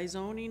defined by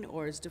zoning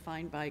or as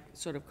defined by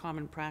sort of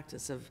common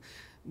practice of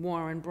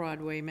Warren,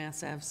 Broadway,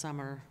 Mass Ave,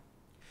 Summer?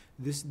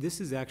 This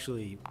is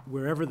actually,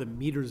 wherever the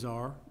meters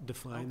are,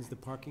 defines the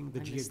parking, the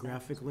I missed that.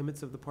 geographic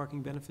limits of the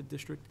parking benefit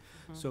district.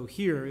 So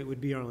here, it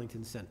would be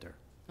Arlington Center.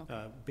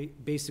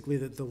 Basically,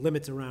 the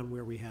limits around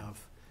where we have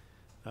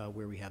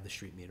the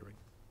street metering.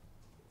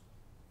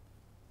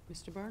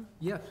 Mr. Byrne?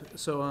 Yeah,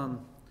 so,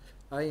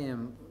 I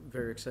am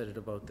very excited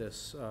about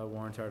this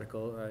warrant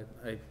article.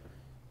 I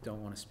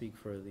don't want to speak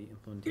for the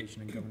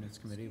Implementation and Governance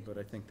Committee, but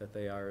I think that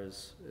they are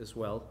as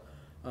well.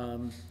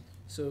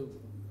 So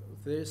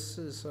this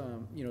is,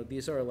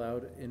 these are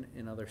allowed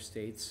in other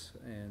states,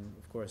 and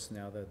of course,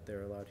 now that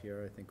they're allowed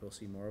here, I think we'll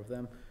see more of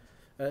them.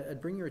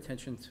 I'd bring your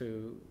attention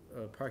to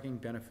a parking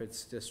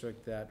benefits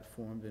district that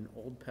formed in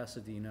Old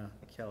Pasadena,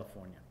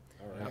 California.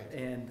 All right.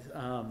 And,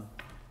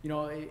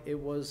 it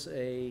was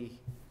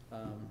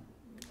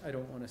I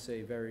don't want to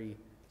say very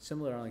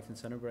similar to Arlington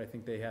Center, but I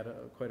think they had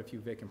quite a few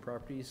vacant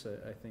properties.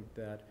 I think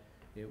that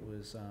it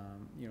was,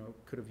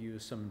 could have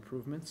used some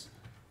improvements.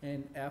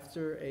 And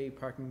after a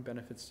parking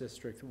benefits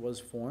district was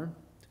formed,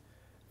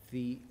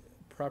 the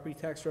property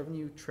tax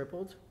revenue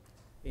tripled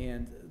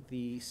and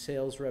the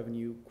sales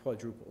revenue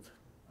quadrupled.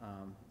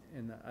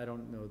 And I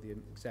don't know the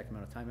exact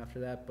amount of time after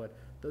that, but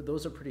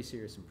those are pretty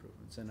serious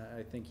improvements. And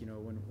I think,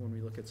 when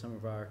we look at some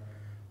of our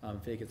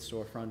vacant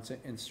storefronts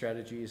and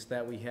strategies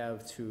that we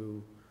have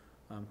to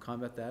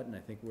combat that, and I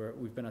think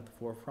we've been at the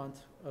forefront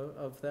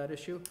of that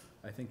issue.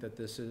 I think that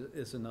this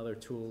is another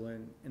tool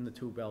in the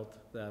tool belt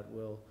that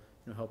will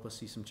help us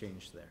see some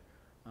change there.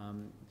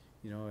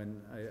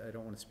 And I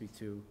don't want to speak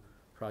to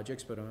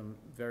projects, but I'm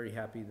very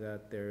happy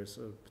that there's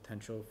a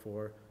potential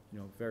for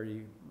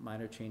very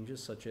minor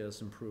changes such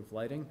as improved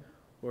lighting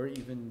or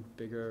even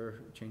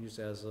bigger changes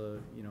as a,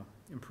 you know,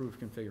 improved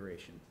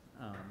configuration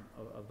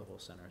of the whole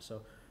center.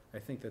 So I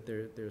think that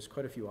there's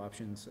quite a few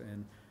options,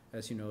 and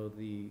as you know,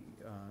 the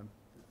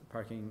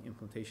Parking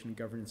Implementation and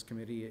Governance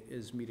Committee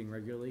is meeting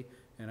regularly,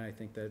 and I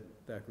think that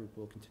that group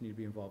will continue to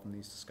be involved in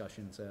these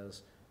discussions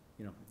as,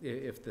 you know,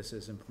 if this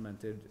is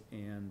implemented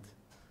and,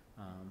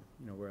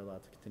 you know, we're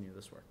allowed to continue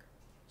this work.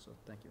 So,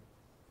 thank you.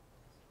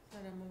 Is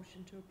that a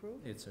motion to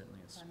approve? It certainly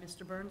is. By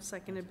Mr. Burns,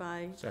 seconded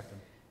by Second.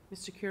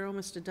 Mr. Kuro.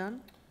 Mr.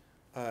 Dunn?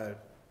 A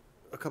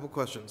couple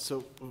questions.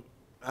 So,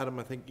 Adam,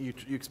 I think you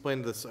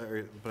explained this,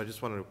 but I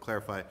just wanted to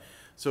clarify.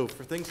 So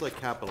for things like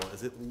capital,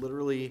 is it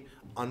literally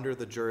under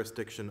the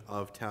jurisdiction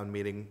of town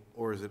meeting,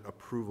 or is it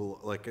approval,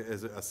 like,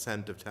 is it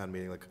assent of town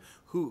meeting? Like,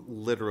 who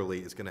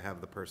literally is gonna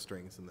have the purse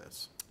strings in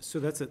this? So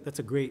that's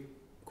a great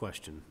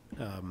question.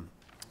 The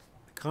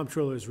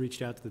comptroller has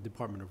reached out to the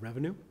Department of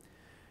Revenue,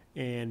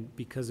 and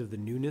because of the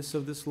newness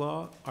of this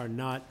law, are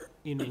not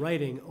in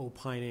writing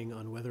opining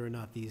on whether or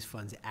not these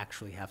funds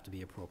actually have to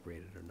be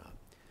appropriated or not.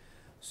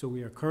 So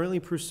we are currently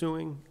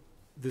pursuing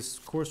this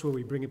course where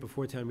we bring it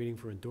before town meeting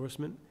for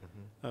endorsement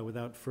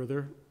without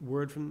further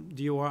word from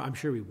DOR. I'm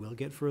sure we will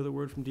get further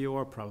word from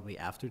DOR probably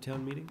after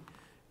town meeting.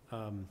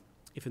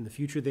 If in the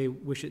future they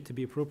wish it to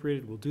be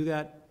appropriated, we'll do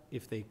that.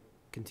 If they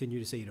continue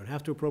to say you don't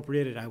have to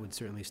appropriate it, I would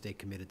certainly stay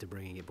committed to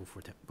bringing it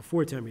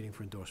before town meeting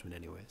for endorsement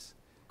anyways.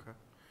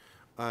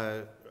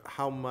 Okay.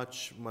 How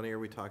much money are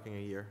we talking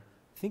a year?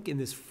 I think in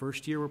this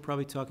first year, we're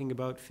probably talking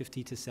about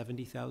 $50,000 to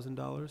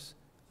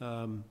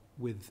 $70,000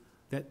 with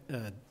that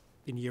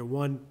in year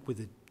one,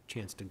 with a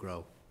chance to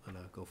grow on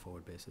a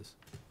go-forward basis.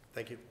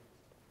 Thank you.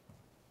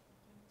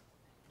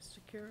 Mr.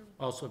 Kuro?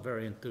 Also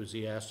very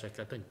enthusiastic.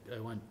 I think I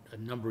went a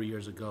number of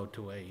years ago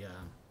to a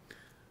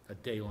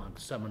day-long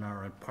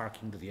seminar on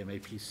parking to the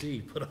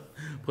MAPC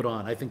put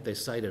on. I think they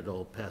cited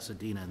old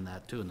Pasadena in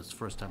that too, and it's the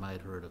first time I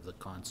had heard of the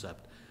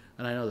concept.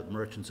 And I know that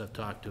merchants I've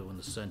talked to in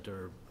the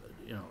center,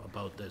 you know,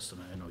 about this,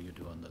 and I know you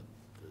do on the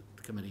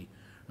committee,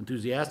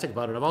 enthusiastic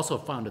about it. I've also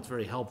found it's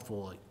very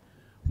helpful. Like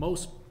for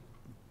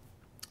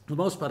the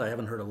most part, I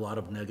haven't heard a lot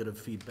of negative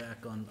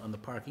feedback on the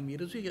parking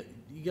meters. You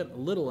get a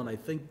little, and I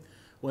think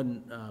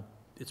when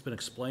it's been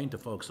explained to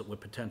folks that we're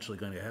potentially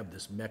going to have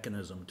this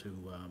mechanism to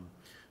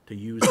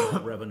use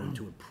that revenue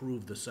to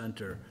improve the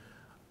center,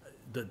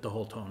 the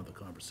whole tone of the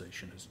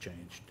conversation has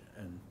changed,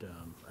 and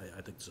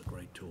I think it's a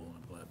great tool, and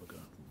I'm glad we're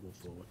going to move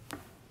forward.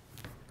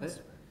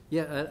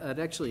 Yeah, I'd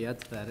actually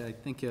add to that. I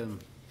think, you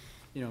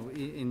know,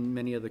 in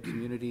many other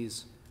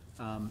communities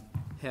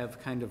have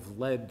kind of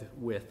led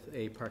with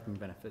a parking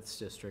benefits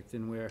district,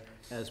 and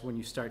whereas when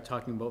you start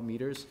talking about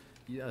meters,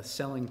 a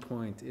selling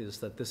point is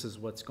that this is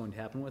what's going to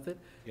happen with it.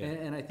 Yeah.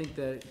 And I think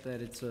that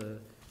it's a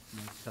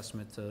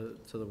testament to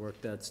the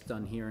work that's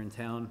done here in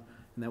town,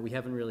 and that we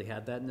haven't really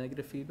had that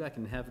negative feedback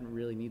and haven't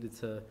really needed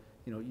to,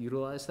 you know,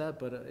 utilize that,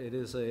 but it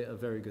is a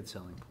very good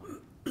selling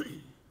point.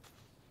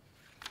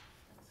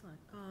 Excellent.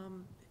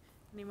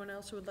 Anyone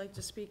else who would like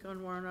to speak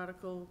on warrant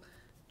article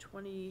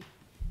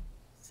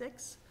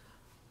 26?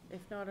 If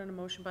not, on a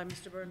motion by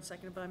Mr. Burns,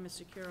 seconded by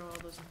Mr. Kuro, all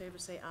those in favor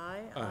say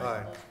aye. Aye.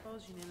 All those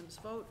opposed, unanimous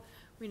vote.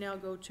 We now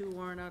go to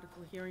warrant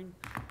article hearing,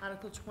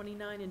 Article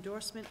 29,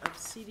 endorsement of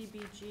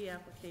CDBG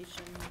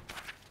application.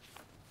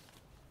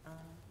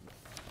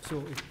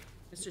 So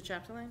Mr.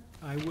 Chapdelaine?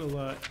 I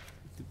will,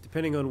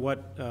 depending on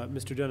what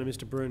Mr. Dunn and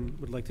Mr. Byrne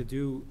would like to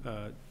do,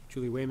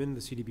 Julie Wayman,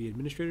 the CDB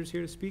administrator, is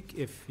here to speak,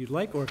 if you'd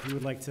like, or if you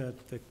would like to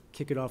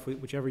kick it off with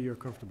whichever you're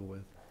comfortable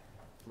with.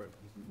 Right.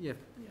 Yeah.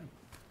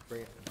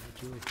 Bring it.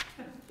 Julie.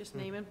 Just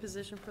name and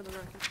position for the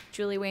record.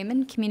 Julie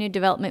Wayman, Community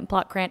Development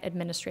Block Grant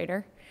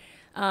Administrator.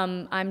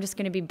 I'm just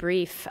going to be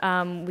brief.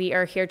 We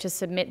are here to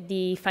submit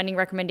the funding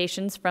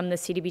recommendations from the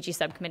CDBG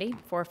subcommittee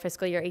for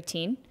fiscal year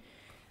 18.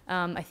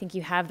 I think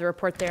you have the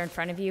report there in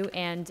front of you,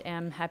 and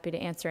am happy to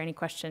answer any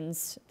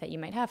questions that you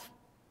might have.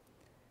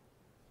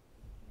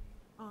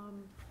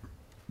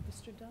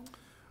 Mr. Dunn?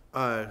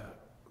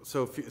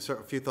 So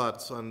a few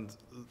thoughts on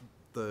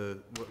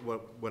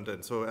what went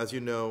in. So as you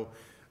know,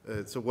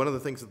 so one of the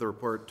things that the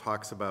report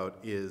talks about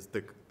is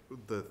the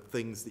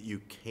things that you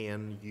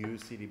can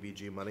use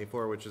CDBG money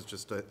for, which is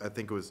just, I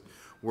think it was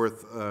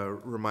worth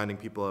reminding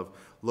people of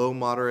low,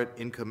 moderate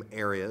income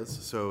areas.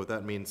 So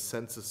that means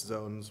census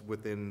zones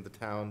within the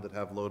town that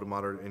have low to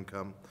moderate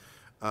income.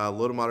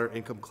 Low to moderate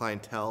income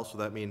clientele, so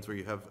that means where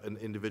you have an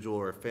individual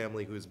or a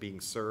family who is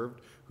being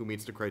served, who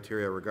meets the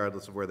criteria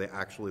regardless of where they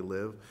actually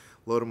live.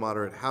 Low to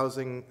moderate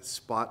housing,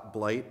 spot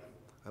blight.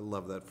 I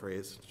love that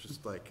phrase. It's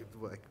just like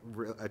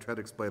I try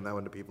to explain that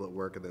one to people at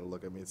work and they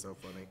look at me so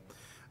funny.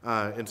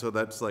 And so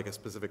that's like a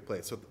specific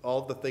place. So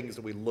all the things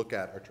that we look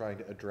at are trying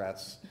to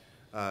address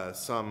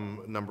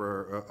some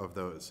number of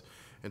those.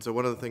 And so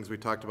one of the things we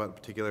talked about in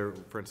particular,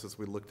 for instance,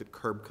 we looked at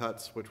curb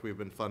cuts, which we've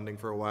been funding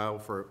for a while,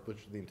 which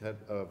is the intent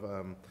of,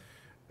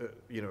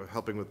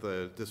 helping with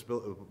the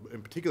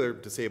in particular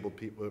disabled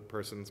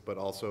persons, but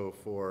also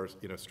for,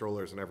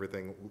 strollers and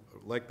everything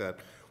like that.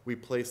 We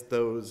placed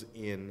those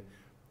in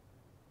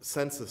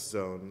census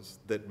zones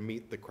that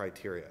meet the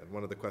criteria. And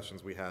one of the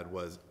questions we had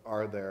was,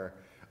 are there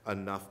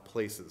enough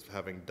places,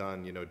 having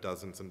done, you know,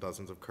 dozens and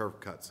dozens of curb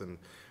cuts. And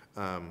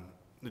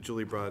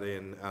Julie brought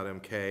in Adam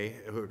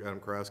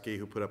Karowski,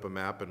 who put up a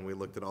map, and we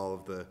looked at all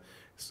of the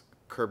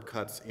curb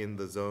cuts in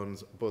the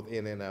zones, both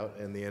in and out,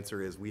 and the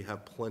answer is we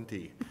have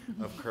plenty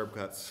of curb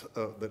cuts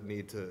that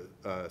need to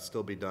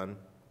still be done.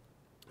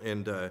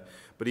 And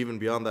but even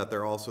beyond that,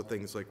 there are also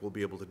things like we'll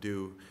be able to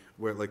do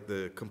where, like,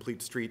 the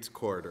complete streets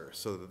corridor,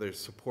 so that there's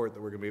support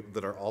that we're going to be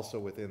that are also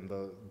within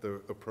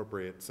the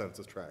appropriate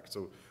census tract.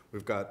 So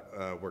we've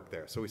got work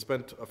there. So we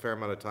spent a fair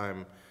amount of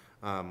time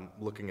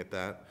looking at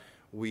that.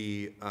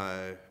 We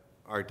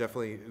are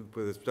definitely,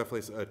 there's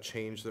definitely a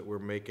change that we're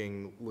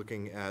making,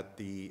 looking at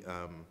the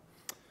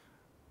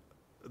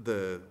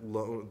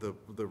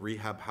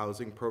rehab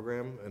housing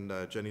program,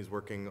 and Jenny's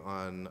working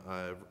on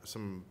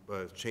some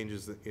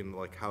changes in,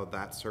 like, how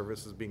that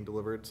service is being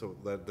delivered, so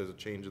that there's a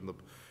change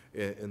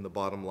in the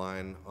bottom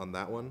line on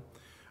that one.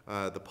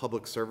 The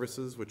public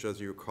services, which,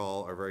 as you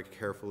recall, are very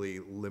carefully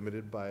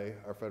limited by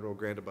our federal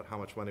grant about how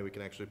much money we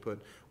can actually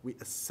put. We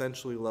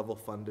essentially level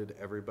funded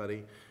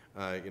everybody.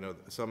 You know,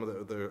 some of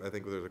I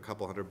think there's a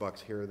couple $100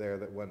 here or there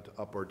that went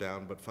up or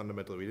down, but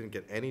fundamentally we didn't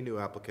get any new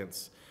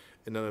applicants.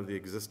 And none of the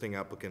existing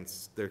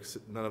applicants,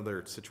 none of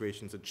their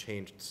situations had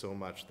changed so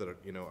much that,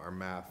 you know, our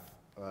math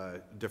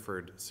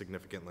differed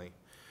significantly.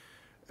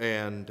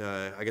 And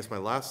I guess my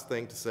last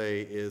thing to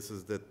say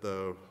is that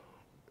the,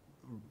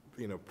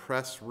 you know,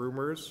 press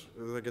rumors,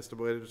 is I guess the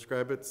way to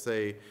describe it,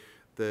 say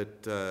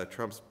that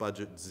Trump's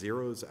budget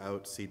zeroes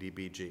out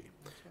CDBG.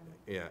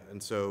 Yeah,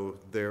 and so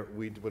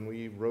when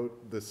we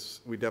wrote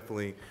this, we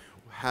definitely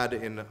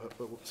had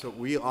so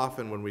we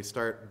often, when we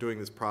start doing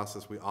this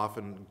process, we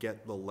often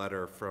get the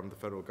letter from the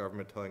federal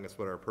government telling us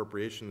what our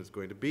appropriation is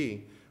going to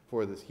be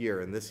for this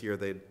year. And this year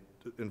they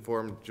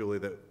informed Julie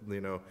that,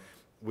 you know,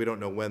 we don't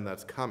know when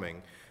that's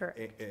coming.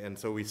 Correct. And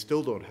so we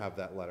still don't have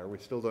that letter. We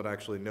still don't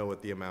actually know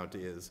what the amount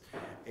is.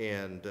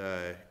 And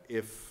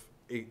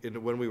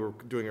when we were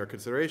doing our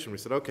consideration, we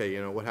said, okay,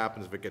 you know, what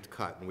happens if it gets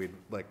cut? And we'd,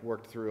 like,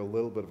 worked through a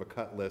little bit of a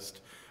cut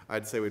list.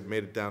 I'd say we'd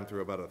made it down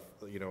through about a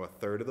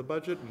third of the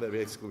budget, and then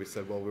basically we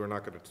said, well, we were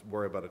not going to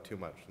worry about it too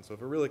much. And so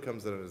if it really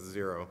comes in at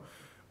zero,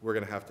 we're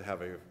going to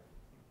have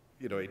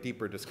a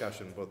deeper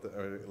discussion, both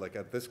like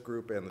at this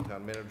group, and the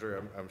town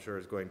manager, I'm sure,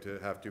 is going to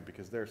have to,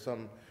 because there are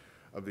some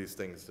of these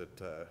things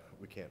that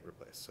we can't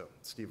replace. So,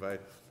 Steve, I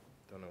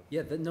don't know.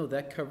 Yeah,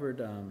 that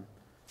covered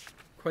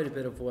quite a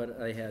bit of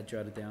what I had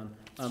jotted down.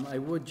 I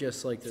would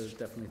just like to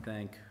definitely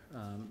thank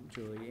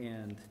Julie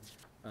and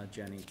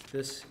Jenny.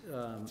 This,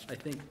 I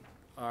think,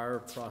 our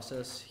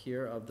process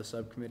here of the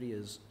subcommittee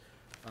is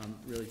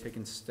really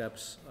taking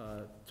steps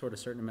toward a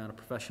certain amount of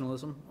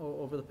professionalism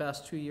over the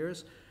past 2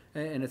 years,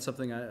 and it's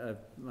something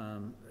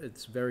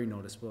it's very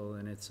noticeable,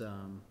 and it's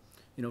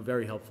you know,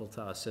 very helpful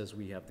to us as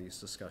we have these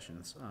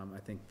discussions. I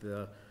think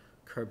the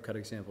curb cut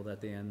example that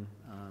Dan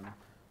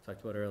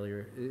talked about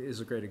earlier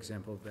is a great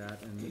example of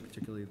that, and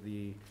particularly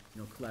the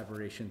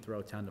collaboration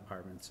throughout town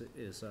departments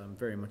is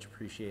very much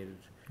appreciated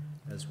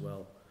as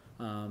well.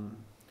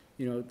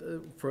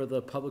 For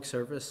the public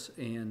service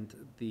and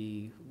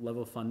the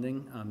level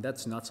funding,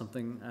 that's not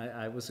something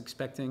I was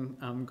expecting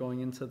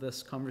going into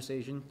this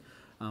conversation,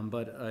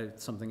 but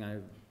it's something I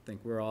think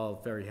we're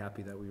all very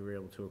happy that we were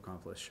able to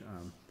accomplish.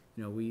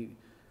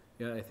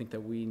 I think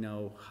that we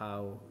know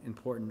how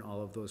important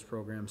all of those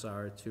programs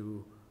are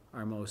to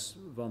our most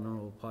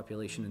vulnerable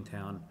population in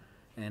town,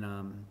 and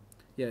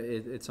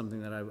it's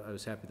something that I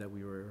was happy that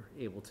we were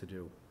able to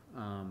do.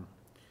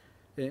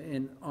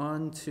 And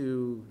on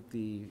to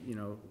the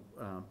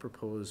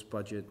proposed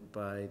budget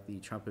by the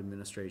Trump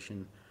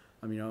administration.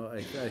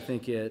 I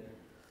think it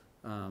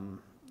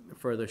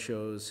further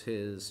shows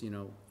his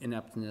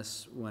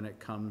ineptness when it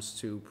comes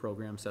to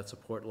programs that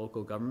support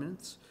local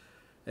governments,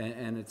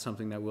 and it's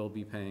something that we'll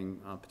be paying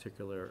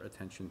particular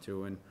attention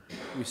to, and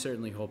we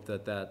certainly hope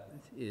that that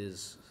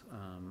is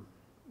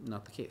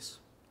not the case.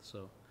 So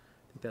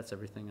I think that's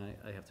everything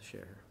I have to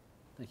share here.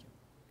 Thank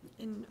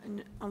you.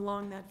 And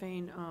along that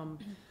vein,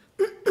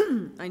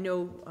 I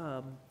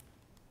know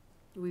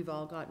we've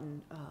all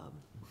gotten,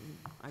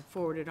 I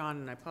forwarded on,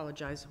 and I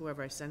apologize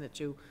whoever I sent it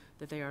to,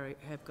 that they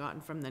have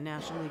gotten from the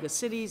National League of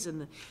Cities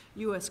and the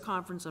U.S.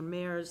 Conference on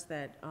Mayors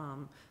that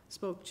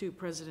spoke to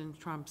President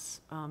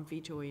Trump's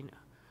vetoing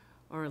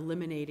or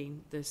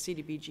eliminating the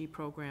CDBG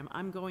program.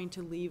 I'm going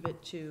to leave it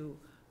to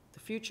the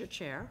future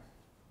chair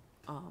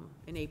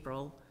in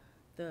April,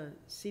 the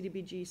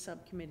CDBG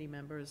subcommittee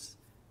members,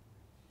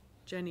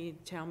 Jenny,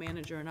 town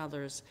manager, and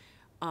others,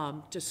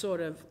 to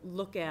sort of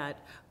look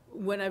at,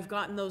 when I've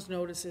gotten those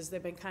notices,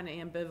 they've been kind of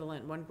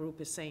ambivalent. One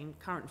group is saying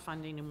current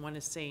funding and one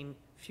is saying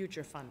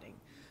future funding.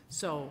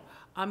 So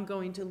I'm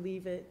going to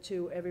leave it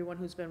to everyone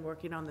who's been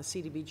working on the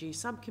CDBG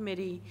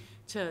subcommittee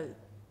to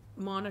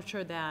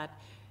monitor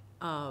that,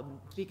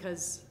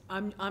 because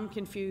I'm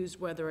confused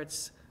whether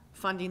it's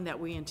funding that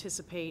we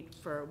anticipate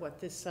for what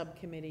this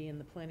subcommittee and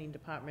the planning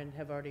department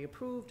have already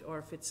approved, or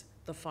if it's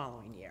the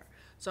following year.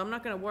 So I'm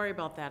not going to worry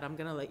about that. I'm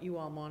going to let you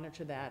all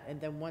monitor that,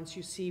 and then once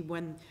you see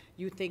when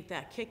you think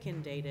that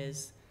kick-in date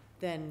is,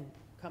 then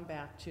come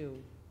back to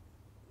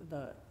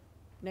the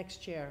next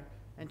chair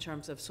in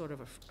terms of sort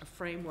of a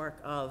framework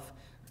of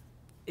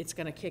it's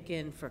gonna kick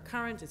in for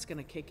current, it's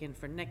gonna kick in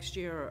for next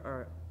year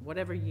or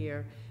whatever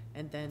year,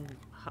 and then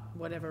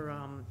whatever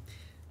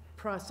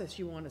process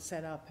you want to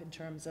set up in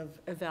terms of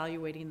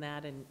evaluating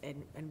that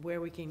and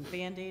where we can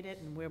Band-Aid it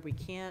and where we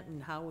can't,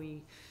 and how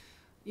we,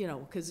 you know,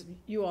 because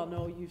you all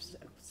know, you've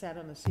sat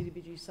on the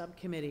CDBG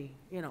subcommittee,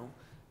 you know,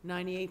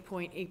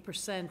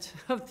 98.8%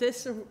 of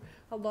this,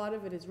 a lot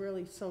of it is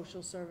really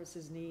social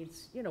services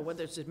needs, you know,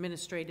 whether it's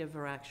administrative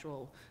or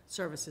actual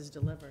services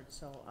delivered.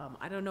 So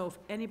I don't know if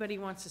anybody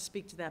wants to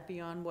speak to that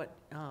beyond what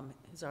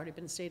has already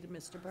been stated,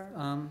 Mr.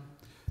 Byrne?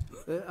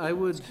 I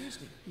would,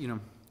 you know,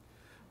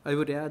 I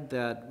would add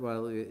that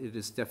while it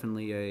is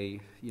definitely a,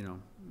 you know,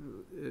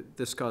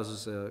 this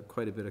causes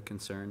quite a bit of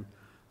concern.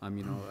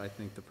 You know, I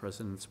think the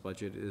president's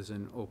budget is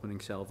an opening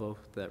salvo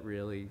that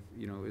really,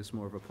 you know, is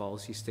more of a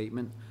policy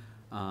statement.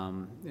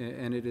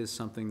 And it is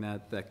something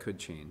that could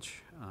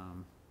change.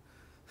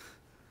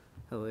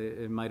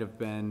 It might have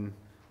been,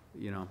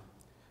 you know,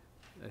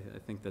 I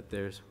think that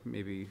there's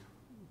maybe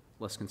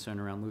less concern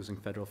around losing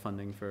federal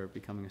funding for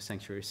becoming a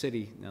sanctuary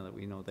city, now that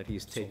we know that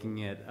he's taking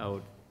it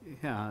out.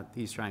 Yeah,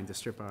 he's trying to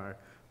strip our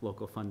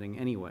local funding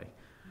anyway.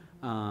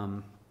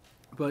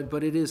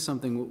 But it is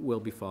something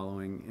we'll be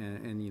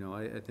following, and you know,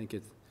 I think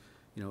it,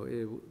 you know,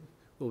 it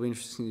will be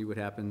interesting to see what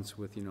happens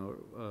with, you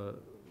know,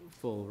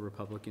 full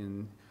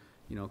Republican,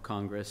 you know,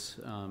 Congress,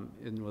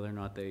 and whether or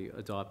not they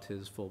adopt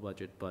his full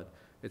budget, but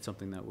it's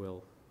something that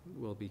we'll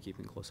be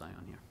keeping a close eye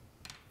on here.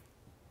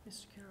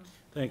 Mr. Carroll.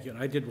 Thank you,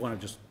 and I did want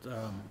to just,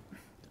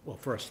 well,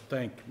 first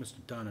thank Mr.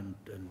 Dunn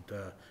and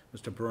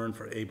Mr. Byrne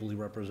for ably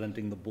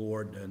representing the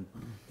board, and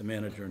the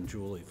manager and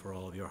Julie for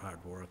all of your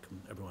hard work,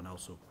 and everyone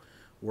else who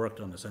worked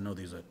on this. I know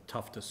these are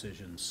tough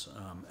decisions,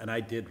 and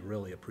I did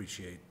really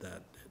appreciate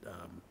that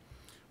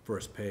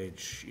first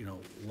page, you know,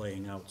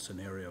 laying out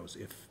scenarios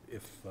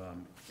if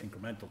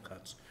incremental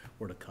cuts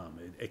were to come.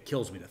 It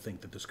kills me to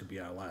think that this could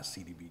be our last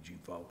CDBG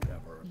vote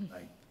ever.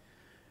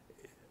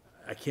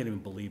 I can't even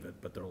believe it,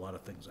 but there are a lot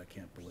of things I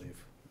can't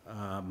believe.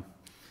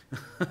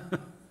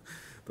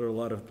 There are a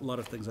lot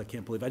of things I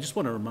can't believe. I just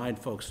want to remind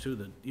folks too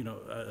that, you know,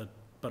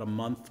 about a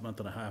month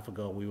and a half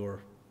ago, we were,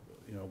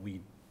 you know,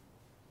 we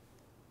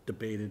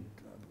debated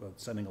about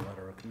sending a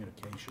letter or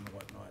communication or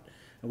whatnot.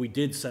 And we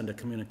did send a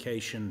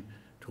communication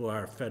to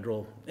our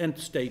federal and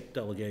state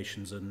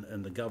delegations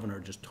and the governor,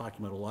 just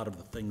talking about a lot of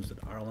the things that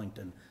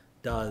Arlington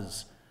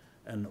does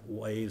and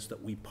ways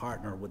that we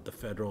partner with the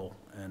federal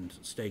and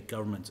state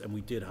governments. And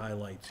we did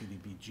highlight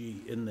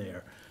CDBG in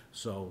there.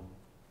 So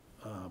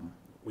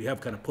we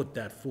have kind of put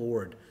that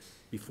forward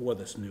before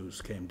this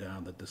news came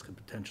down that this could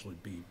potentially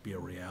be a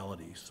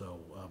reality. So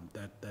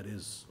that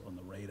is on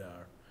the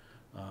radar.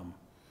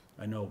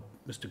 I know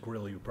Mr.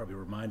 Grillo, you probably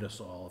remind us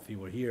all, if he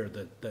were here,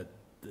 that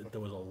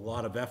there was a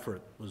lot of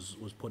effort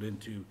was put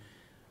into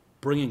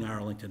bringing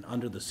Arlington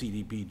under the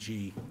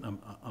CDBG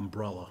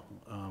umbrella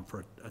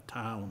for a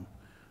town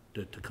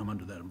to come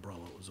under that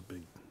umbrella. It was a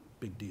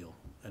big deal,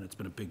 and it's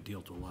been a big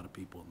deal to a lot of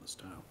people in this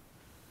town.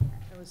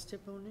 That was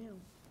Tip O'Neill.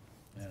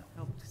 Yeah.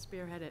 Helped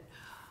spearhead it.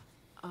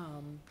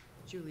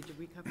 Julie, did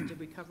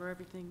we cover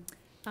everything?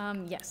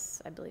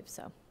 Yes, I believe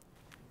so.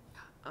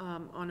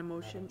 On a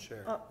motion? Madam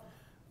Chair,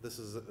 this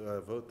is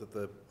a vote that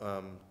the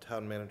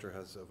town manager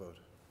has a vote.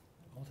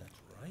 Oh, that's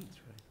right.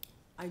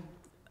 I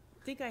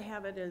think I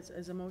have it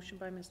as a motion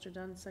by Mr.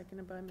 Dunn,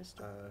 seconded by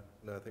Mr.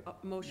 No, I think.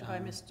 Motion by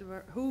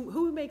Mr.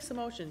 Who makes the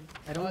motion?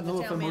 I don't The know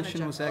if a town motion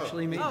manager. was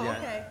actually made Oh, yet.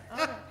 okay, all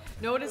right.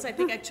 Notice, I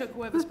think I took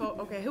whoever spoke.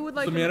 Okay, who would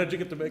like Does to? the manager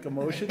get to make a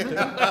motion?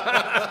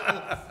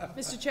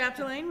 Mr.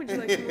 Chapdelaine, would you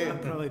like to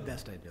move? Probably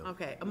best I do.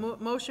 Okay, a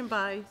motion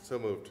by So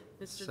moved.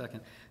 Mr.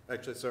 Second.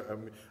 Actually, sir,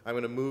 I'm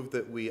going to move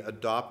that we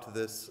adopt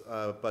this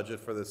budget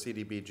for the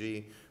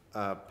CDBG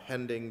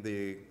pending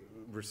the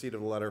receipt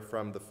of a letter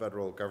from the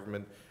federal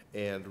government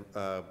and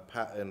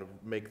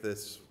make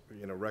this,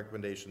 you know,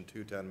 recommendation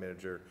to town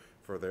manager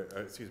for their,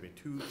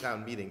 to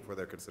town meeting for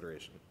their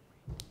consideration.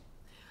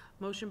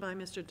 Motion by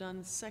Mr.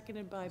 Dunn,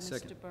 seconded by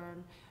Second. Mr.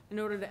 Byrne. In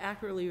order to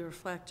accurately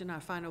reflect in our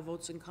final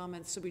votes and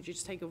comments, should we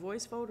just take a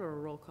voice vote or a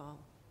roll call?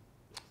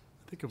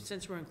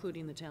 Since we're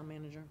including the town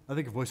manager. I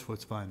think a voice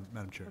vote's fine,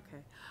 Madam Chair.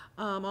 Okay.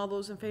 All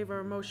those in favor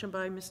of a motion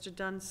by Mr.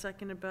 Dunn,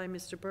 seconded by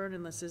Mr. Byrne,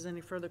 unless there's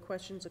any further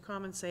questions or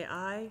comments, say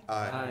aye.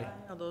 Aye.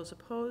 All those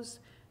opposed,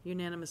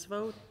 unanimous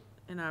vote,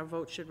 and our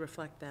vote should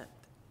reflect that.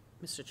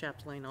 Mr.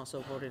 Chapdelaine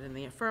also voted in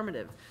the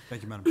affirmative.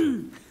 Thank you, Madam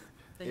Chair.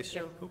 Thanks,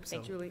 Joe.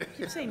 Thank Julie. I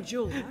keep saying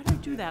Julie. Why did I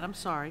do that? I'm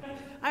sorry.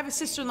 I have a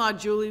sister-in-law,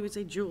 Julie. We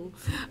say Jewel.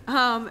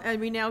 And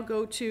we now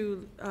go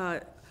to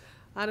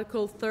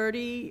Article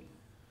 30.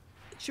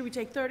 Should we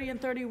take 30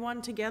 and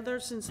 31 together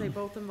since they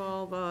both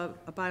involve a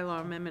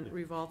bylaw amendment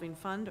revolving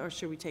fund, or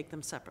should we take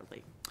them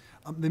separately?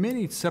 They may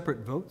need separate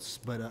votes,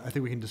 but I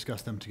think we can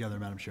discuss them together,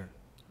 Madam Chair.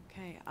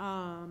 Okay.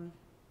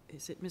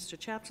 Is it Mr.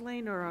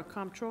 Chapdelaine or our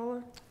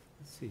comptroller?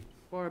 Let's see.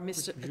 Or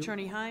Mr.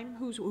 Attorney Heim?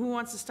 Who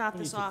wants to start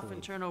this off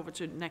and turn over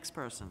to the next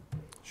person?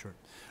 Sure.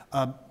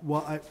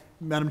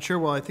 Madam Chair,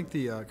 while I think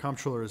the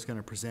comptroller is going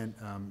to present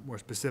more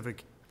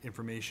specific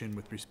information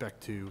with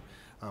respect to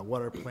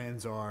what our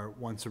plans are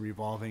once a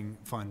revolving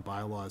fund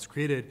bylaw is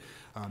created.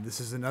 This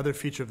is another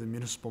feature of the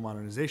Municipal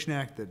Modernization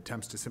Act that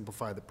attempts to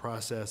simplify the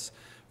process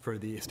for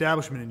the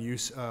establishment and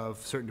use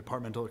of certain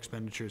departmental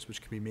expenditures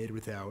which can be made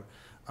without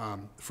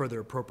further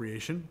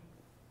appropriation,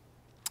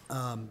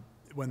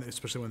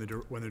 especially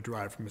when they're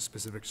derived from a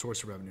specific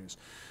source of revenues.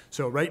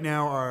 So right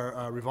now,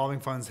 our revolving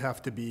funds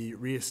have to be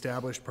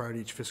reestablished prior to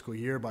each fiscal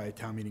year by a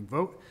town meeting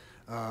vote.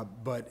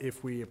 But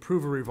if we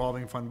approve a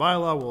revolving fund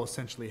bylaw, we'll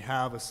essentially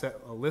have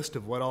a list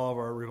of what all of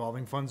our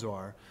revolving funds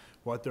are,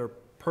 what their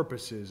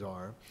purposes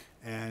are,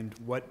 and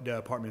what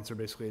departments are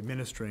basically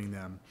administering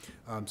them,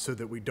 so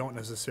that we don't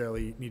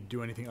necessarily need to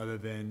do anything other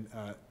than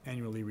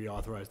annually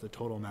reauthorize the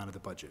total amount of the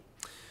budget.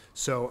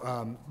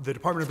 So the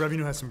Department of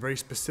Revenue has some very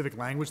specific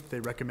language that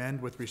they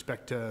recommend with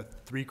respect to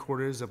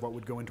 3/4 of what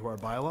would go into our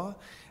bylaw,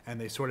 and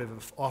they sort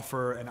of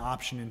offer an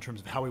option in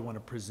terms of how we want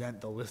to present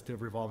the list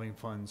of revolving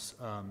funds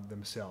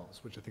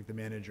themselves, which I think the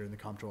manager and the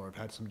comptroller have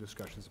had some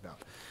discussions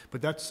about.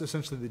 But that's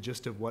essentially the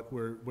gist of what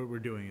we're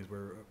doing, is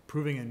we're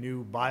approving a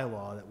new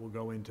bylaw that will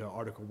go into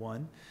Article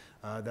 1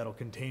 that'll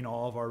contain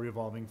all of our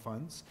revolving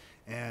funds,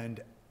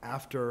 and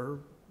after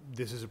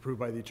this is approved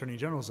by the Attorney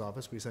General's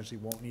office, we essentially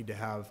won't need to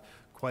have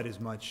quite as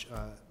much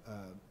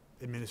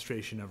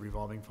administration of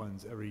revolving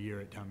funds every year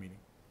at town meeting.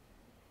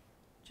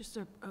 Just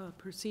a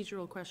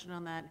procedural question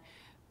on that.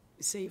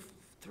 Say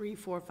 3,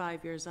 4,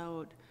 5 years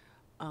out,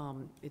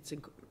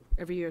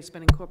 every year it's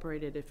been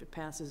incorporated if it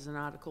passes in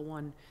Article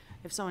 1.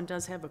 If someone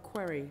does have a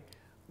query,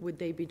 would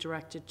they be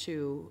directed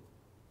to,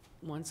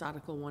 once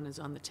Article 1 is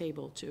on the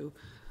table, to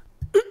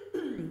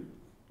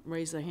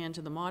raise their hand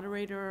to the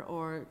moderator?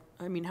 Or,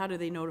 I mean, how do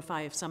they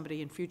notify if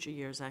somebody in future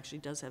years actually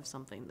does have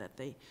something that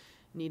they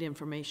need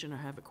information or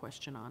have a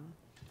question on?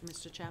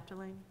 Mr.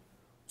 Chapdelaine?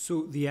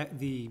 So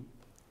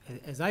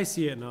as I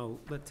see it, and I'll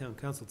let town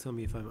council tell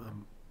me if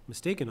I'm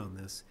mistaken on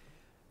this,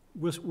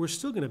 we're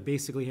still going to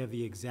basically have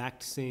the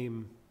exact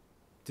same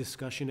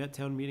discussion at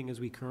town meeting as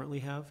we currently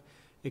have,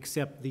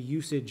 except the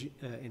usage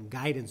and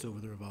guidance over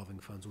the revolving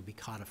funds will be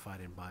codified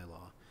in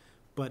bylaw.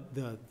 But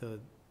the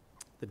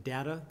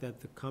data that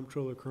the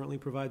comptroller currently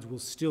provides will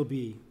still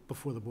be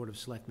before the Board of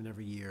Selectmen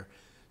every year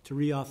to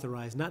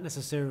reauthorize not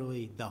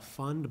necessarily the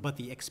fund, but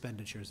the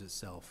expenditures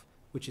itself,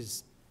 which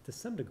is to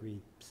some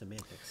degree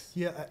semantics.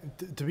 Yeah,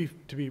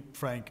 to be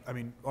frank, I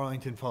mean,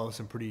 Arlington follows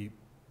some pretty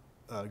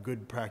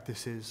good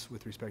practices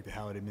with respect to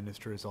how it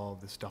administers all of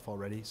this stuff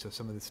already. So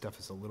some of this stuff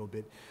is a little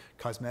bit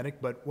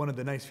cosmetic, but one of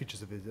the nice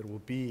features of it is it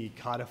will be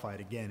codified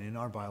again in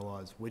our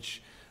bylaws,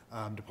 which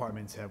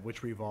departments have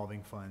which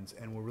revolving funds,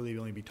 and we'll really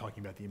only be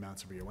talking about the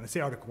amounts every year. When I say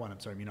Article 1, I'm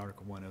sorry, I mean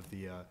Article 1 of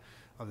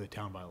the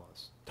town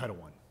bylaws, Title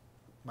 1.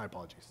 My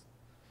apologies.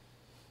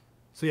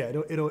 So yeah,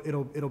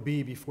 it'll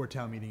be before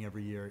town meeting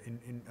every year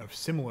in a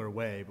similar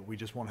way, but we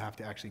just won't have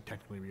to actually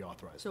technically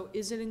reauthorize it. So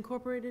is it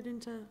incorporated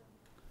into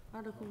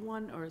Article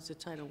 1, or is it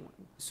Title 1?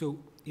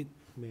 So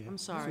I'm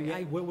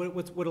sorry.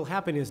 What'll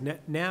happen is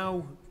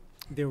now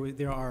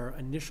there are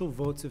initial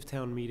votes of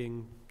town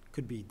meeting,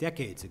 could be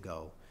decades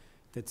ago,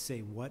 that say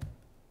what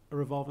a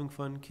revolving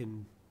fund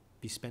can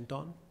be spent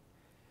on.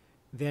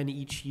 Then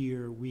each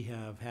year we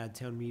have had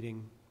town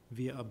meeting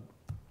via a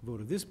vote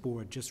of this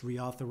board just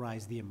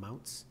reauthorize the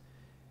amounts.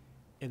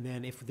 And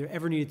then if there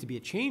ever needed to be a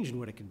change in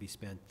what it can be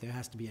spent, there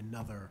has to be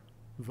another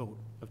vote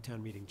of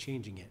town meeting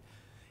changing it.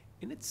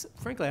 And it's,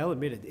 frankly, I'll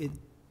admit it,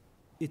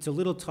 it's a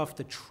little tough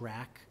to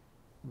track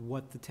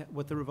what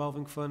the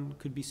revolving fund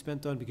could be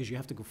spent on, because you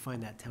have to go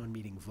find that town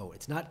meeting vote.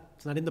 It's not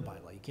in the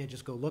bylaw. You can't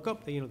just go look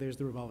up, there's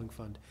the revolving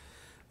fund.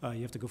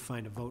 You have to go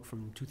find a vote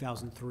from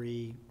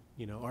 2003,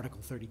 Article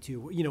 32,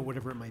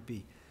 whatever it might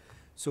be.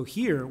 So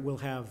here we'll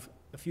have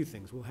a few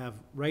things. We'll have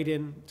right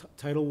in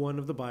Title 1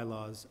 of the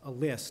bylaws, a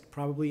list,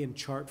 probably in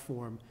chart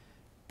form,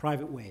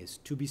 private ways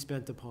to be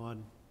spent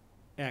upon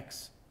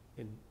X,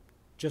 and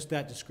just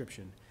that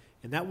description.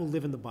 And that will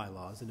live in the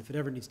bylaws, and if it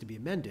ever needs to be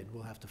amended,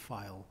 we'll have to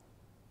file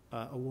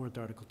a warrant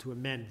article to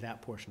amend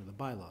that portion of the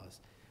bylaws.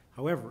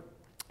 However,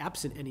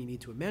 absent any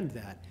need to amend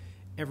that,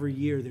 every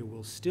year there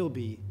will still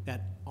be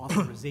that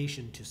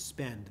authorization to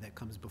spend that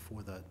comes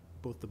before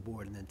both the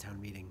board and then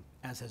town meeting,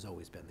 as has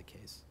always been the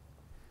case.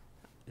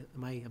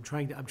 I'm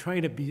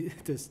trying to be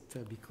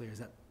clear. Is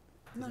that?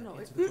 No,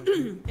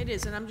 it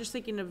is, and I'm just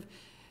thinking of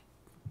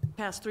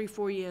past 3,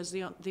 4 years.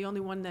 The only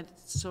one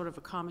that's sort of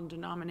a common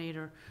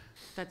denominator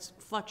that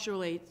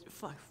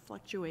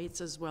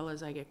fluctuates as well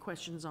as I get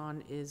questions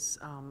on is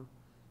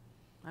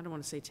I don't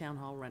want to say town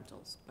hall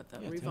rentals, but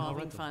the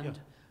revolving fund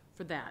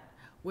for that,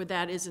 where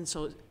that isn't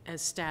so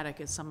as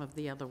static as some of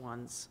the other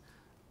ones.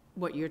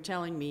 What you're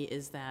telling me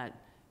is that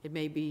it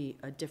may be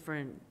a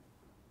different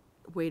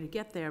way to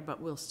get there, but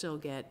we'll still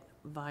get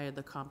via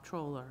the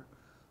comptroller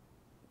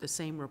the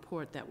same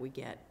report that we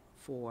get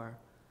for,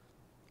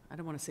 I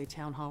don't want to say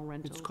town hall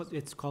rentals.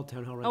 It's called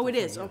town hall rentals. Oh, it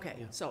is, okay.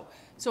 Yeah.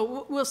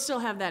 So we'll still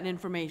have that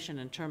information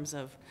in terms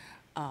of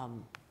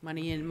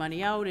money in,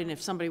 money out, and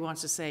if somebody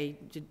wants to say,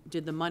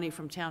 did the money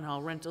from town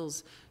hall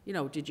rentals,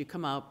 did you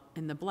come out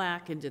in the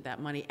black, and did that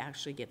money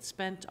actually get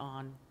spent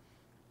on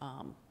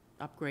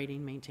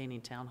upgrading,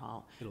 maintaining town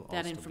hall. It'll all That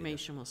still be there.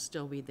 information will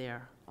still be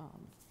there.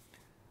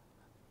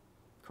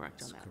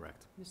 Correct on That's that?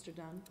 correct. Mr.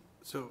 Dunn?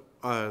 So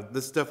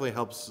this definitely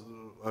helps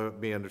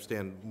me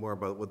understand more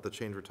about what the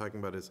change we're talking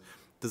about is.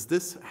 Does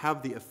this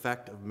have the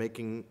effect of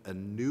making a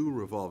new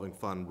revolving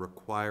fund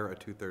require a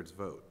 2/3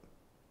 vote?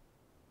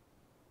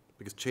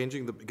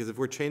 Because if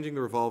we're changing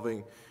the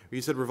revolving,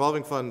 you said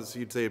revolving funds,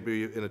 you'd say it'd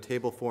be in a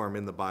table form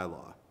in the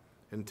bylaw.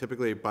 And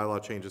typically,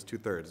 bylaw changes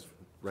 2/3,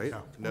 right?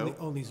 No?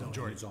 Only zoning.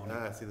 Majority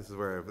zoning. See, this is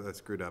where I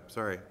screwed up.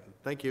 Sorry.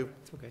 Thank you.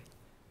 It's okay.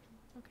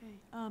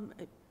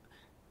 Okay.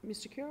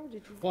 Mr. Carroll,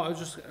 did you? Well, I was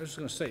just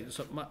gonna say,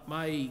 so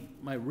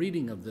my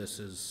reading of this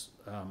is,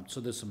 so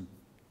there's some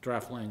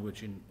draft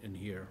language in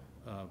here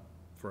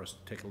for us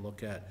to take a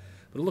look at.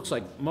 But it looks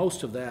like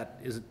most of that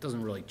it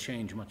doesn't really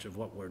change much of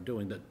what we're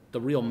doing.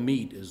 The real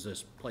meat is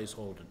this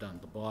placeholder down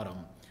at the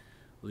bottom,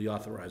 the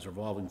authorized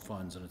revolving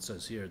funds, and it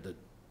says here that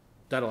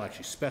that'll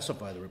actually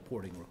specify the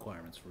reporting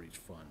requirements for each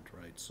fund,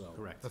 right? So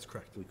Correct. That's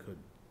correct. we could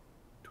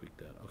tweak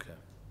that, okay.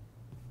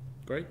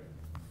 Great.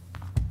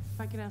 If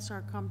I could ask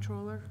our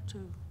comptroller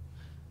to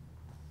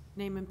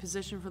name and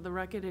position for the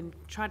record and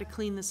try to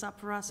clean this up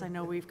for us. I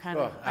know we've kind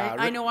of, Sure.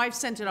 I know I've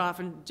sent it off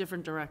in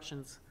different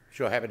directions.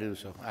 Sure, happy to do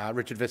so.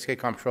 Richard Viskey,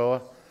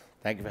 Comptroller.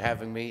 Thank you for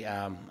having me.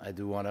 I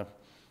do want to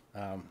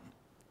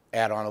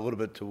add on a little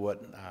bit to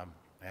what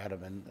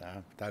Adam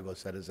and Douglas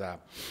said is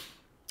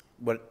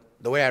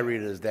the way I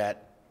read it is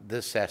that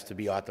this has to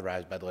be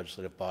authorized by the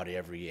legislative body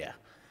every year.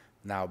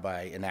 Now,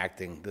 by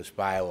enacting this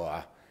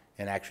bylaw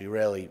and actually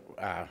really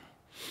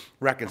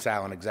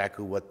reconciling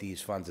exactly what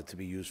these funds are to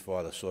be used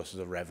for, the sources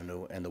of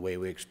revenue, and the way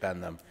we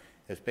expend them,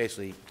 it's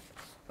basically,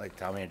 like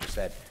Town Manager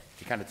said,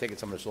 you're kind of taking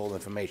some of this old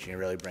information, you're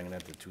really bringing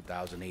it to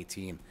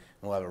 2018, and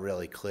we'll have a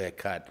really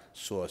clear-cut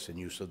source and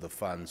use of the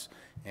funds.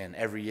 And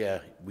every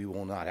year, we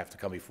will not have to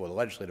come before the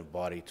legislative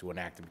body to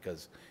enact it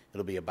because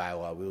it'll be a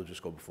bylaw. We will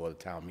just go before the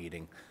town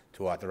meeting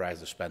to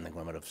authorize the spending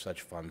limit of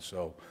such funds.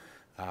 So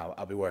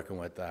I'll be working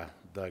with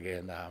Doug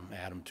and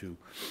Adam to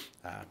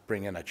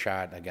bring in a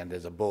chart. Again,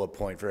 there's a bullet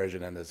point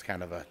version and there's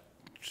kind of a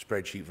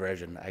spreadsheet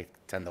version. I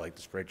tend to like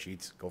the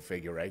spreadsheets, go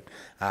figure, right?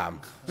 So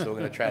we're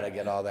going to try to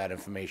get all that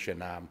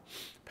information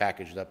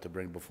packaged up to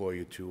bring before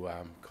you to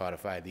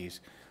codify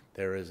these.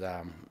 There is,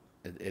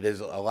 it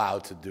is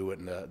allowed to do it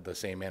in the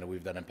same manner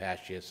we've done in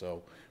past years,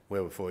 so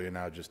we're before you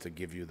now just to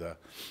give you the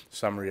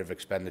summary of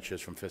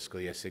expenditures from fiscal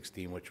year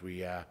 16, which we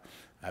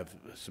have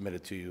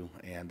submitted to you,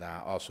 and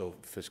also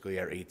fiscal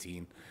year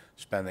 18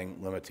 spending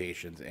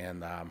limitations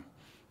and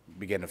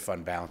beginning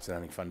fund balance and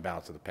ending fund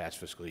balance of the past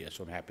fiscal year.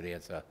 So I'm happy to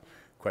answer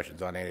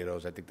questions on any of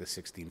those. I think the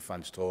 16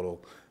 funds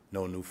total,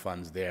 no new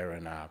funds there,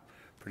 and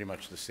pretty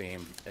much the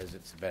same as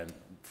it's been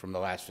from the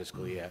last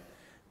fiscal year.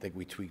 I think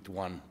we tweaked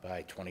one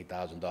by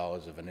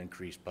 $20,000 of an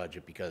increased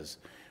budget because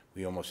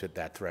we almost hit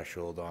that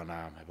threshold on,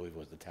 I believe it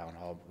was the town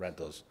hall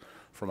rentals,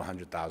 from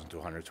 100,000 to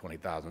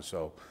 120,000.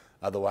 So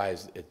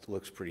otherwise, it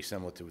looks pretty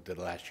similar to what we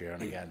did last year.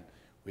 And again,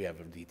 we have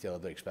a detail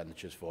of the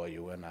expenditures for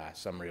you and a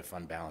summary of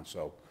fund balance.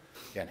 So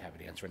again,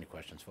 happy to answer any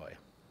questions for you.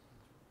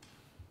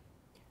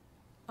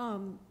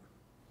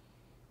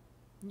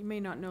 You may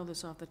not know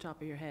this off the top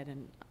of your head,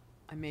 and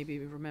I may be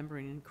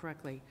remembering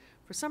incorrectly.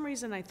 For some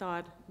reason, I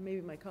thought,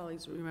 maybe my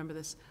colleagues will remember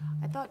this,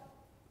 I thought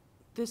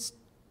this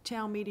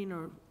town meeting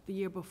or the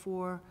year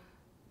before,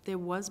 there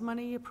was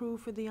money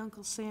approved for the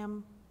Uncle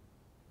Sam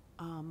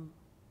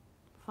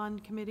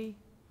Fund Committee?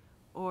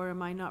 Or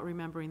am I not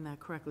remembering that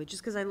correctly?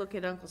 Just because I look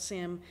at Uncle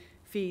Sam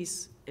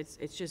fees,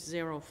 it's just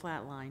zero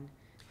flat line.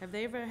 Have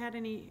they ever had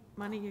any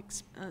money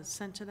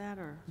sent to that,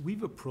 or?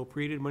 We've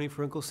appropriated money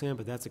for Uncle Sam,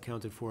 but that's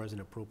accounted for as an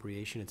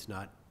appropriation. It's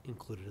not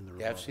included in the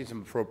revolving. Yeah, I've seen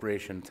some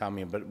appropriation, tell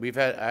me, but we've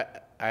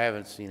had, I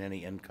haven't seen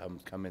any income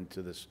come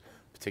into this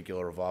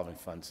particular revolving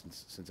fund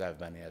since I've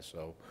been here,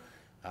 so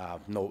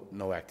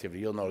no activity.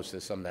 You'll notice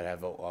there's some that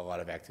have a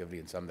lot of activity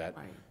and some that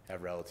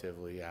have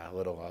relatively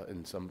little,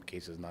 in some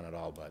cases none at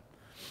all, but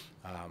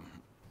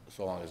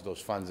so long as those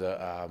funds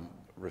are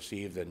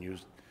received and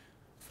used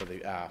for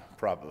the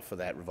for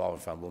that revolving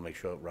fund, we'll make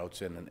sure it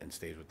routes in and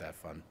stays with that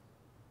fund.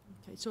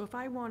 Okay, so if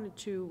I wanted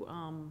to,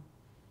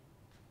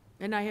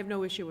 and I have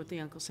no issue with the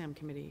Uncle Sam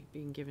Committee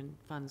being given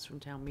funds from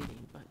town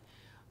meeting,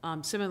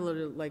 but similar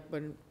to like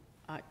when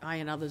I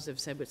and others have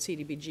said with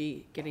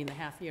CDBG, getting the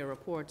half-year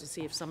report to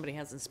see if somebody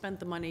hasn't spent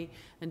the money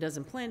and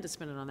doesn't plan to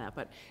spend it on that.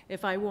 But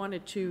if I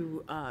wanted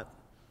to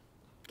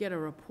get a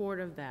report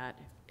of that,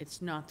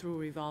 it's not through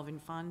revolving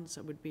funds,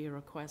 it would be a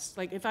request.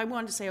 Like if I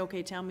wanted to say,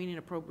 okay, town meeting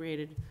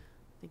appropriated,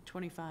 I think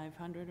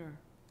 2,500 or?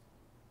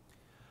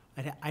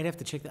 I'd have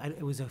to check that.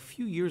 It was a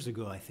few years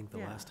ago, I think, the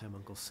last time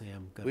Uncle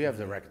Sam got. We have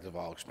the records of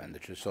all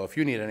expenditures, so if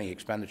you need any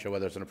expenditure,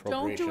 whether it's an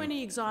appropriation. Don't do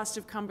any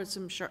exhaustive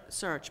cumbersome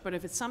search, but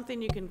if it's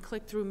something you can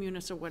click through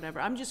Munis or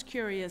whatever, I'm just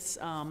curious,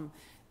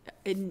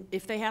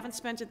 if they haven't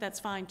spent it, that's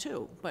fine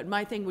too. But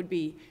my thing would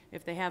be,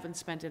 if they haven't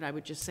spent it, I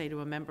would just say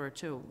to a member or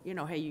two, you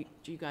know, hey,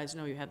 do you guys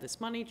know you have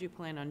this money? Do you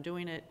plan on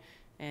doing it?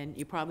 And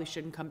you probably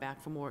shouldn't come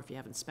back for more if you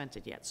haven't spent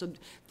it yet. So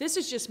this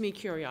is just me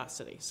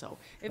curiosity. So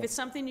if it's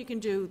something you can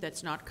do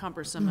that's not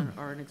cumbersome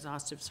or an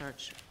exhaustive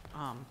search,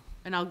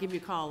 And I'll give you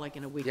a call like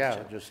in a week or Yeah,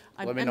 two. just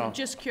I'm- let me know. I'm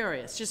just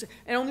curious,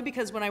 and only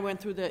because when I went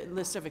through the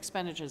list of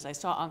expenditures, I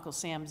saw Uncle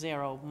Sam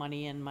zero,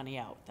 money in, money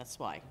out, that's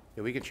why.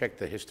 Yeah, we can check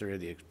the history of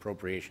the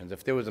appropriations.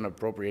 If there was an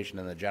appropriation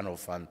in the general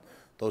fund,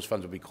 those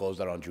funds would be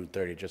closed out on June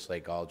 30th, just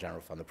like all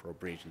general fund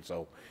appropriations.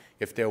 So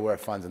if there were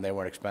funds and they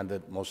weren't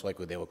expended, most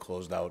likely they were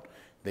closed out,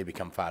 they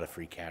become part of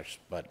free cash.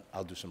 But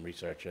I'll do some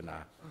research and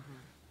I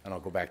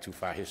don't go back too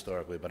far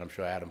historically, but I'm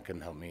sure Adam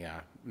can help me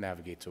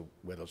navigate to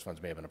where those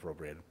funds may have been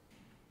appropriated.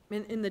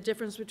 And the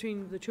difference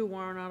between the two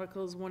warrant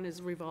articles, one is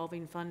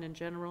revolving fund in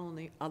general, and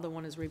the other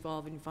one is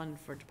revolving fund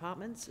for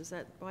departments? Is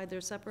that why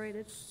they're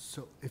separated?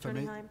 So if I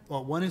may, Attorney Heim?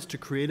 well, one is to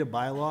create a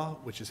bylaw,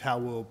 which is how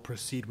we'll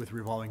proceed with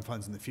revolving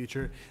funds in the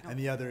future. And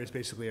the other is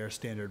basically our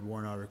standard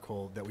warrant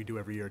article that we do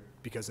every year,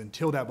 because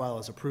until that bylaw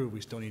is approved, we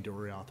still need to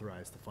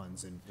reauthorize the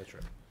funds and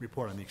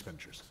report on the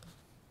expenditures.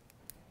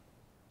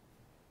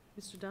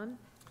 Mr. Dunn?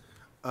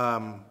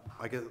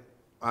 I guess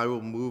I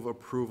will move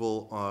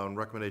approval on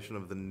recommendation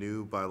of the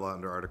new bylaw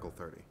under Article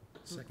 30.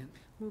 Second.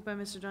 Moved by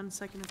Mr. Dunn,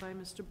 seconded by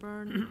Mr.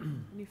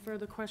 Byrne. Any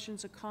further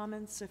questions or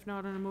comments? If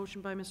not, on a motion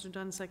by Mr.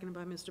 Dunn, seconded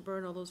by Mr.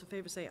 Byrne, all those in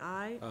favor say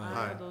aye.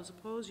 Aye. Those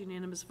opposed,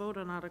 unanimous vote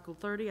on Article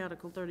 30.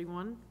 Article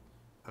 31.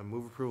 I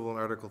move approval on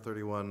Article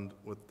 31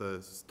 with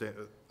the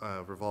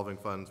revolving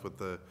funds, with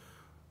the,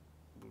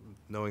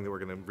 knowing that we're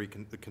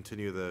going to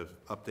continue the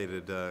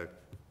updated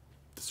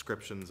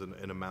descriptions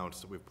and amounts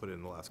that we've put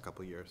in the last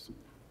couple of years.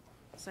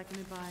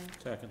 Seconded by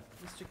Second.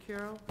 Mr.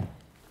 Curo.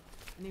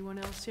 Anyone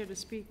else here to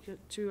speak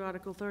to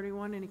Article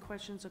 31? Any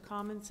questions or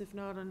comments? If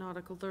not, on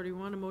Article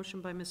 31, a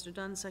motion by Mr.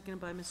 Dunn, seconded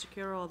by Mr.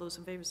 Curo. All those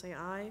in favor say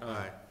aye.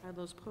 Aye. Are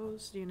those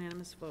opposed?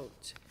 Unanimous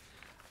vote.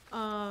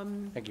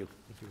 Thank you.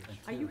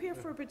 Are you here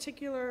for a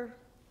particular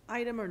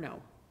item or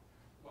no?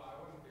 Well, I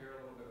want to hear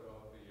a little bit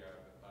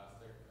about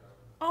the plastic.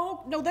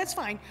 Oh, no, that's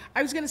fine.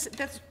 I was gonna say,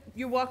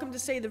 you're welcome to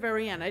say the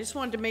very end. I just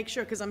wanted to make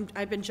sure, because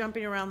I've been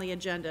jumping around the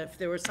agenda. If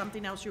there was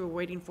something else you were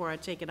waiting for,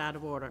 I'd take it out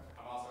of order.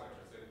 I'm also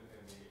interested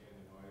in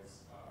the noise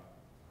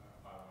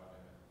bylaw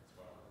as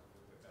well,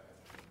 if that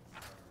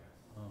hasn't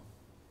been Oh.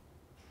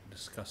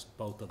 Discussed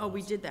both of those. Oh,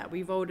 we did that.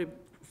 We voted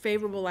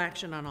favorable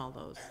action on all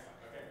those.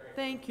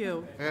 Thank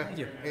you. Thank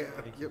you.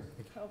 Yep.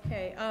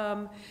 Okay,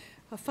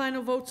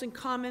 final votes and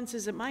comments.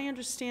 Is it my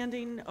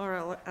understanding,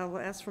 or I'll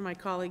ask for my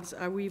colleagues,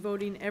 are we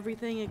voting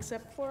everything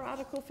except for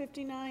Article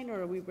 59,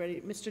 or are we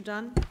ready? Mr.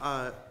 Dunn?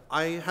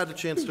 I had a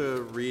chance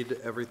to read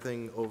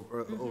everything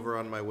over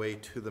on my way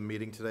to the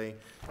meeting today,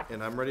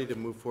 and I'm ready to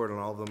move forward on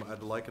all of them.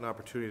 I'd like an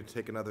opportunity to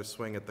take another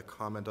swing at the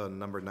comment on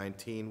number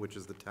 19, which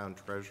is the town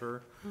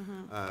treasurer.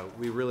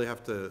 We really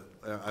have to,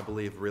 I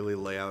believe, really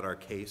lay out our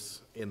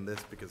case in this,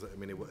 because, I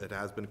mean, it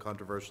has been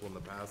controversial in the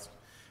past.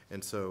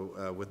 And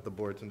so, with the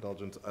board's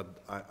indulgence,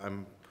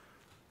 I'm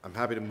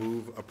happy to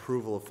move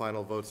approval of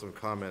final votes and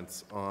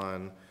comments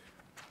on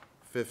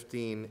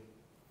 15,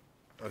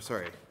 oh,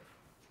 sorry.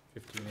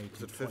 15, 18,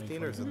 Is it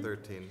 15 or is it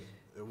 13?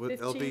 15,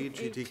 LB,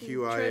 18,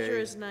 GTQIA. Treasurer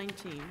is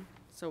 19,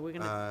 so we're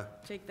gonna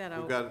take that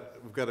out.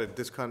 We've got a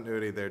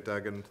discontinuity there,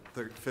 Doug, and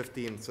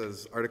 15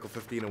 says, Article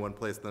 15 in one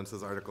place, then it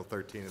says Article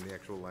 13 in the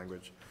actual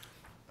language.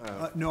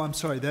 No, I'm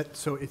sorry,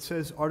 so it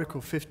says Article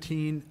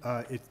 15,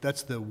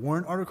 that's the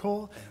warrant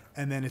article,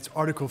 and then it's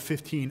Article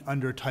 15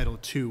 under Title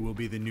II will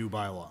be the new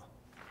bylaw.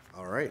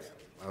 All right,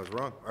 I was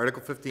wrong.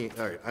 Article 15,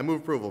 all right, I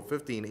move approval,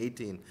 15,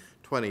 18,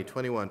 20,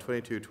 21,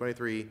 22,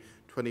 23,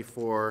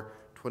 24,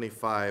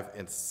 25,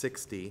 and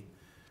 60.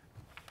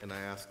 And I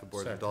ask the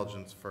board's Second.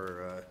 indulgence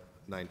for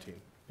 19.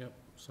 Yep,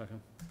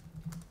 second.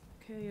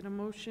 Okay, and a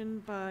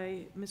motion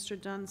by Mr.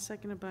 Dunn,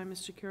 seconded by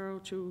Mr.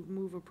 Curo to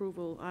move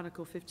approval,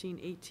 Article 15,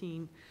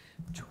 18,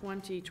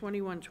 20,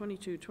 21,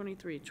 22,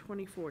 23,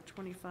 24,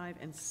 25,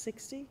 and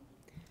 60.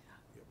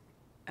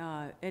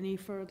 Any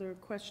further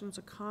questions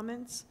or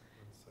comments?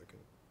 1 second.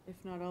 If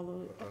not, all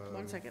the,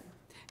 1 second.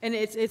 And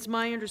it's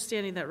my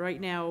understanding that right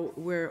now,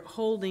 we're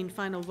holding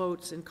final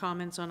votes and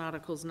comments on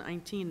Articles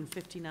 19 and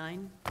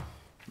 59.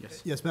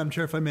 Yes, Madam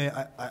Chair, if I may,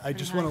 I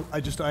just want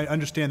to, I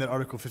understand that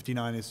Article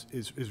 59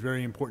 is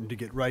very important to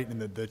get right,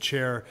 and that the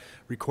chair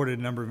recorded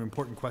a number of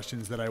important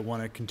questions that I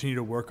want to continue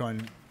to work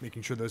on,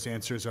 making sure those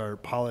answers are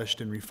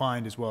polished and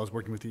refined, as well as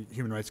working with the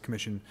Human Rights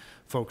Commission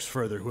folks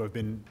further, who have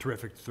been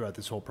terrific throughout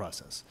this whole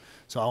process.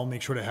 So I'll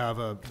make sure to have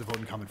the vote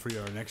and comment for you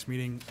at our next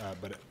meeting,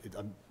 but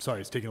I'm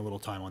sorry, it's taking a little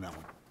time on that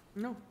one.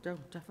 No,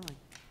 definitely.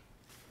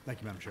 Thank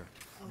you, Madam Chair.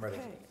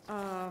 Okay,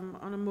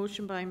 on a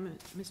motion by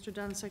Mr.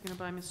 Dunn, seconded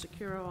by Mr.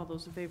 Curo, all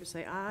those in favor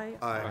say aye.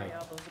 Aye.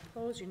 All those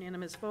opposed,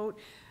 unanimous vote.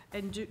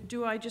 And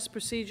do I just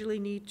procedurally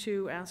need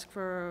to ask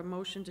for a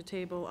motion to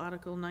table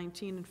Article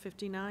 19 and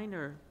 59,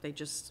 or they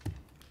just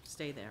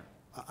stay there?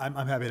 I'm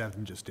happy to have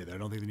them just stay there. I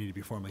don't think they need to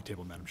be formally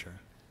tabled, Madam Chair.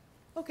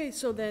 Okay,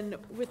 so then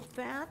with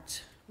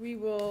that, we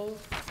will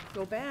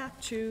go back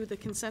to the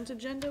consent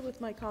agenda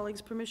with my colleagues'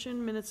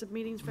 permission. Minutes of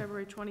meetings,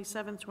 February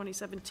 27,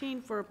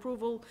 2017, for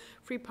approval.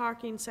 Free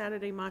parking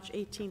Saturday, March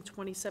 18,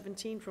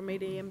 2017, from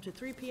 8 a.m. to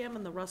 3 p.m.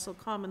 in the Russell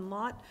Common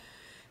Lot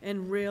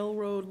and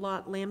Railroad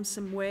Lot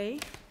Lamson Way,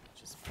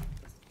 which is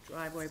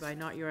driveway by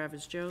Not Your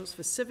Average Joe's,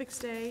 for Civics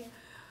Day.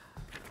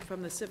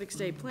 From the Civic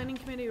State Planning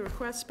Committee,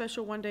 request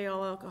special one-day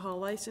all-alcohol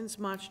license,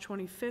 March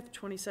 25th,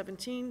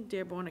 2017,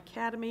 Dearborn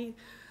Academy,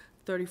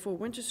 34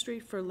 Winter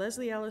Street, for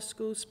Leslie Ellis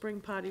School Spring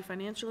Party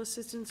Financial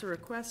Assistance. A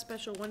request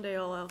special one-day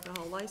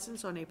all-alcohol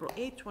license on April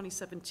 8th,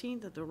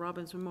 2017, at the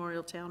Robbins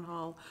Memorial Town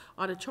Hall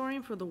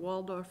Auditorium for the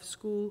Waldorf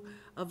School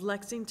of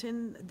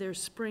Lexington, their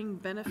spring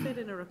benefit,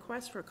 and a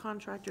request for a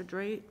contractor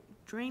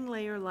drain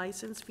layer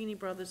license, Feeney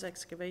Brothers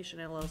Excavation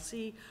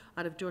LLC,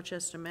 out of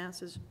Dorchester,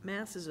 Mass. Is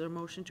there a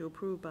motion to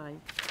approve by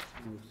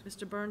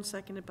Mr. Burns,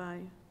 seconded by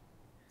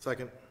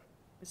Second.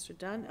 Mr.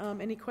 Dunn?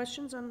 Any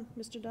questions on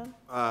Mr. Dunn?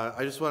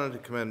 I just wanted to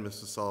commend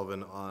Mrs.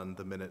 Sullivan on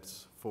the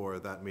minutes for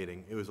that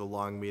meeting. It was a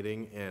long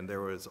meeting, and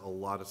there was a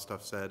lot of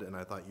stuff said, and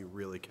I thought you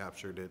really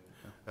captured it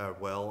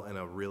well, and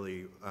a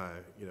really,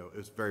 it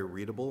was very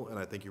readable, and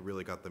I think you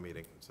really got the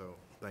meeting, so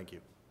thank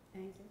you.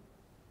 Anything?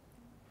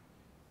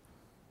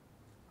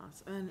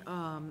 Awesome.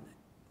 And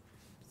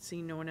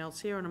seeing no one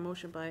else here, on a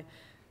motion by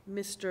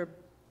Mr.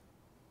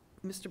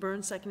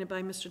 Burns, seconded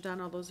by Mr.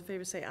 Dunn. All those in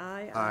favor say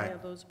aye. Aye. All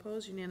those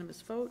opposed,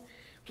 unanimous vote.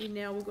 We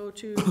now will go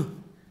to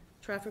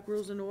traffic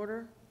rules and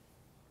order.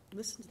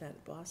 Listen to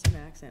that Boston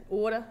accent.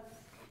 Order.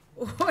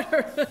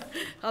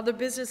 Other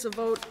business, a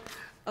vote,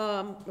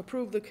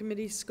 approve the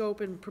committee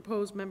scope and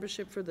proposed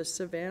membership for the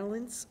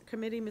surveillance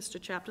committee. Mr.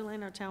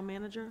 Chapdelaine, our town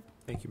manager.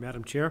 Thank you,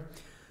 Madam Chair.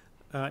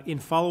 In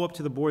follow-up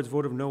to the board's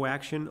vote of no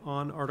action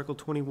on Article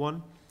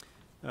 21,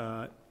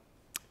 but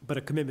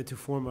a commitment to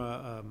form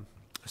a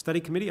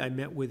study committee, I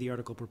met with the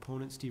article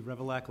proponent, Steve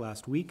Revelak,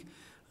 last week.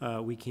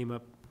 We came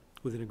up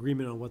with an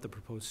agreement on what the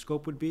proposed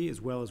scope would be,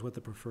 as well as what the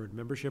preferred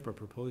membership or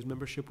proposed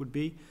membership would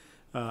be.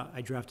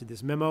 I drafted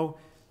this memo,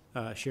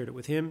 shared it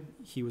with him.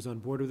 He was on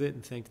board with it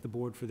and thanked the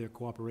board for their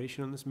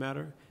cooperation on this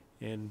matter.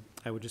 And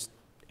I would just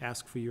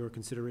ask for your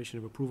consideration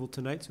of approval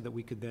tonight so that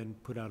we could then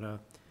put out a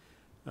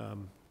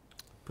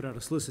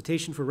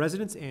solicitation for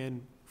residents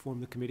and form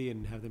the committee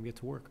and have them get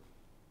to work.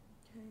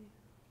 Okay.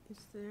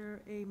 Is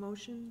there a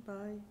motion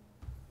by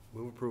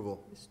Move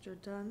approval. Mr.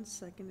 Dunn,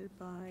 seconded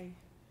by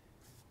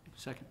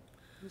Second.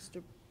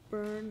 Mr.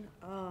 Byrne?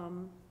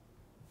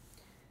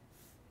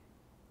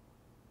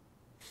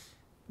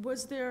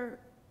 Was there,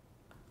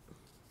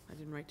 I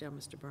didn't write down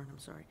Mr. Byrne, I'm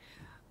sorry.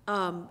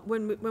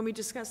 When we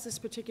discussed this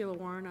particular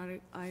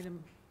warrant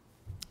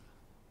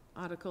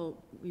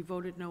article, we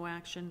voted no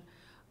action.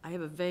 I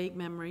have a vague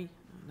memory,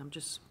 and I'm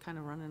just kind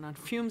of running on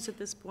fumes at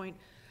this point,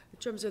 in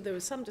terms of there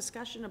was some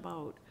discussion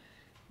about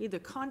either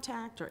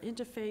contact or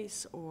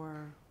interface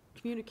or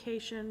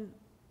communication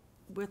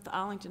with the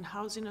Arlington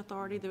Housing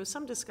Authority. There was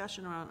some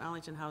discussion around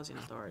Arlington Housing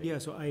Authority. Yeah,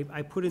 so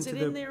I put Is into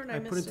it in there and I I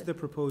put missed into the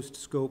proposed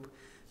scope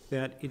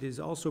that it is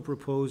also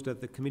proposed that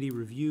the committee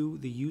review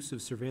the use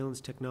of surveillance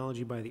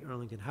technology by the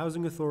Arlington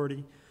Housing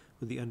Authority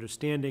with the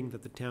understanding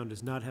that the town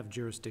does not have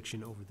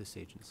jurisdiction over this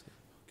agency.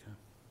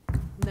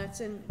 And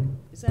that's in,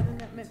 is that in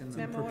that It's in the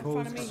memo in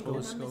front of me?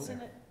 proposed Am I scope.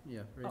 missing it? Yeah,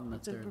 right Oh, in the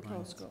it's in third line.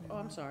 proposed scope. Oh,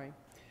 I'm sorry.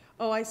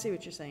 Oh, I see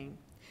what you're saying.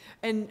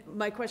 And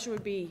my question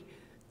would be,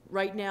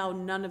 right now,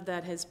 none of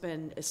that has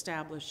been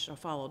established or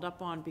followed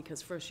up on,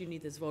 because first you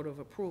need this vote of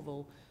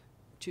approval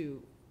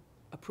to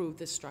approve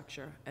this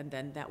structure, and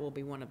then that will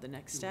be one of the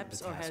next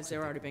steps, or has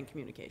there already been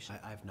communication?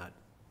 I've not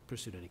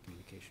pursued any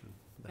communication.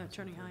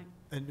 Attorney Heim?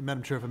 And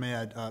Madam Chair, if I may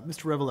add,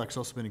 Mr. Revelak's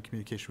also been in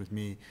communication with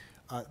me.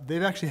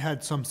 They've actually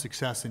had some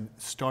success in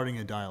starting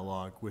a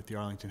dialogue with the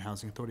Arlington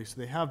Housing Authority, so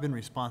they have been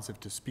responsive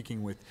to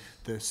speaking with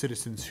the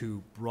citizens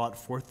who brought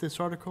forth this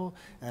article,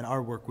 and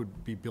our work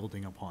would be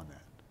building upon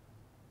that.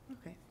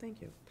 Okay,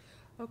 thank you.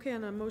 Okay,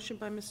 and a motion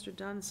by Mr.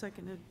 Dunn,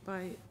 seconded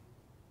by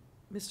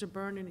Mr.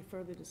 Byrne. Any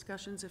further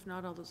discussions? If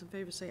not, all those in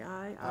favor say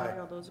aye. Aye.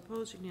 All those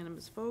opposed,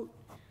 unanimous vote.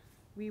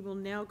 We will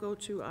now go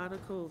to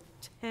Article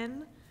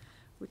 10,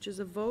 which is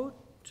a vote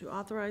to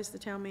authorize the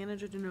town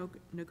manager to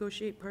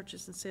negotiate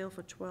purchase and sale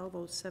for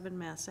 1207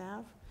 Mass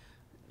Ave.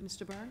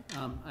 Mr. Byrne?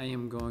 I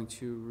am going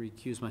to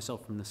recuse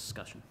myself from this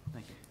discussion.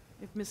 Thank you.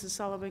 If Mrs.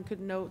 Sullivan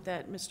could note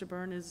that Mr.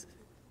 Byrne is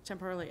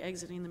temporarily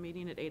exiting the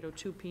meeting at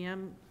 8:02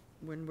 PM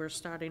when we're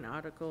starting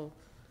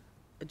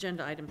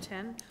agenda item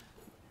 10.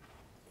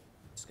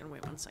 Just gonna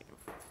wait 1 second.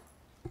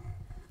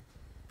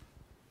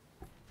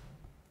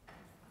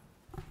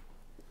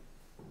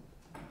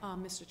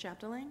 Mr.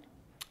 Chapdelaine?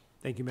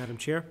 Thank you, Madam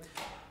Chair.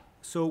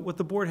 So what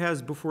the board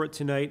has before it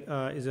tonight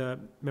is a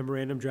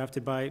memorandum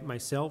drafted by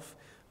myself,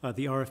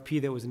 the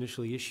RFP that was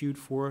initially issued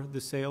for the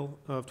sale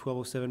of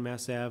 1207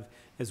 Mass Ave,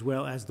 as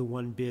well as the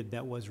one bid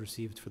that was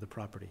received for the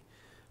property.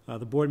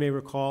 The board may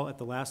recall at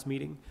the last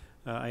meeting,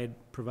 I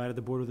had provided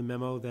the board with a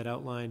memo that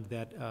outlined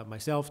that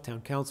myself,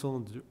 town council,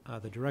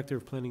 and the director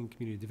of planning and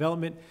community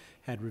development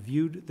had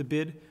reviewed the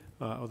bid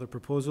or the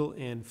proposal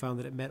and found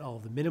that it met all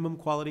the minimum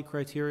quality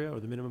criteria or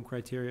the minimum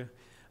criteria,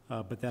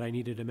 but that I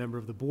needed a member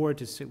of the board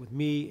to sit with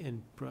me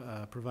and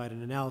provide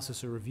an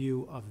analysis or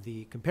review of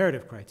the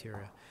comparative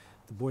criteria.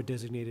 The board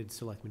designated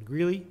Selectman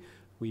Greeley.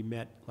 We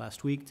met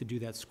last week to do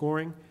that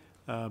scoring.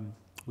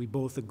 We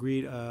both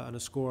agreed on a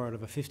score out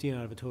of a 15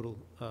 out of a total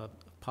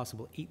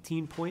possible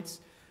 18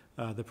 points.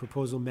 The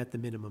proposal met the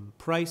minimum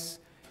price.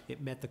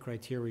 It met the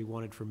criteria we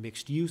wanted for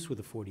mixed use with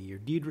a 40-year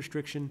deed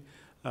restriction,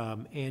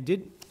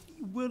 and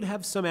would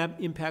have some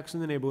impacts in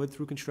the neighborhood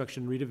through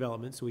construction and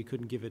redevelopment, so we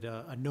couldn't give it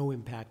a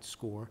no-impact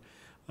score.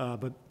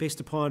 But based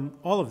upon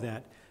all of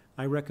that,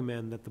 I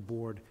recommend that the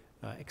board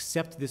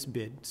accept this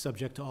bid,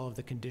 subject to all of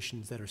the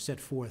conditions that are set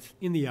forth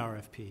in the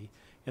RFP,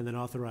 and then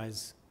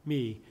authorize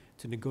me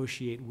to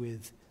negotiate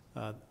with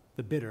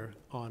the bidder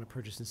on a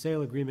purchase and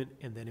sale agreement,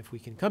 and then if we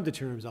can come to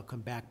terms, I'll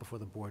come back before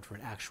the board for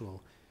an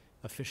actual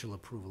official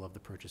approval of the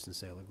purchase and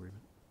sale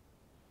agreement.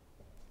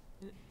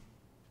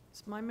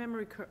 Is my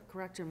memory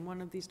correct, in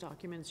one of these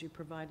documents you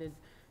provided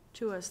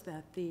to us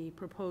that the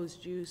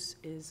proposed use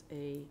is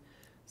a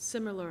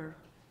similar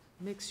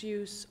mixed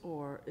use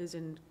or is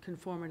in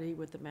conformity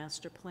with the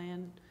master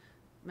plan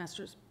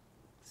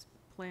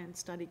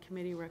study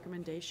committee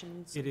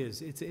recommendations? It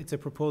is. It's a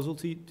proposal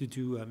to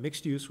do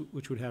mixed use,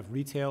 which would have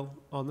retail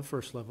on the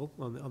first level,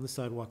 on the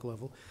sidewalk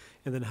level,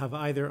 and then have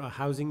either a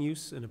housing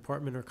use, an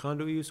apartment or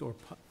condo use, or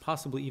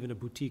possibly even a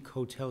boutique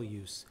hotel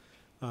use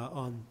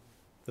on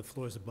the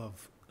floors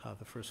above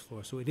the first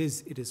floor. So it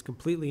is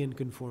completely in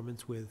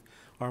conformance with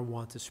our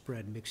want to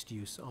spread mixed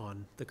use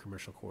on the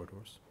commercial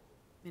corridors.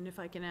 And if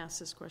I can ask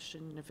this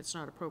question, if it's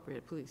not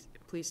appropriate,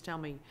 please tell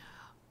me,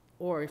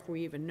 or if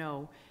we even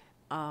know.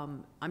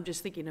 I'm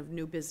just thinking of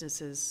new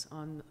businesses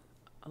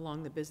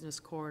along the business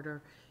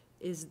corridor.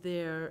 Is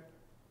there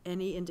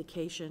any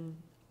indication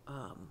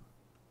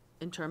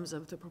in terms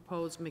of the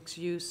proposed mixed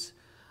use,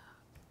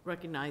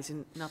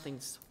 recognizing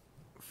nothing's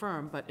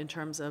firm, but in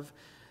terms of,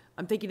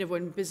 I'm thinking of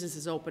when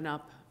businesses open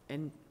up,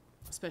 and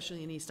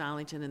especially in East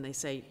Arlington, and they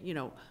say, you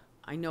know,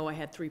 I know I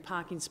had 3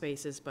 parking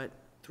spaces, but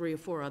 3 or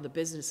 4 other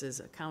businesses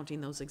are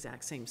counting those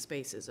exact same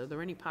spaces. Are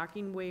there any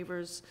parking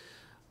waivers,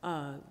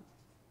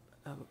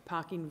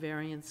 parking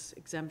variance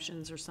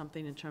exemptions or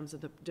something in terms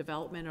of the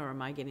development, or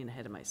am I getting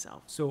ahead of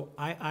myself? So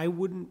I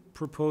wouldn't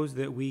propose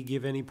that we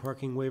give any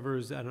parking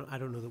waivers. I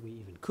don't know that we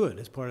even could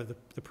as part of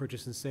the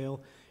purchase and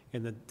sale.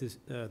 And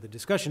the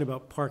discussion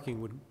about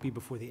parking would be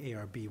before the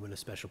ARB when a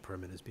special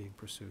permit is being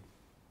pursued.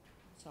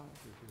 Sorry.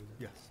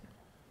 Yes.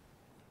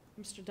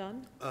 Mr.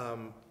 Dunn?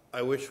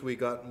 I wish we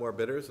got more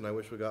bidders, and I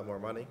wish we got more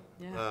money.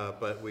 Yeah.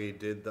 But we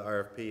did the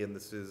RFP, and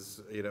this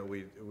is, you know,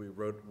 we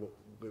wrote what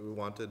we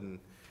wanted, and,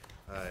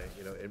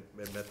 you know,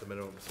 it met the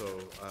minimum. So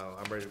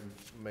I'm ready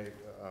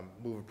to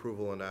move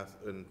approval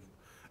and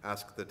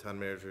ask the town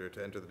manager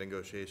to enter the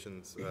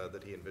negotiations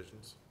that he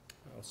envisions.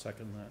 I'll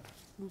second that.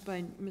 Moved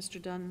by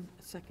Mr. Dunn,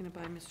 seconded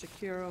by Mr.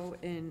 Curo,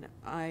 and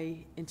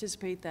I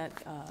anticipate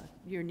that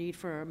your need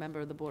for a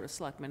member of the Board of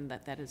Selectmen,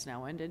 that has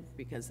now ended,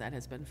 because that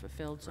has been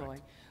fulfilled. So I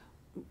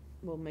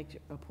will make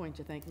a point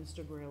to thank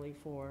Mr. Greeley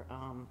for,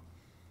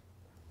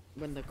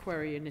 when the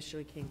query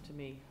initially came to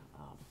me,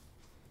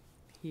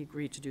 he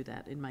agreed to do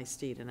that in my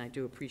stead, and I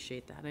do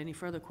appreciate that. Any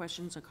further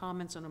questions or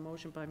comments on a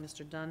motion by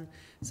Mr. Dunn,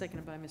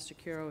 seconded by Mr.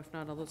 Curo? If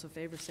not, all those in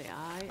favor say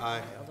aye.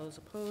 Aye. All those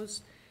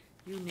opposed?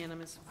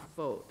 Unanimous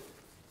vote.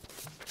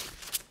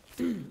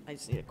 I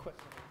just need a quick.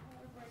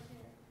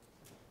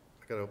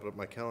 I gotta open up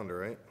my calendar,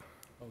 right?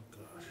 Oh,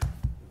 gosh.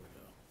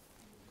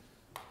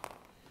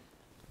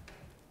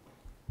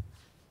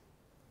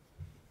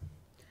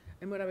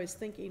 And what I was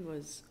thinking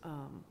was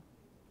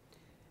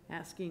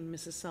asking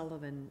Mrs.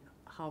 Sullivan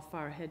how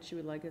far ahead she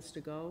would like us to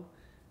go,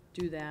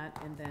 do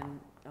that, and then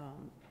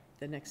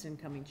the next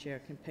incoming chair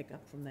can pick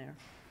up from there.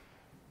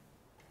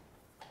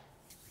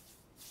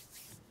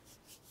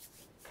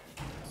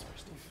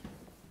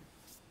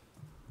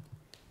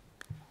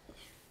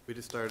 We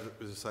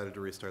decided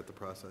to restart the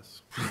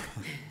process. There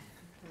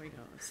we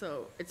go.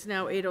 So it's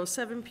now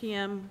 8:07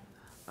 PM.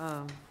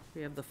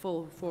 We have the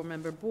full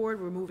 4-member board.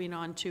 We're moving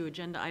on to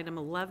agenda item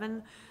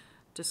 11,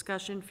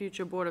 discussion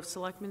future Board of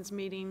Selectmen's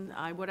meeting.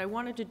 What I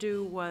wanted to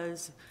do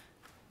was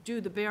do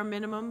the bare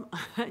minimum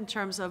in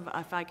terms of,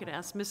 if I could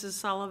ask Mrs.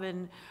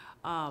 Sullivan,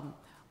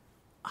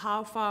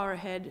 how far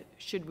ahead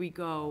should we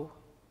go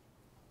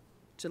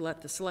to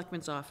let the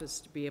Selectmen's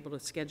office be able to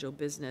schedule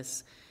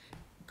business?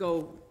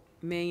 Go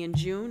May and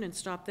June and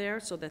stop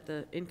there so that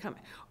the income,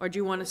 or do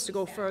you want us to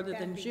go further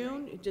than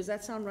June? Does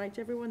that sound right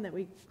to everyone, that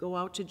we go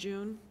out to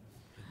June?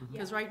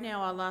 Because right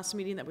now, our last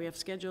meeting that we have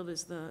scheduled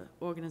is the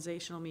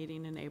organizational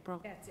meeting in April.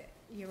 That's it,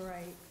 you're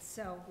right.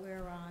 So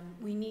we're on,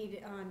 we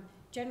need,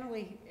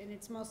 generally, and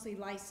it's mostly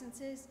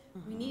licenses,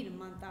 we need a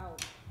month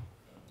out,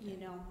 you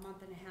know,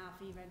 month and a half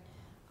even.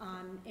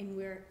 And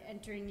we're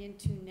entering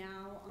into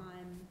now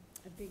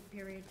a big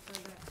period for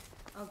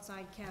the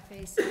outside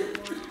cafe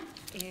sidewalk,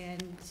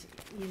 and,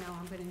 you know,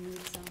 I'm gonna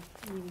need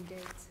some meeting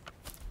dates.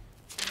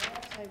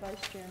 My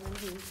vice chairman,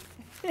 who,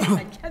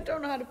 I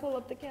don't know how to pull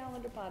up the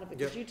calendar part of it.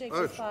 Could you take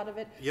this part of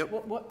it? Yep.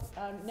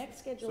 What, next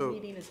scheduled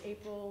meeting is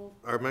April?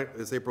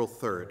 It's April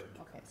 3rd.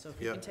 Okay, so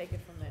if you can take it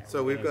from there.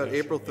 So we've got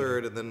April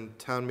 3rd, and then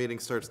town meeting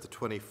starts the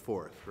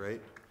 24th,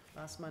 right?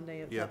 Last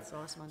Monday, Yeah. that's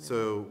last Monday.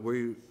 So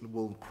we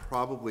will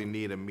probably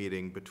need a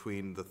meeting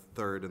between the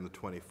 3rd and the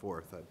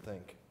 24th, I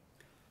think.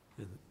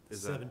 The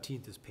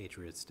 17th is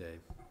Patriots Day.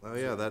 Oh,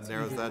 yeah, that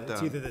narrows that down.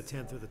 It's either the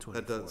 10th or the 24th.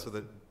 That does, so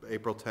the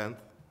April 10th?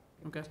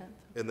 Okay.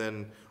 And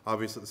then,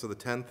 obviously, so the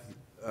 10th,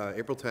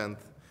 April 10th,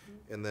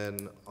 and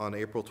then on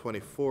April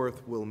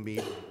 24th, we'll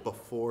meet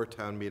before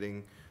town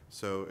meeting.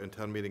 So, and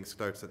town meeting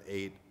starts at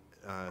 8,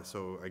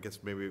 so I guess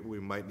maybe we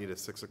might need a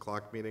 6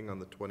 o'clock meeting on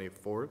the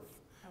 24th.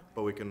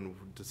 But we can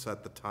just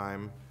set the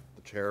time,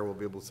 the chair will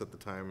be able to set the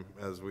time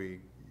as we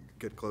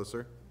get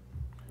closer.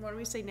 Why don't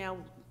we say now,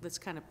 let's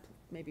kind of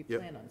maybe Yep.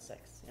 plan on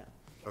 6, yeah.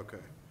 Okay.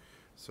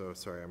 So,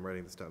 sorry, I'm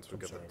writing this down, so we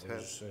got the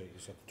 10th. You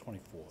said the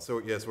 24th. So,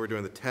 yes, we're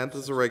doing the 10th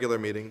as a regular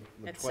meeting.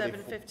 The At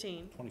 24th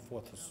 7:15.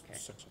 24th is Okay.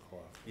 6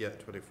 o'clock. Yeah,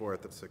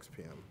 24th at 6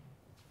 PM.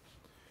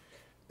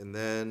 And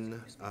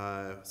then,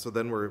 so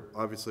then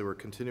we're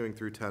continuing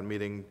through town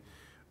meeting.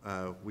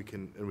 We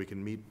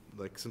can meet,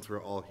 like, since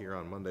we're all here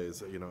on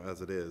Mondays, you know,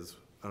 as it is.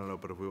 I don't know,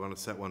 but if we want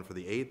to set one for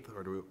the 8th,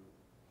 or do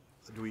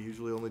we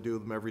usually only do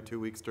them every 2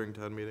 weeks during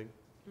town meeting?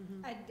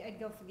 I'd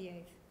go for the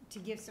 8th, to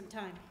give some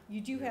time.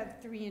 You do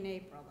have 3 in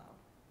April,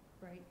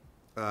 though,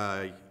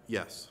 right?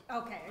 Yes.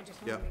 Okay, I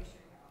just want Yep. to make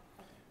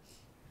sure.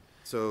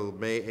 So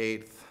May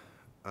 8th,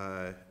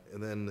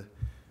 and then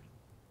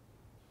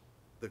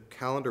the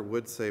calendar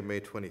would say May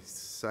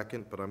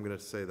 22nd, but I'm going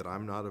to say that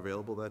I'm not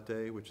available that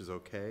day, which is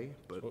okay,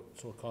 but.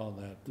 So we're calling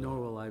that Nor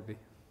will I be.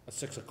 a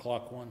 6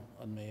 o'clock one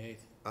on May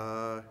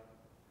 8th?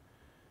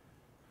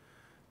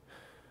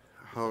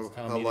 How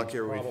Town lucky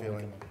are we meeting's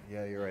probably feeling?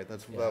 Yeah, you're right,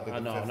 that's, Yeah, that'll be I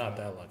the know, fifth I'm not night.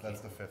 that lucky.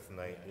 That's the 5th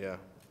night, yeah.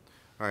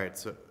 All right,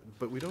 so,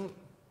 but we don't,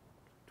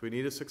 do we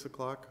need a 6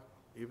 o'clock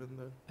even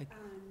then?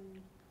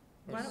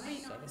 Why don't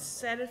we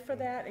set it for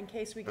that in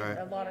case we get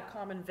Alright. a lot of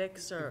common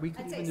vics or? We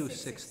could I'd even say do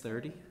 6,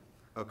 6:30.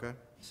 Okay.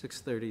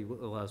 6:30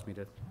 allows me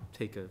to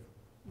take a,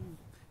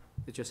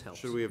 it just helps.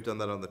 Should we have done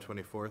that on the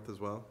 24th as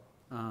well?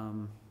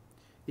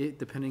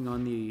 Depending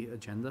on the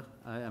agenda,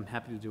 I'm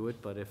happy to do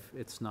it, but if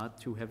it's not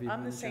too heavy of I'm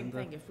an the same agenda,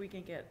 thing, if we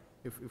can get,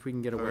 if we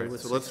can get All away right,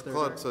 with so let's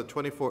call 6:30. it, so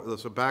 24,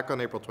 so back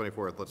on April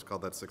 24th, let's call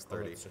that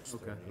 6:30.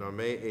 Okay. And on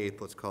May 8th,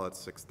 let's call it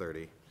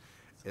 6:30.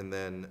 And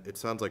then it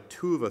sounds like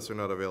 2 of us are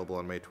not available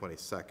on May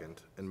 22nd,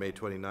 and May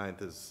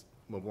 29th is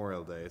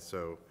Memorial Day,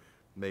 so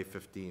May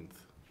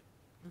 15th.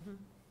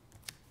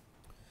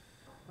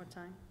 what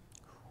time?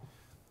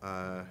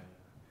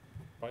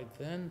 By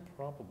then,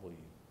 probably,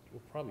 we're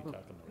probably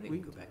talking. We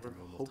Go back to We're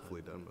normal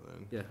hopefully done by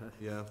then. Yeah.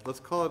 Yeah, let's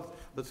call it,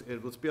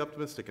 let's be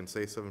optimistic and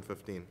say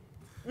 7:15.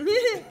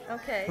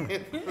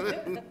 Okay.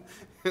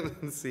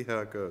 And see how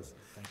it goes.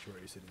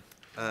 Sanctuary city.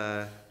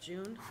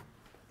 June?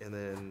 And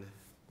then,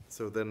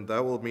 so then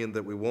that will mean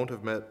that we won't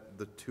have met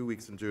the 2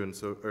 weeks in June,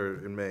 so,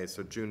 or in May,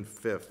 so June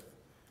 5th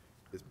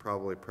is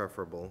probably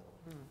preferable.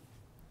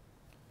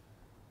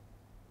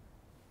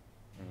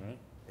 All right.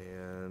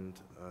 And,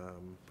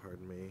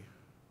 pardon me.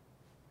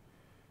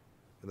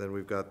 And then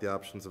we've got the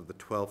options of the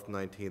 12th,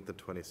 19th, and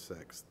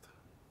 26th.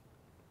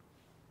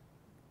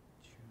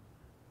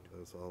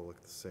 Those all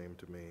look the same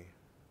to me.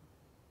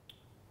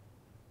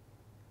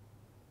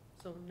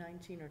 So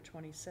 19 or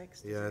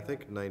 26? Yeah, I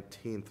think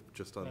 19th,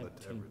 just on the.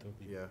 19th would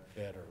be Yeah.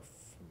 better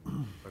for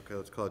me. Okay,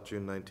 let's call it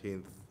June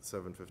 19th,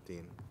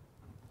 7:15.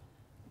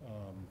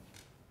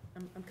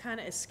 I'm kind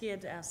of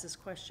scared to ask this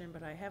question,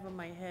 but I have in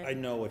my head. I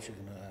know what you're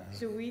gonna ask.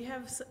 Do we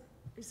have,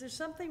 is there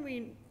something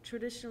we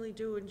traditionally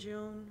do in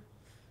June,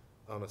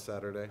 On a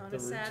Saturday? on The a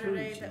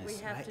Saturday retreat, that we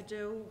yes. have to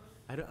do?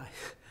 I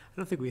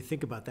don't think we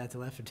think about that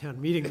till after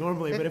town meeting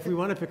normally, but if we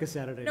want to pick a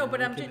Saturday. No, night, but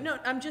we I'm, can. no,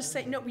 I'm just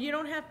saying, no, we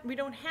don't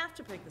have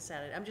to pick the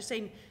Saturday. I'm just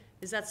saying,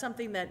 is that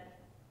something that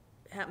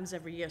happens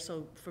every year?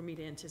 So for me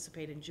to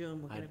anticipate in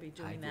June, we're gonna be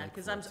doing I'd that? like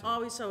Because for I'm it to.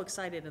 always so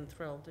excited and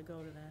thrilled to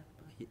go to that.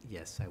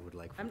 Yes, I would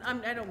like. for it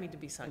to. I don't mean to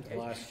be sarcastic.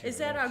 Last Is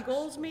year, that our actually,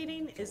 goals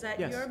meeting? Is that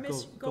Yes, your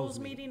goals goals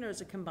meeting. meeting, or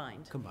is it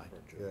combined? Combined.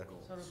 Yeah.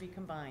 So it'll be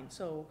combined.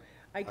 So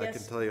I I can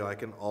guess, tell you, I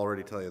can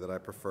already tell you that I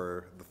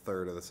prefer the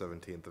 3rd or the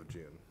 17th of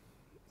June.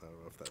 I don't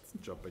know if that's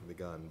jumping the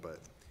gun, but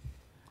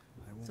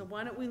so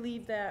why don't we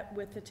leave that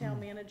with the town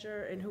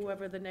manager and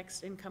whoever the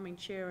next incoming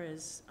chair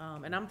is?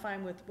 And I'm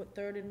fine with what,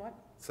 3rd and what?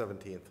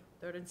 17th.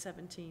 3rd and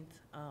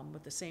 17th,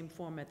 with the same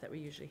format that we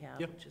usually have,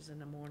 Yep. which is in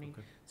the morning.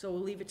 Okay. So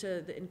we'll leave it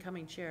to the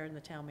incoming chair and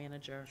the town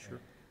manager. Sure.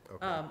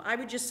 Okay. I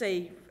would just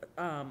say,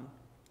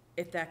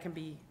 if that can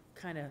be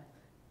kind of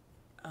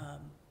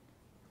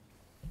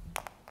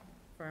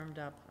firmed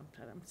up,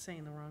 I'm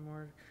saying the wrong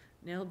word,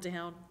 nailed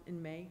down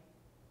in May.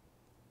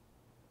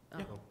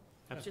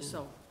 Just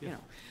so, you know.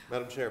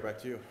 Madam Chair, back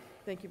to you.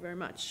 Thank you very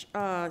much.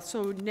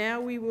 So now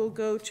we will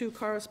go to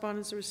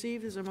correspondence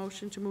received. There's a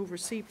motion to move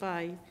receipt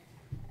by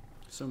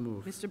So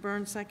moved. Mr.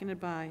 Burns, seconded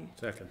by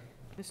Second.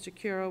 Mr.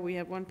 Curo. We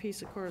have one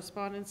piece of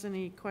correspondence.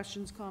 Any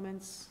questions,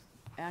 comments,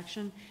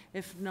 action?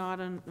 If not,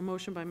 a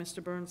motion by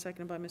Mr. Burns,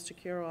 seconded by Mr.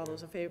 Curo. All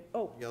those in favor?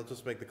 Oh, Yeah, I'll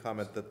just make the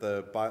comment that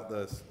the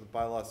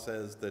bylaw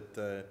says that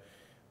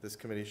this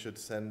committee should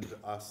send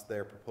us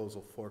their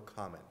proposal for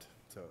comment.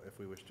 So if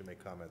we wish to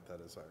make comment,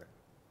 that is our.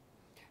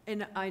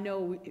 and I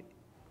know,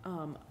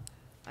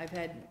 I've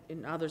had,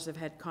 and others have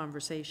had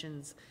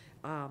conversations,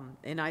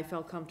 and I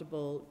felt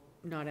comfortable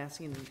not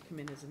asking them to come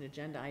in as an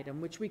agenda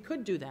item, which we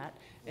could do that.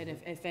 And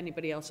if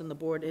anybody else on the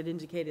board had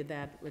indicated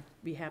that, would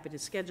be happy to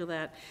schedule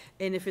that.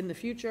 And if in the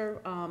future,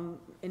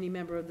 any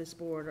member of this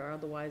board or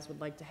otherwise would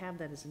like to have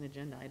that as an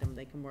agenda item,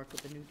 they can work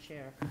with the new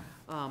chair.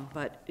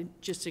 But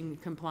just in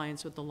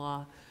compliance with the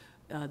law,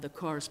 the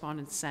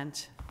correspondence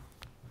sent,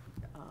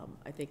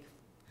 I think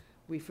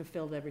we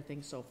fulfilled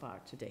everything so far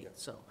to date.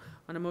 So,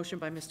 on a motion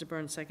by Mr.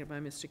 Burns, second by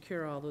Mr.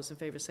 Cure, all those in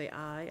favor say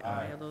aye.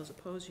 Aye. All those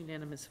opposed,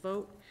 unanimous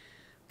vote.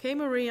 Okay,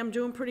 Marie, I'm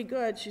doing pretty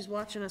good. She's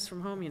watching us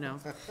from home, you know.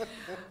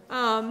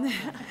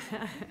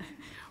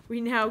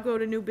 We now go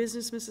to new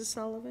business, Mrs.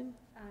 Sullivan.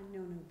 No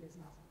new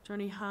business.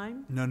 Attorney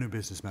Heim. No new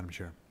business, Madam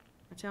Chair.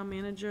 Our town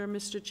manager,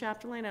 Mr.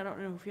 Chapdelaine. I don't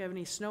know if you have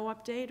any snow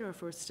update or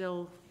if we're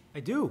still.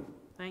 I do.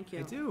 Thank you.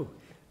 I do.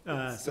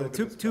 So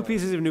two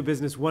pieces of new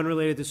business, one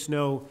related to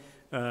snow.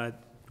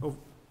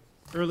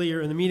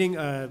 Earlier in the meeting,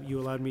 you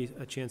allowed me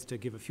a chance to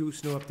give a few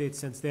snow updates.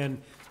 Since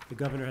then, the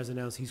governor has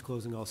announced he's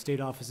closing all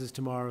state offices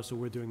tomorrow, so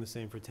we're doing the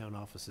same for town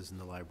offices and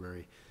the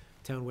library.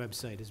 Town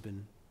website has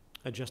been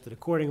adjusted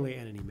accordingly,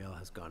 and an email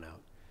has gone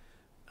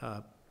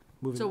out.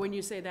 So when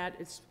you say that,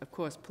 it's, of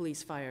course,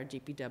 police, fire,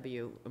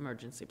 DPW,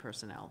 emergency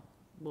personnel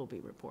will be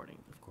reporting.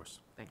 Of course.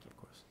 Thank you. Of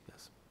course,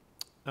 yes.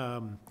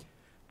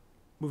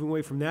 Moving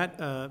away from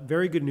that,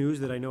 very good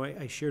news that I know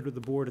I shared with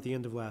the board at the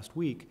end of last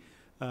week.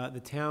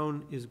 The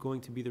town is going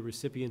to be the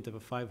recipient of a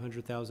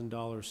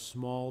 $500,000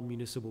 small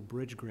municipal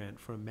bridge grant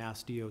from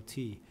Mass DOT.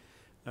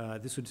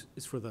 This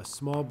is for the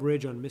small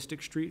bridge on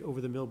Mystic Street over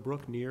the Mill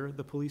Brook near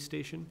the police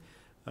station.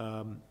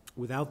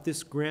 Without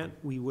this grant,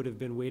 we would have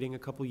been waiting a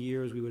couple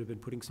years. We would have been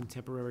putting some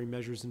temporary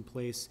measures in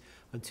place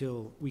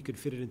until we could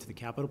fit it into the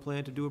capital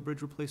plan to do a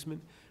bridge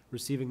replacement.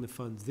 Receiving the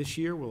funds this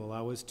year will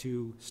allow us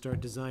to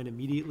start design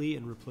immediately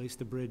and replace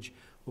the bridge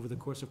over the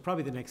course of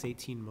probably the next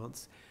 18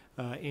 months.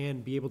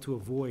 And be able to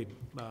avoid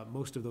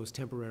most of those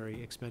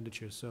temporary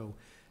expenditures. So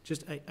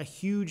just a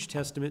huge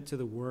testament to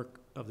the work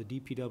of the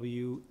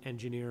DPW,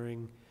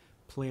 engineering,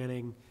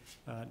 planning,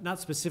 not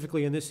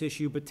specifically on this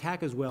issue, but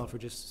TAC as well, for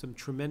just some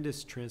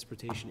tremendous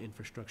transportation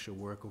infrastructure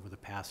work over the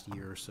past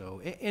year or so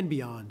and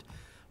beyond.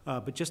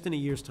 But just in a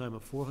year's time, a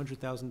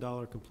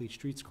 $400,000 complete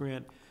streets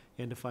grant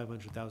and a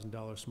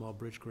 $500,000 small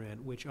bridge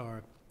grant, which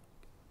are,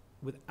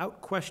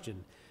 without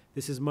question,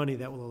 this is money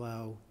that will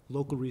allow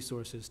local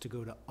resources to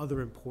go to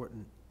other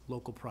important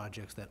local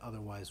projects that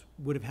otherwise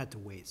would have had to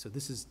wait. So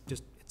this is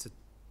just, it's a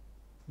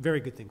very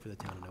good thing for the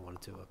town, and I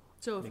wanted to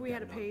So if make we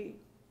had to that known. pay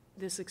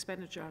this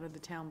expenditure out of the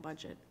town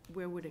budget,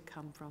 where would it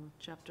come from?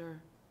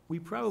 Chapter? We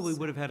probably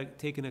would have had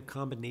taken a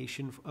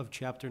combination of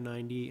Chapter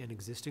 90 and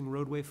existing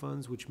roadway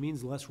funds, which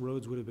means less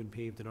roads would have been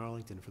paved in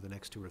Arlington for the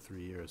next 2 or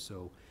 3 years.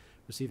 So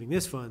receiving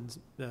these funds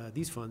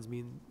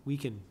mean we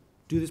can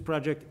do this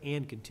project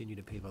and continue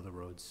to pave other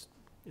roads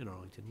in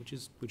Arlington, which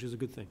is a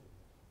good thing.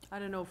 I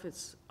don't know if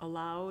it's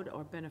allowed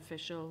or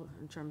beneficial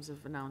in terms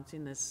of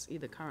announcing this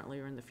either currently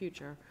or in the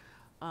future,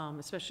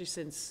 especially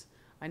since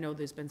I know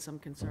there's been some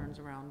concerns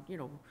around,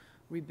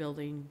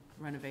 rebuilding,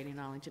 renovating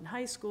Arlington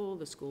High School,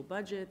 the school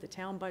budget, the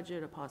town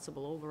budget, a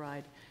possible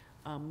override,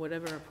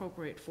 whatever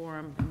appropriate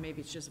forum, and maybe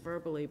it's just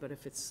verbally, but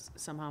if it's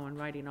somehow in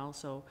writing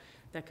also,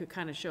 that could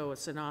kind of show a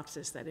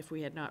synopsis that if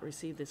we had not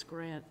received this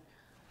grant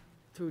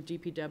through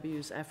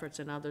DPW's efforts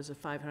and others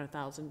of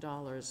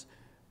 $500,000,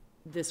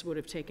 this would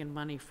have taken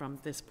money from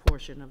this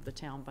portion of the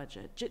town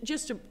budget.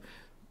 Just to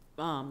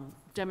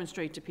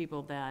demonstrate to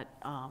people that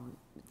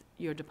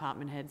your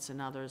department heads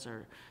and others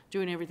are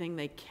doing everything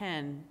they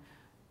can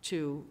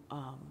to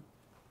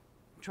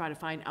try to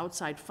find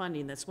outside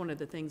funding. That's one of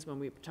the things when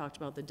we talked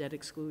about the debt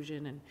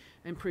exclusion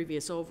and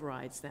previous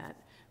overrides, that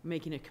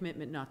making a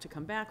commitment not to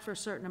come back for a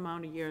certain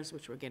amount of years,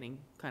 which we're getting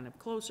kind of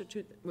closer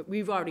to.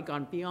 We've already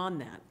gone beyond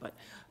that,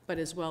 but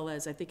as well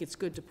as, I think it's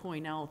good to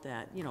point out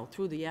that,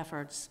 through the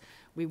efforts,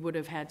 we would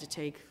have had to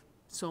take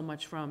so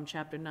much from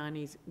Chapter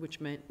 90, which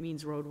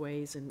means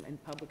roadways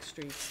and public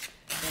streets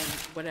and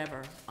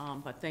whatever,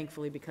 but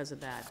thankfully because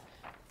of that,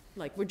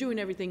 we're doing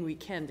everything we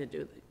can to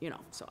do,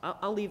 so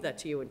I'll leave that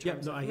to you in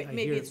terms of,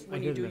 maybe it's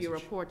when you do your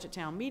report to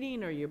town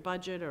meeting or your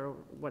budget or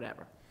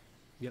whatever.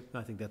 Yep,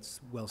 I think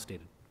that's well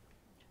stated.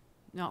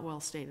 Not well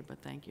stated,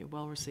 but thank you,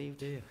 well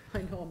received. Yeah. I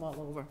know I'm all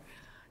over.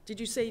 Did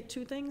you say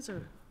 2 things,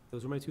 or?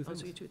 Those are my 2 things.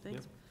 Those are your 2 things?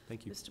 Yep,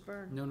 thank you. Mr.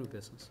 Byrne? No new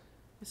business.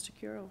 Mr.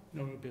 Curo?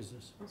 No new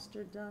business.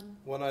 Mr. Dunn?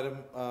 One item,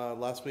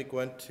 last week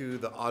went to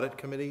the audit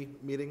committee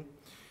meeting,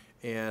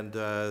 and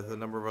the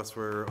number of us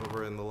were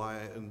over in the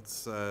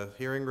Lions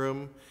hearing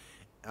room.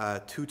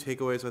 2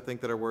 takeaways I think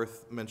that are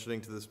worth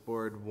mentioning to this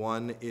board.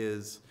 One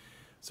is,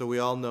 so we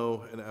all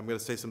know, and I'm going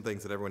to say some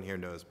things that everyone here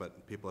knows,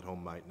 but people at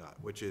home might not,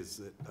 which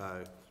is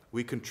that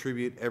we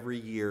contribute every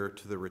year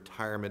to the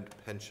retirement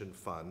pension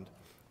fund,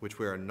 which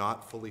we are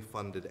not fully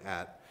funded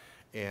at.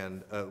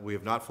 And we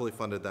have not fully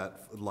funded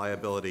that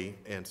liability,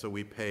 and so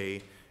we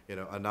pay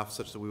enough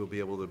such that we will be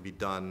able to be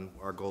done.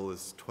 Our goal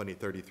is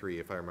 2033,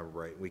 if I remember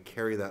right. We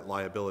carry that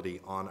liability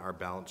on our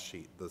balance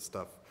sheet, the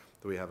stuff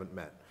that we haven't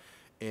met.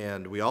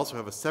 And we also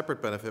have a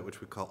separate benefit, which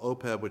we call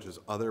OPEB, which is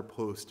other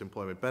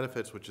post-employment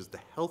benefits, which is the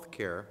health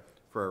care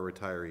for our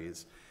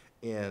retirees.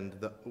 And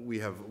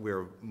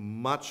we're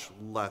much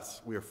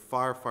less, we are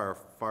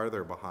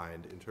farther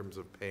behind in terms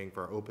of paying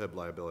for our OPEB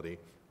liability.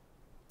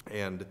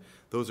 And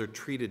those are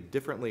treated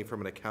differently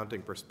from an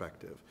accounting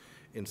perspective.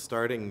 In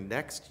starting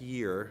next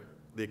year,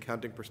 the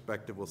accounting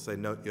perspective will say,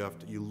 no,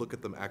 you look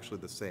at them actually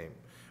the same,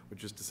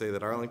 which is to say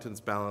that Arlington's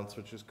balance,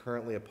 which is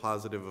currently a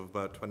positive of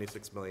about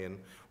 26 million,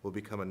 will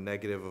become a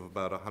negative of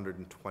about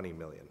 120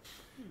 million.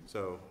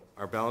 So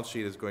our balance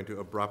sheet is going to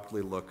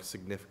abruptly look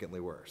significantly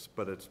worse.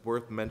 But it's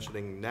worth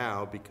mentioning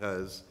now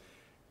because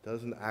it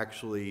doesn't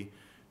actually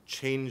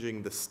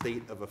changing the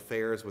state of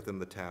affairs within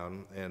the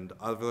town, and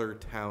other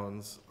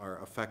towns are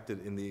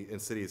affected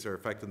and cities are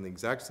affected in the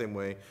exact same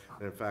way,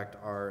 and in fact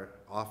are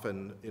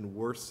often in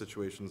worse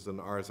situations than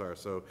ours are.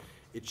 So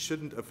it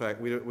shouldn't affect,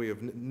 we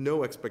have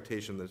no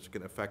expectation that it's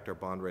going to affect our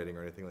bond rating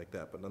or anything like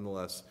that, but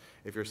nonetheless,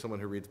 if you're someone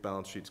who reads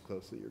balance sheets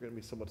closely, you're going to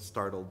be somewhat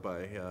startled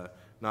by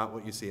not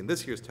what you see in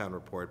this year's town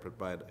report,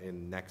 but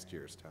in next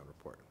year's town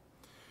report.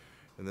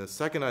 And the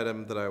second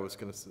item that I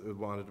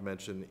wanted to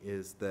mention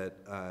is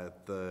that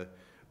the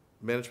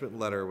management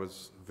letter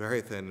was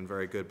very thin and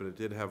very good, but it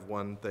did have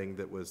one thing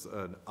that was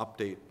an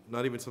update,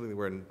 not even something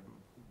that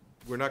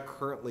we're not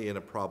currently in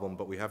a problem,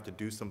 but we have to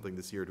do something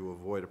this year to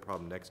avoid a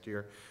problem next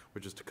year,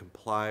 which is to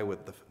comply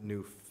with the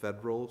new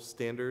federal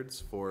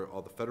standards for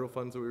all the federal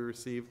funds that we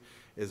receive,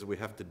 is we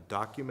have to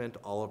document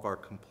all of our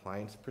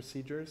compliance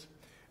procedures.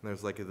 And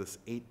there's like this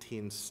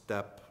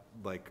 18-step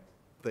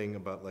thing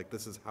about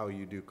this is how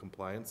you do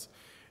compliance.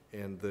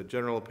 And the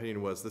general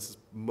opinion was this is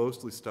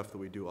mostly stuff that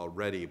we do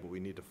already, but we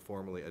need to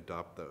formally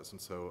adopt those.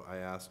 And so I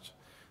asked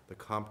the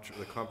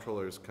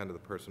comptroller is kind of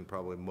the person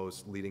probably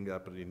most leading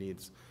up, and he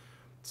needs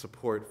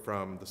support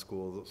from the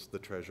schools, the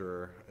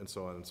treasurer, and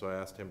so on. And so I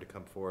asked him to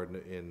come forward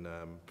in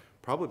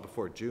probably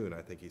before June.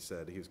 I think he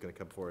said he was going to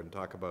come forward and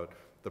talk about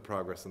the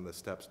progress and the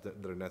steps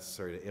that are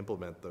necessary to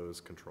implement those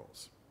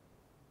controls.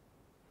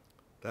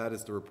 That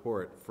is the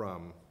report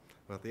from,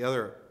 about the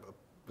other,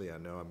 yeah,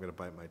 no, I'm going to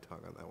bite my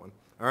tongue on that one.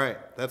 All right,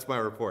 that's my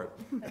report.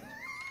 On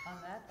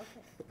that,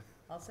 okay.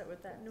 All set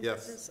with that new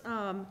Yes.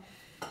 business?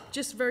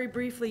 Just very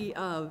briefly,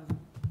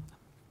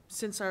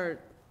 since our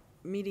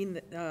meeting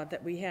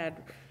that we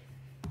had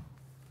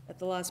at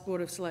the last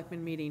Board of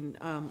Selectmen meeting,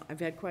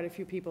 I've had quite a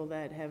few people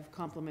that have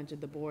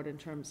complimented the board in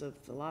terms of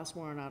the last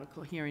warrant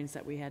article hearings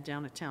that we had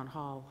down at Town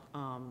Hall.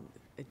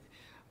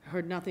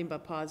 Heard nothing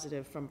but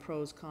positive from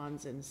pros,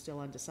 cons, and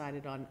still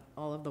undecided on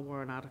all of the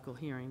warrant article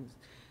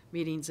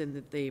meetings, and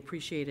that they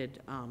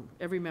appreciated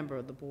every member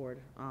of the board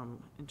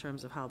in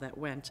terms of how that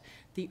went.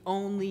 The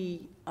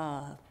only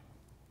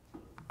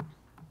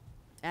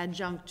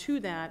adjunct to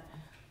that,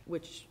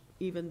 which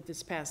even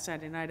this past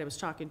Saturday night I was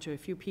talking to a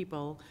few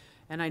people,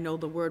 and I know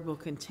the word will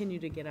continue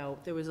to get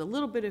out, there was a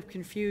little bit of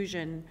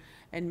confusion,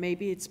 and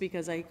maybe it's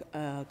because I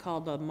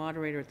called the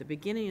moderator at the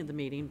beginning of the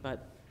meeting,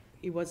 but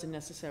he wasn't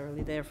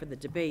necessarily there for the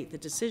debate. The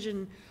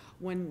decision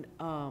when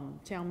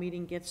town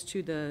meeting gets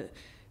to the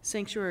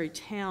sanctuary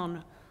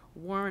town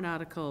warrant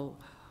article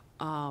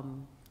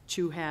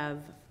to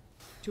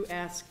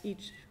ask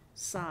each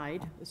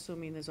side,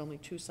 assuming there's only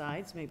two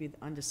sides, maybe the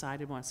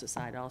undecided wants to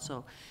decide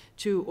also,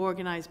 to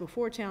organize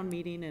before town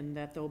meeting, and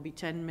that there will be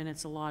 10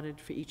 minutes allotted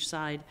for each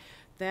side.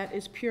 That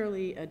is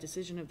purely a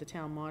decision of the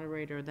town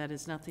moderator. That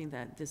is nothing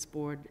that this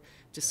board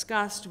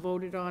discussed,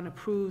 voted on,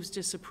 approves,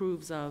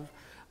 disapproves of.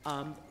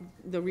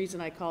 The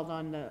reason I called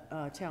on the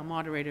town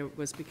moderator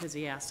was because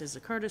he asked as a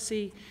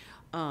courtesy,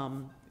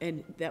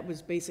 and that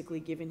was basically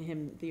giving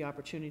him the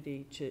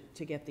opportunity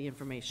to get the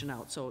information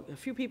out. So a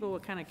few people were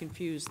kind of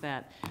confused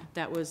that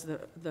that was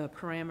the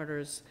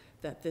parameters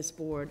that this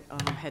board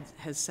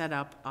has set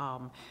up,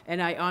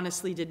 and I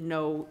honestly didn't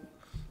know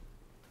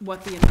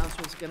what the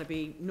announcement was going to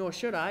be, nor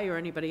should I or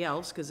anybody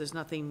else, because there's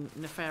nothing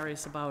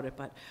nefarious about it.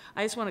 But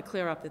I just want to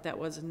clear up that that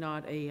was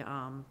not a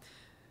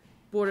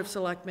Board of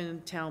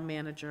Selectmen, town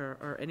manager,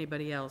 or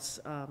anybody else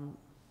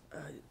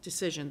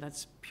decision.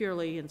 That's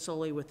purely and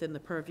solely within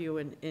the purview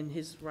and in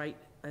his right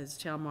as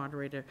town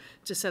moderator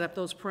to set up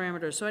those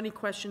parameters. So any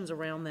questions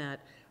around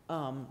that,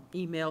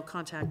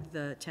 contact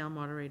the town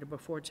moderator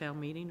before town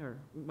meeting or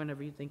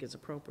whenever you think is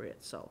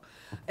appropriate. So,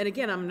 and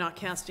again, I'm not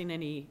casting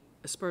any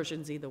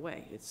aspersions either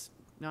way. It's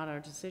not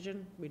our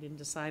decision. We didn't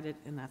decide it,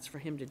 and that's for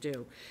him to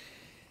do.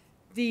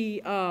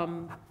 The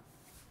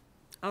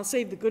I'll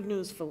save the good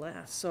news for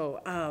last. So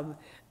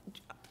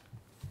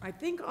I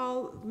think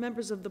all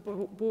members of the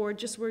board,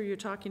 just where you're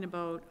talking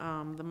about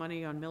the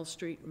money on Mill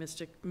Street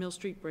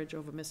Bridge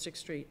over Mystic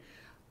Street,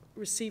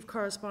 received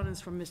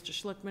correspondence from Mr.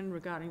 Schlickman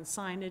regarding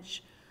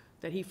signage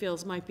that he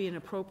feels might be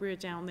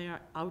inappropriate down there,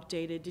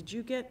 outdated.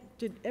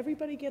 Did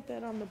everybody get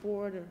that on the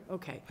board? Or,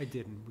 okay. I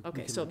didn't.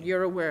 Okay, so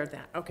you're aware of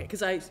that. Okay,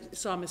 because I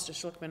saw Mr.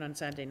 Schlickman on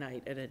Saturday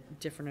night at a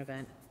different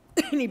event,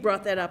 and he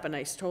brought that up, and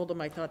I told him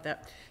I thought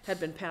that had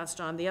been passed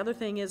on. The other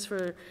thing is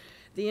for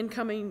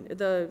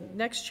the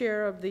next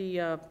chair of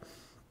the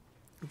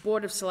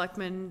Board of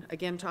Selectmen,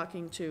 again,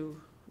 talking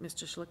to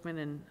Mr. Schlickman,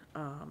 and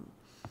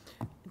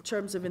in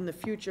terms of in the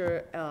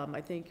future, I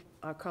think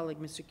our colleague,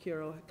 Mr.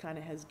 Curo, kind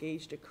of has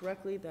gauged it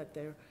correctly, that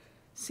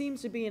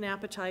seems to be an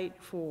appetite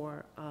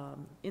for,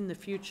 in the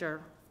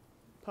future,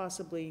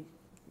 possibly,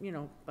 you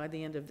know, by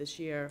the end of this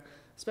year,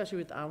 especially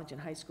with the Arlington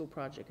High School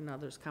project and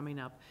others coming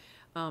up,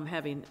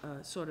 having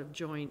a sort of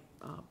joint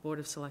Board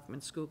of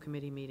Selectmen School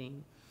Committee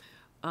meeting.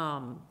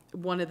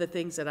 One of the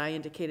things that I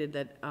indicated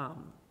that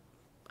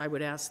I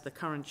would ask the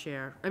current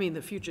chair,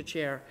 the future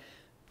chair,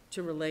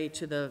 to relay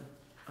to the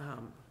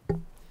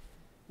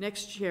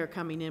next chair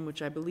coming in,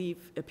 which I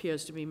believe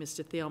appears to be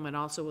Mr. Thielman,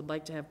 also would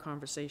like to have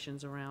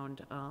conversations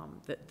around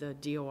the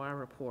DOR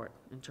report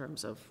in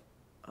terms of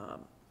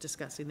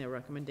discussing their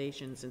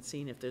recommendations and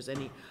seeing if there's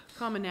any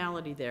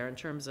commonality there in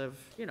terms of,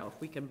 you know, if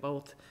we can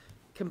both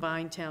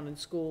combine town and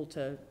school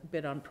to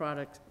bid on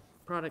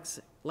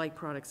like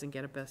products and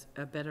get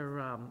a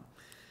better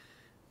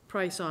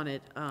price on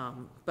it.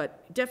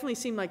 But it definitely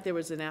seemed like there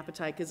was an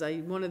appetite, because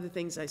one of the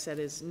things I said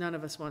is none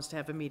of us wants to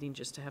have a meeting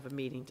just to have a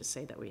meeting to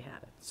say that we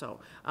had it.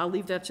 So I'll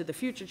leave that to the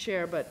future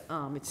chair, but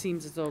it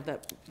seems as though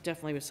that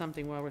definitely was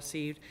something well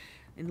received.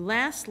 And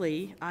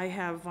lastly, I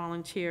have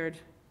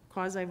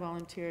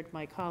quasi-volunteered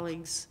my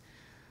colleagues,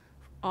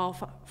 all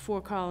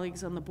 4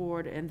 colleagues on the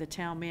board and the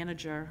town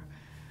manager.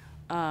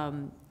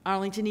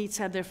 Arlington Eats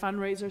had their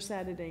fundraiser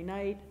Saturday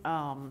night.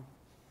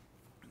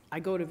 I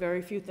go to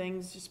very few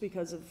things just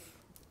because of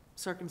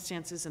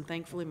circumstances, and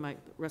thankfully the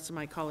rest of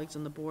my colleagues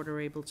on the board are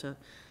able to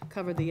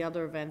cover the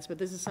other events, but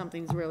this is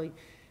something that's really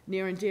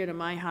near and dear to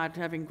my heart,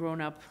 having grown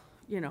up,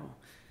 you know,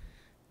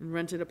 in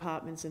rented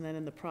apartments and then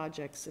in the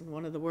projects. And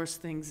one of the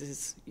worst things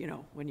is, you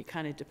know, when you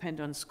kind of depend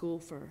on school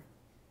for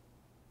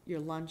your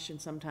lunch and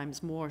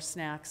sometimes more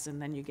snacks,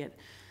 and then you get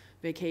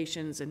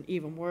vacations and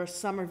even worse,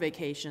 summer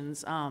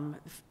vacations.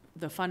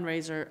 The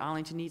fundraiser,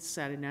 Arlington Eats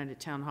Saturday night at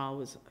Town Hall,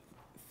 was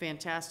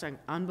fantastic,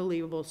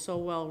 unbelievable, so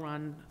well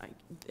run.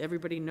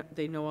 Everybody,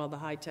 they know all the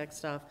high-tech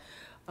stuff.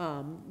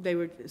 They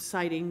were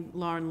citing,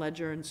 Lauren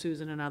Ledger and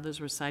Susan and others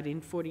were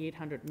citing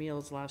 4,800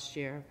 meals last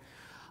year.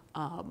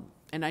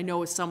 And I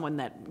know as someone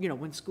that, you know,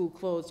 when school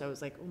closed, I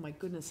was like, oh my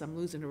goodness, I'm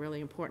losing a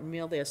really important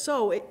meal there.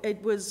 So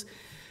it was,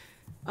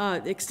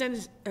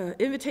 extended,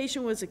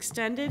 invitation was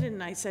extended,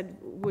 and I said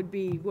would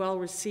be well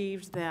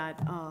received,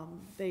 that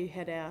they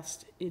had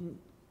asked in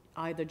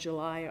either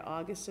July or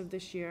August of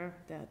this year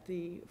that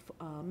the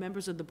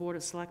members of the Board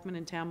of Selectmen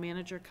and Town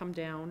Manager come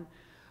down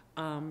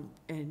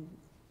and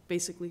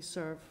basically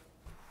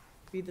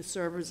be the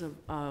servers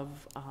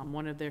of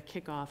one of their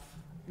kickoff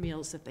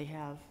meals that they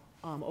have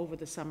over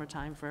the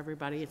summertime for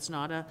everybody. It's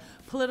not a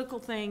political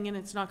thing, and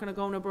it's not gonna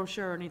go in a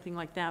brochure or anything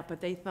like that,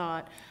 but they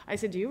thought, I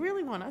said, do you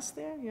really want us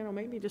there? You know,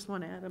 maybe just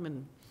want Adam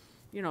and,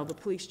 you know, the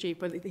police chief,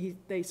 but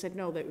they said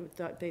no,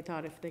 they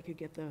thought if they could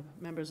get the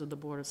members of the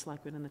Board of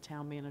Selectmen and the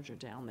town manager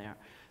down there,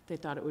 they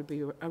thought it would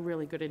be a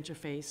really good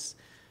interface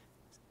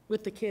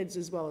with the kids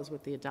as well as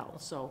with the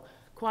adults. So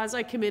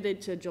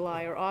quasi-committed to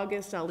July or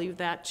August. I'll leave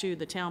that to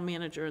the town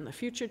manager and the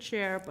future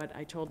chair, but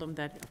I told them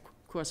that,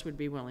 of course, we'd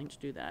be willing to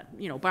do that,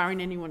 you know,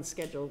 barring anyone's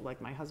schedule, like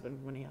my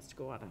husband when he has to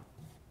go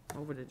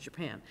over to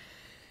Japan.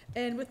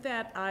 And with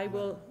that, I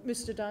will,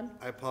 Mr. Dunn?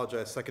 I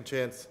apologize, second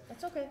chance.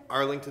 That's okay.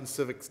 Arlington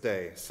Civics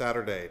Day,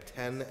 Saturday,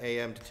 10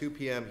 a.m. to 2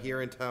 p.m.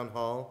 here in Town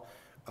Hall.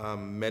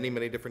 Many,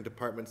 many different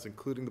departments,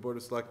 including the Board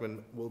of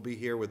Selectmen, will be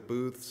here with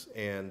booths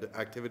and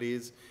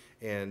activities,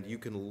 and you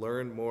can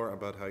learn more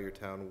about how your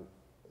town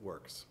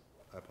works.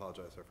 I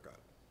apologize, I forgot.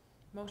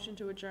 Motion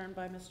to adjourn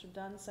by Mr.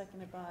 Dunn,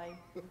 seconded by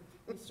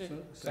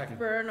Mr. Second.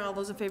 Byrne. All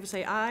those in favor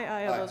say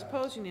aye. Aye. All those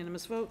opposed,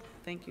 unanimous vote.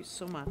 Thank you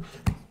so much.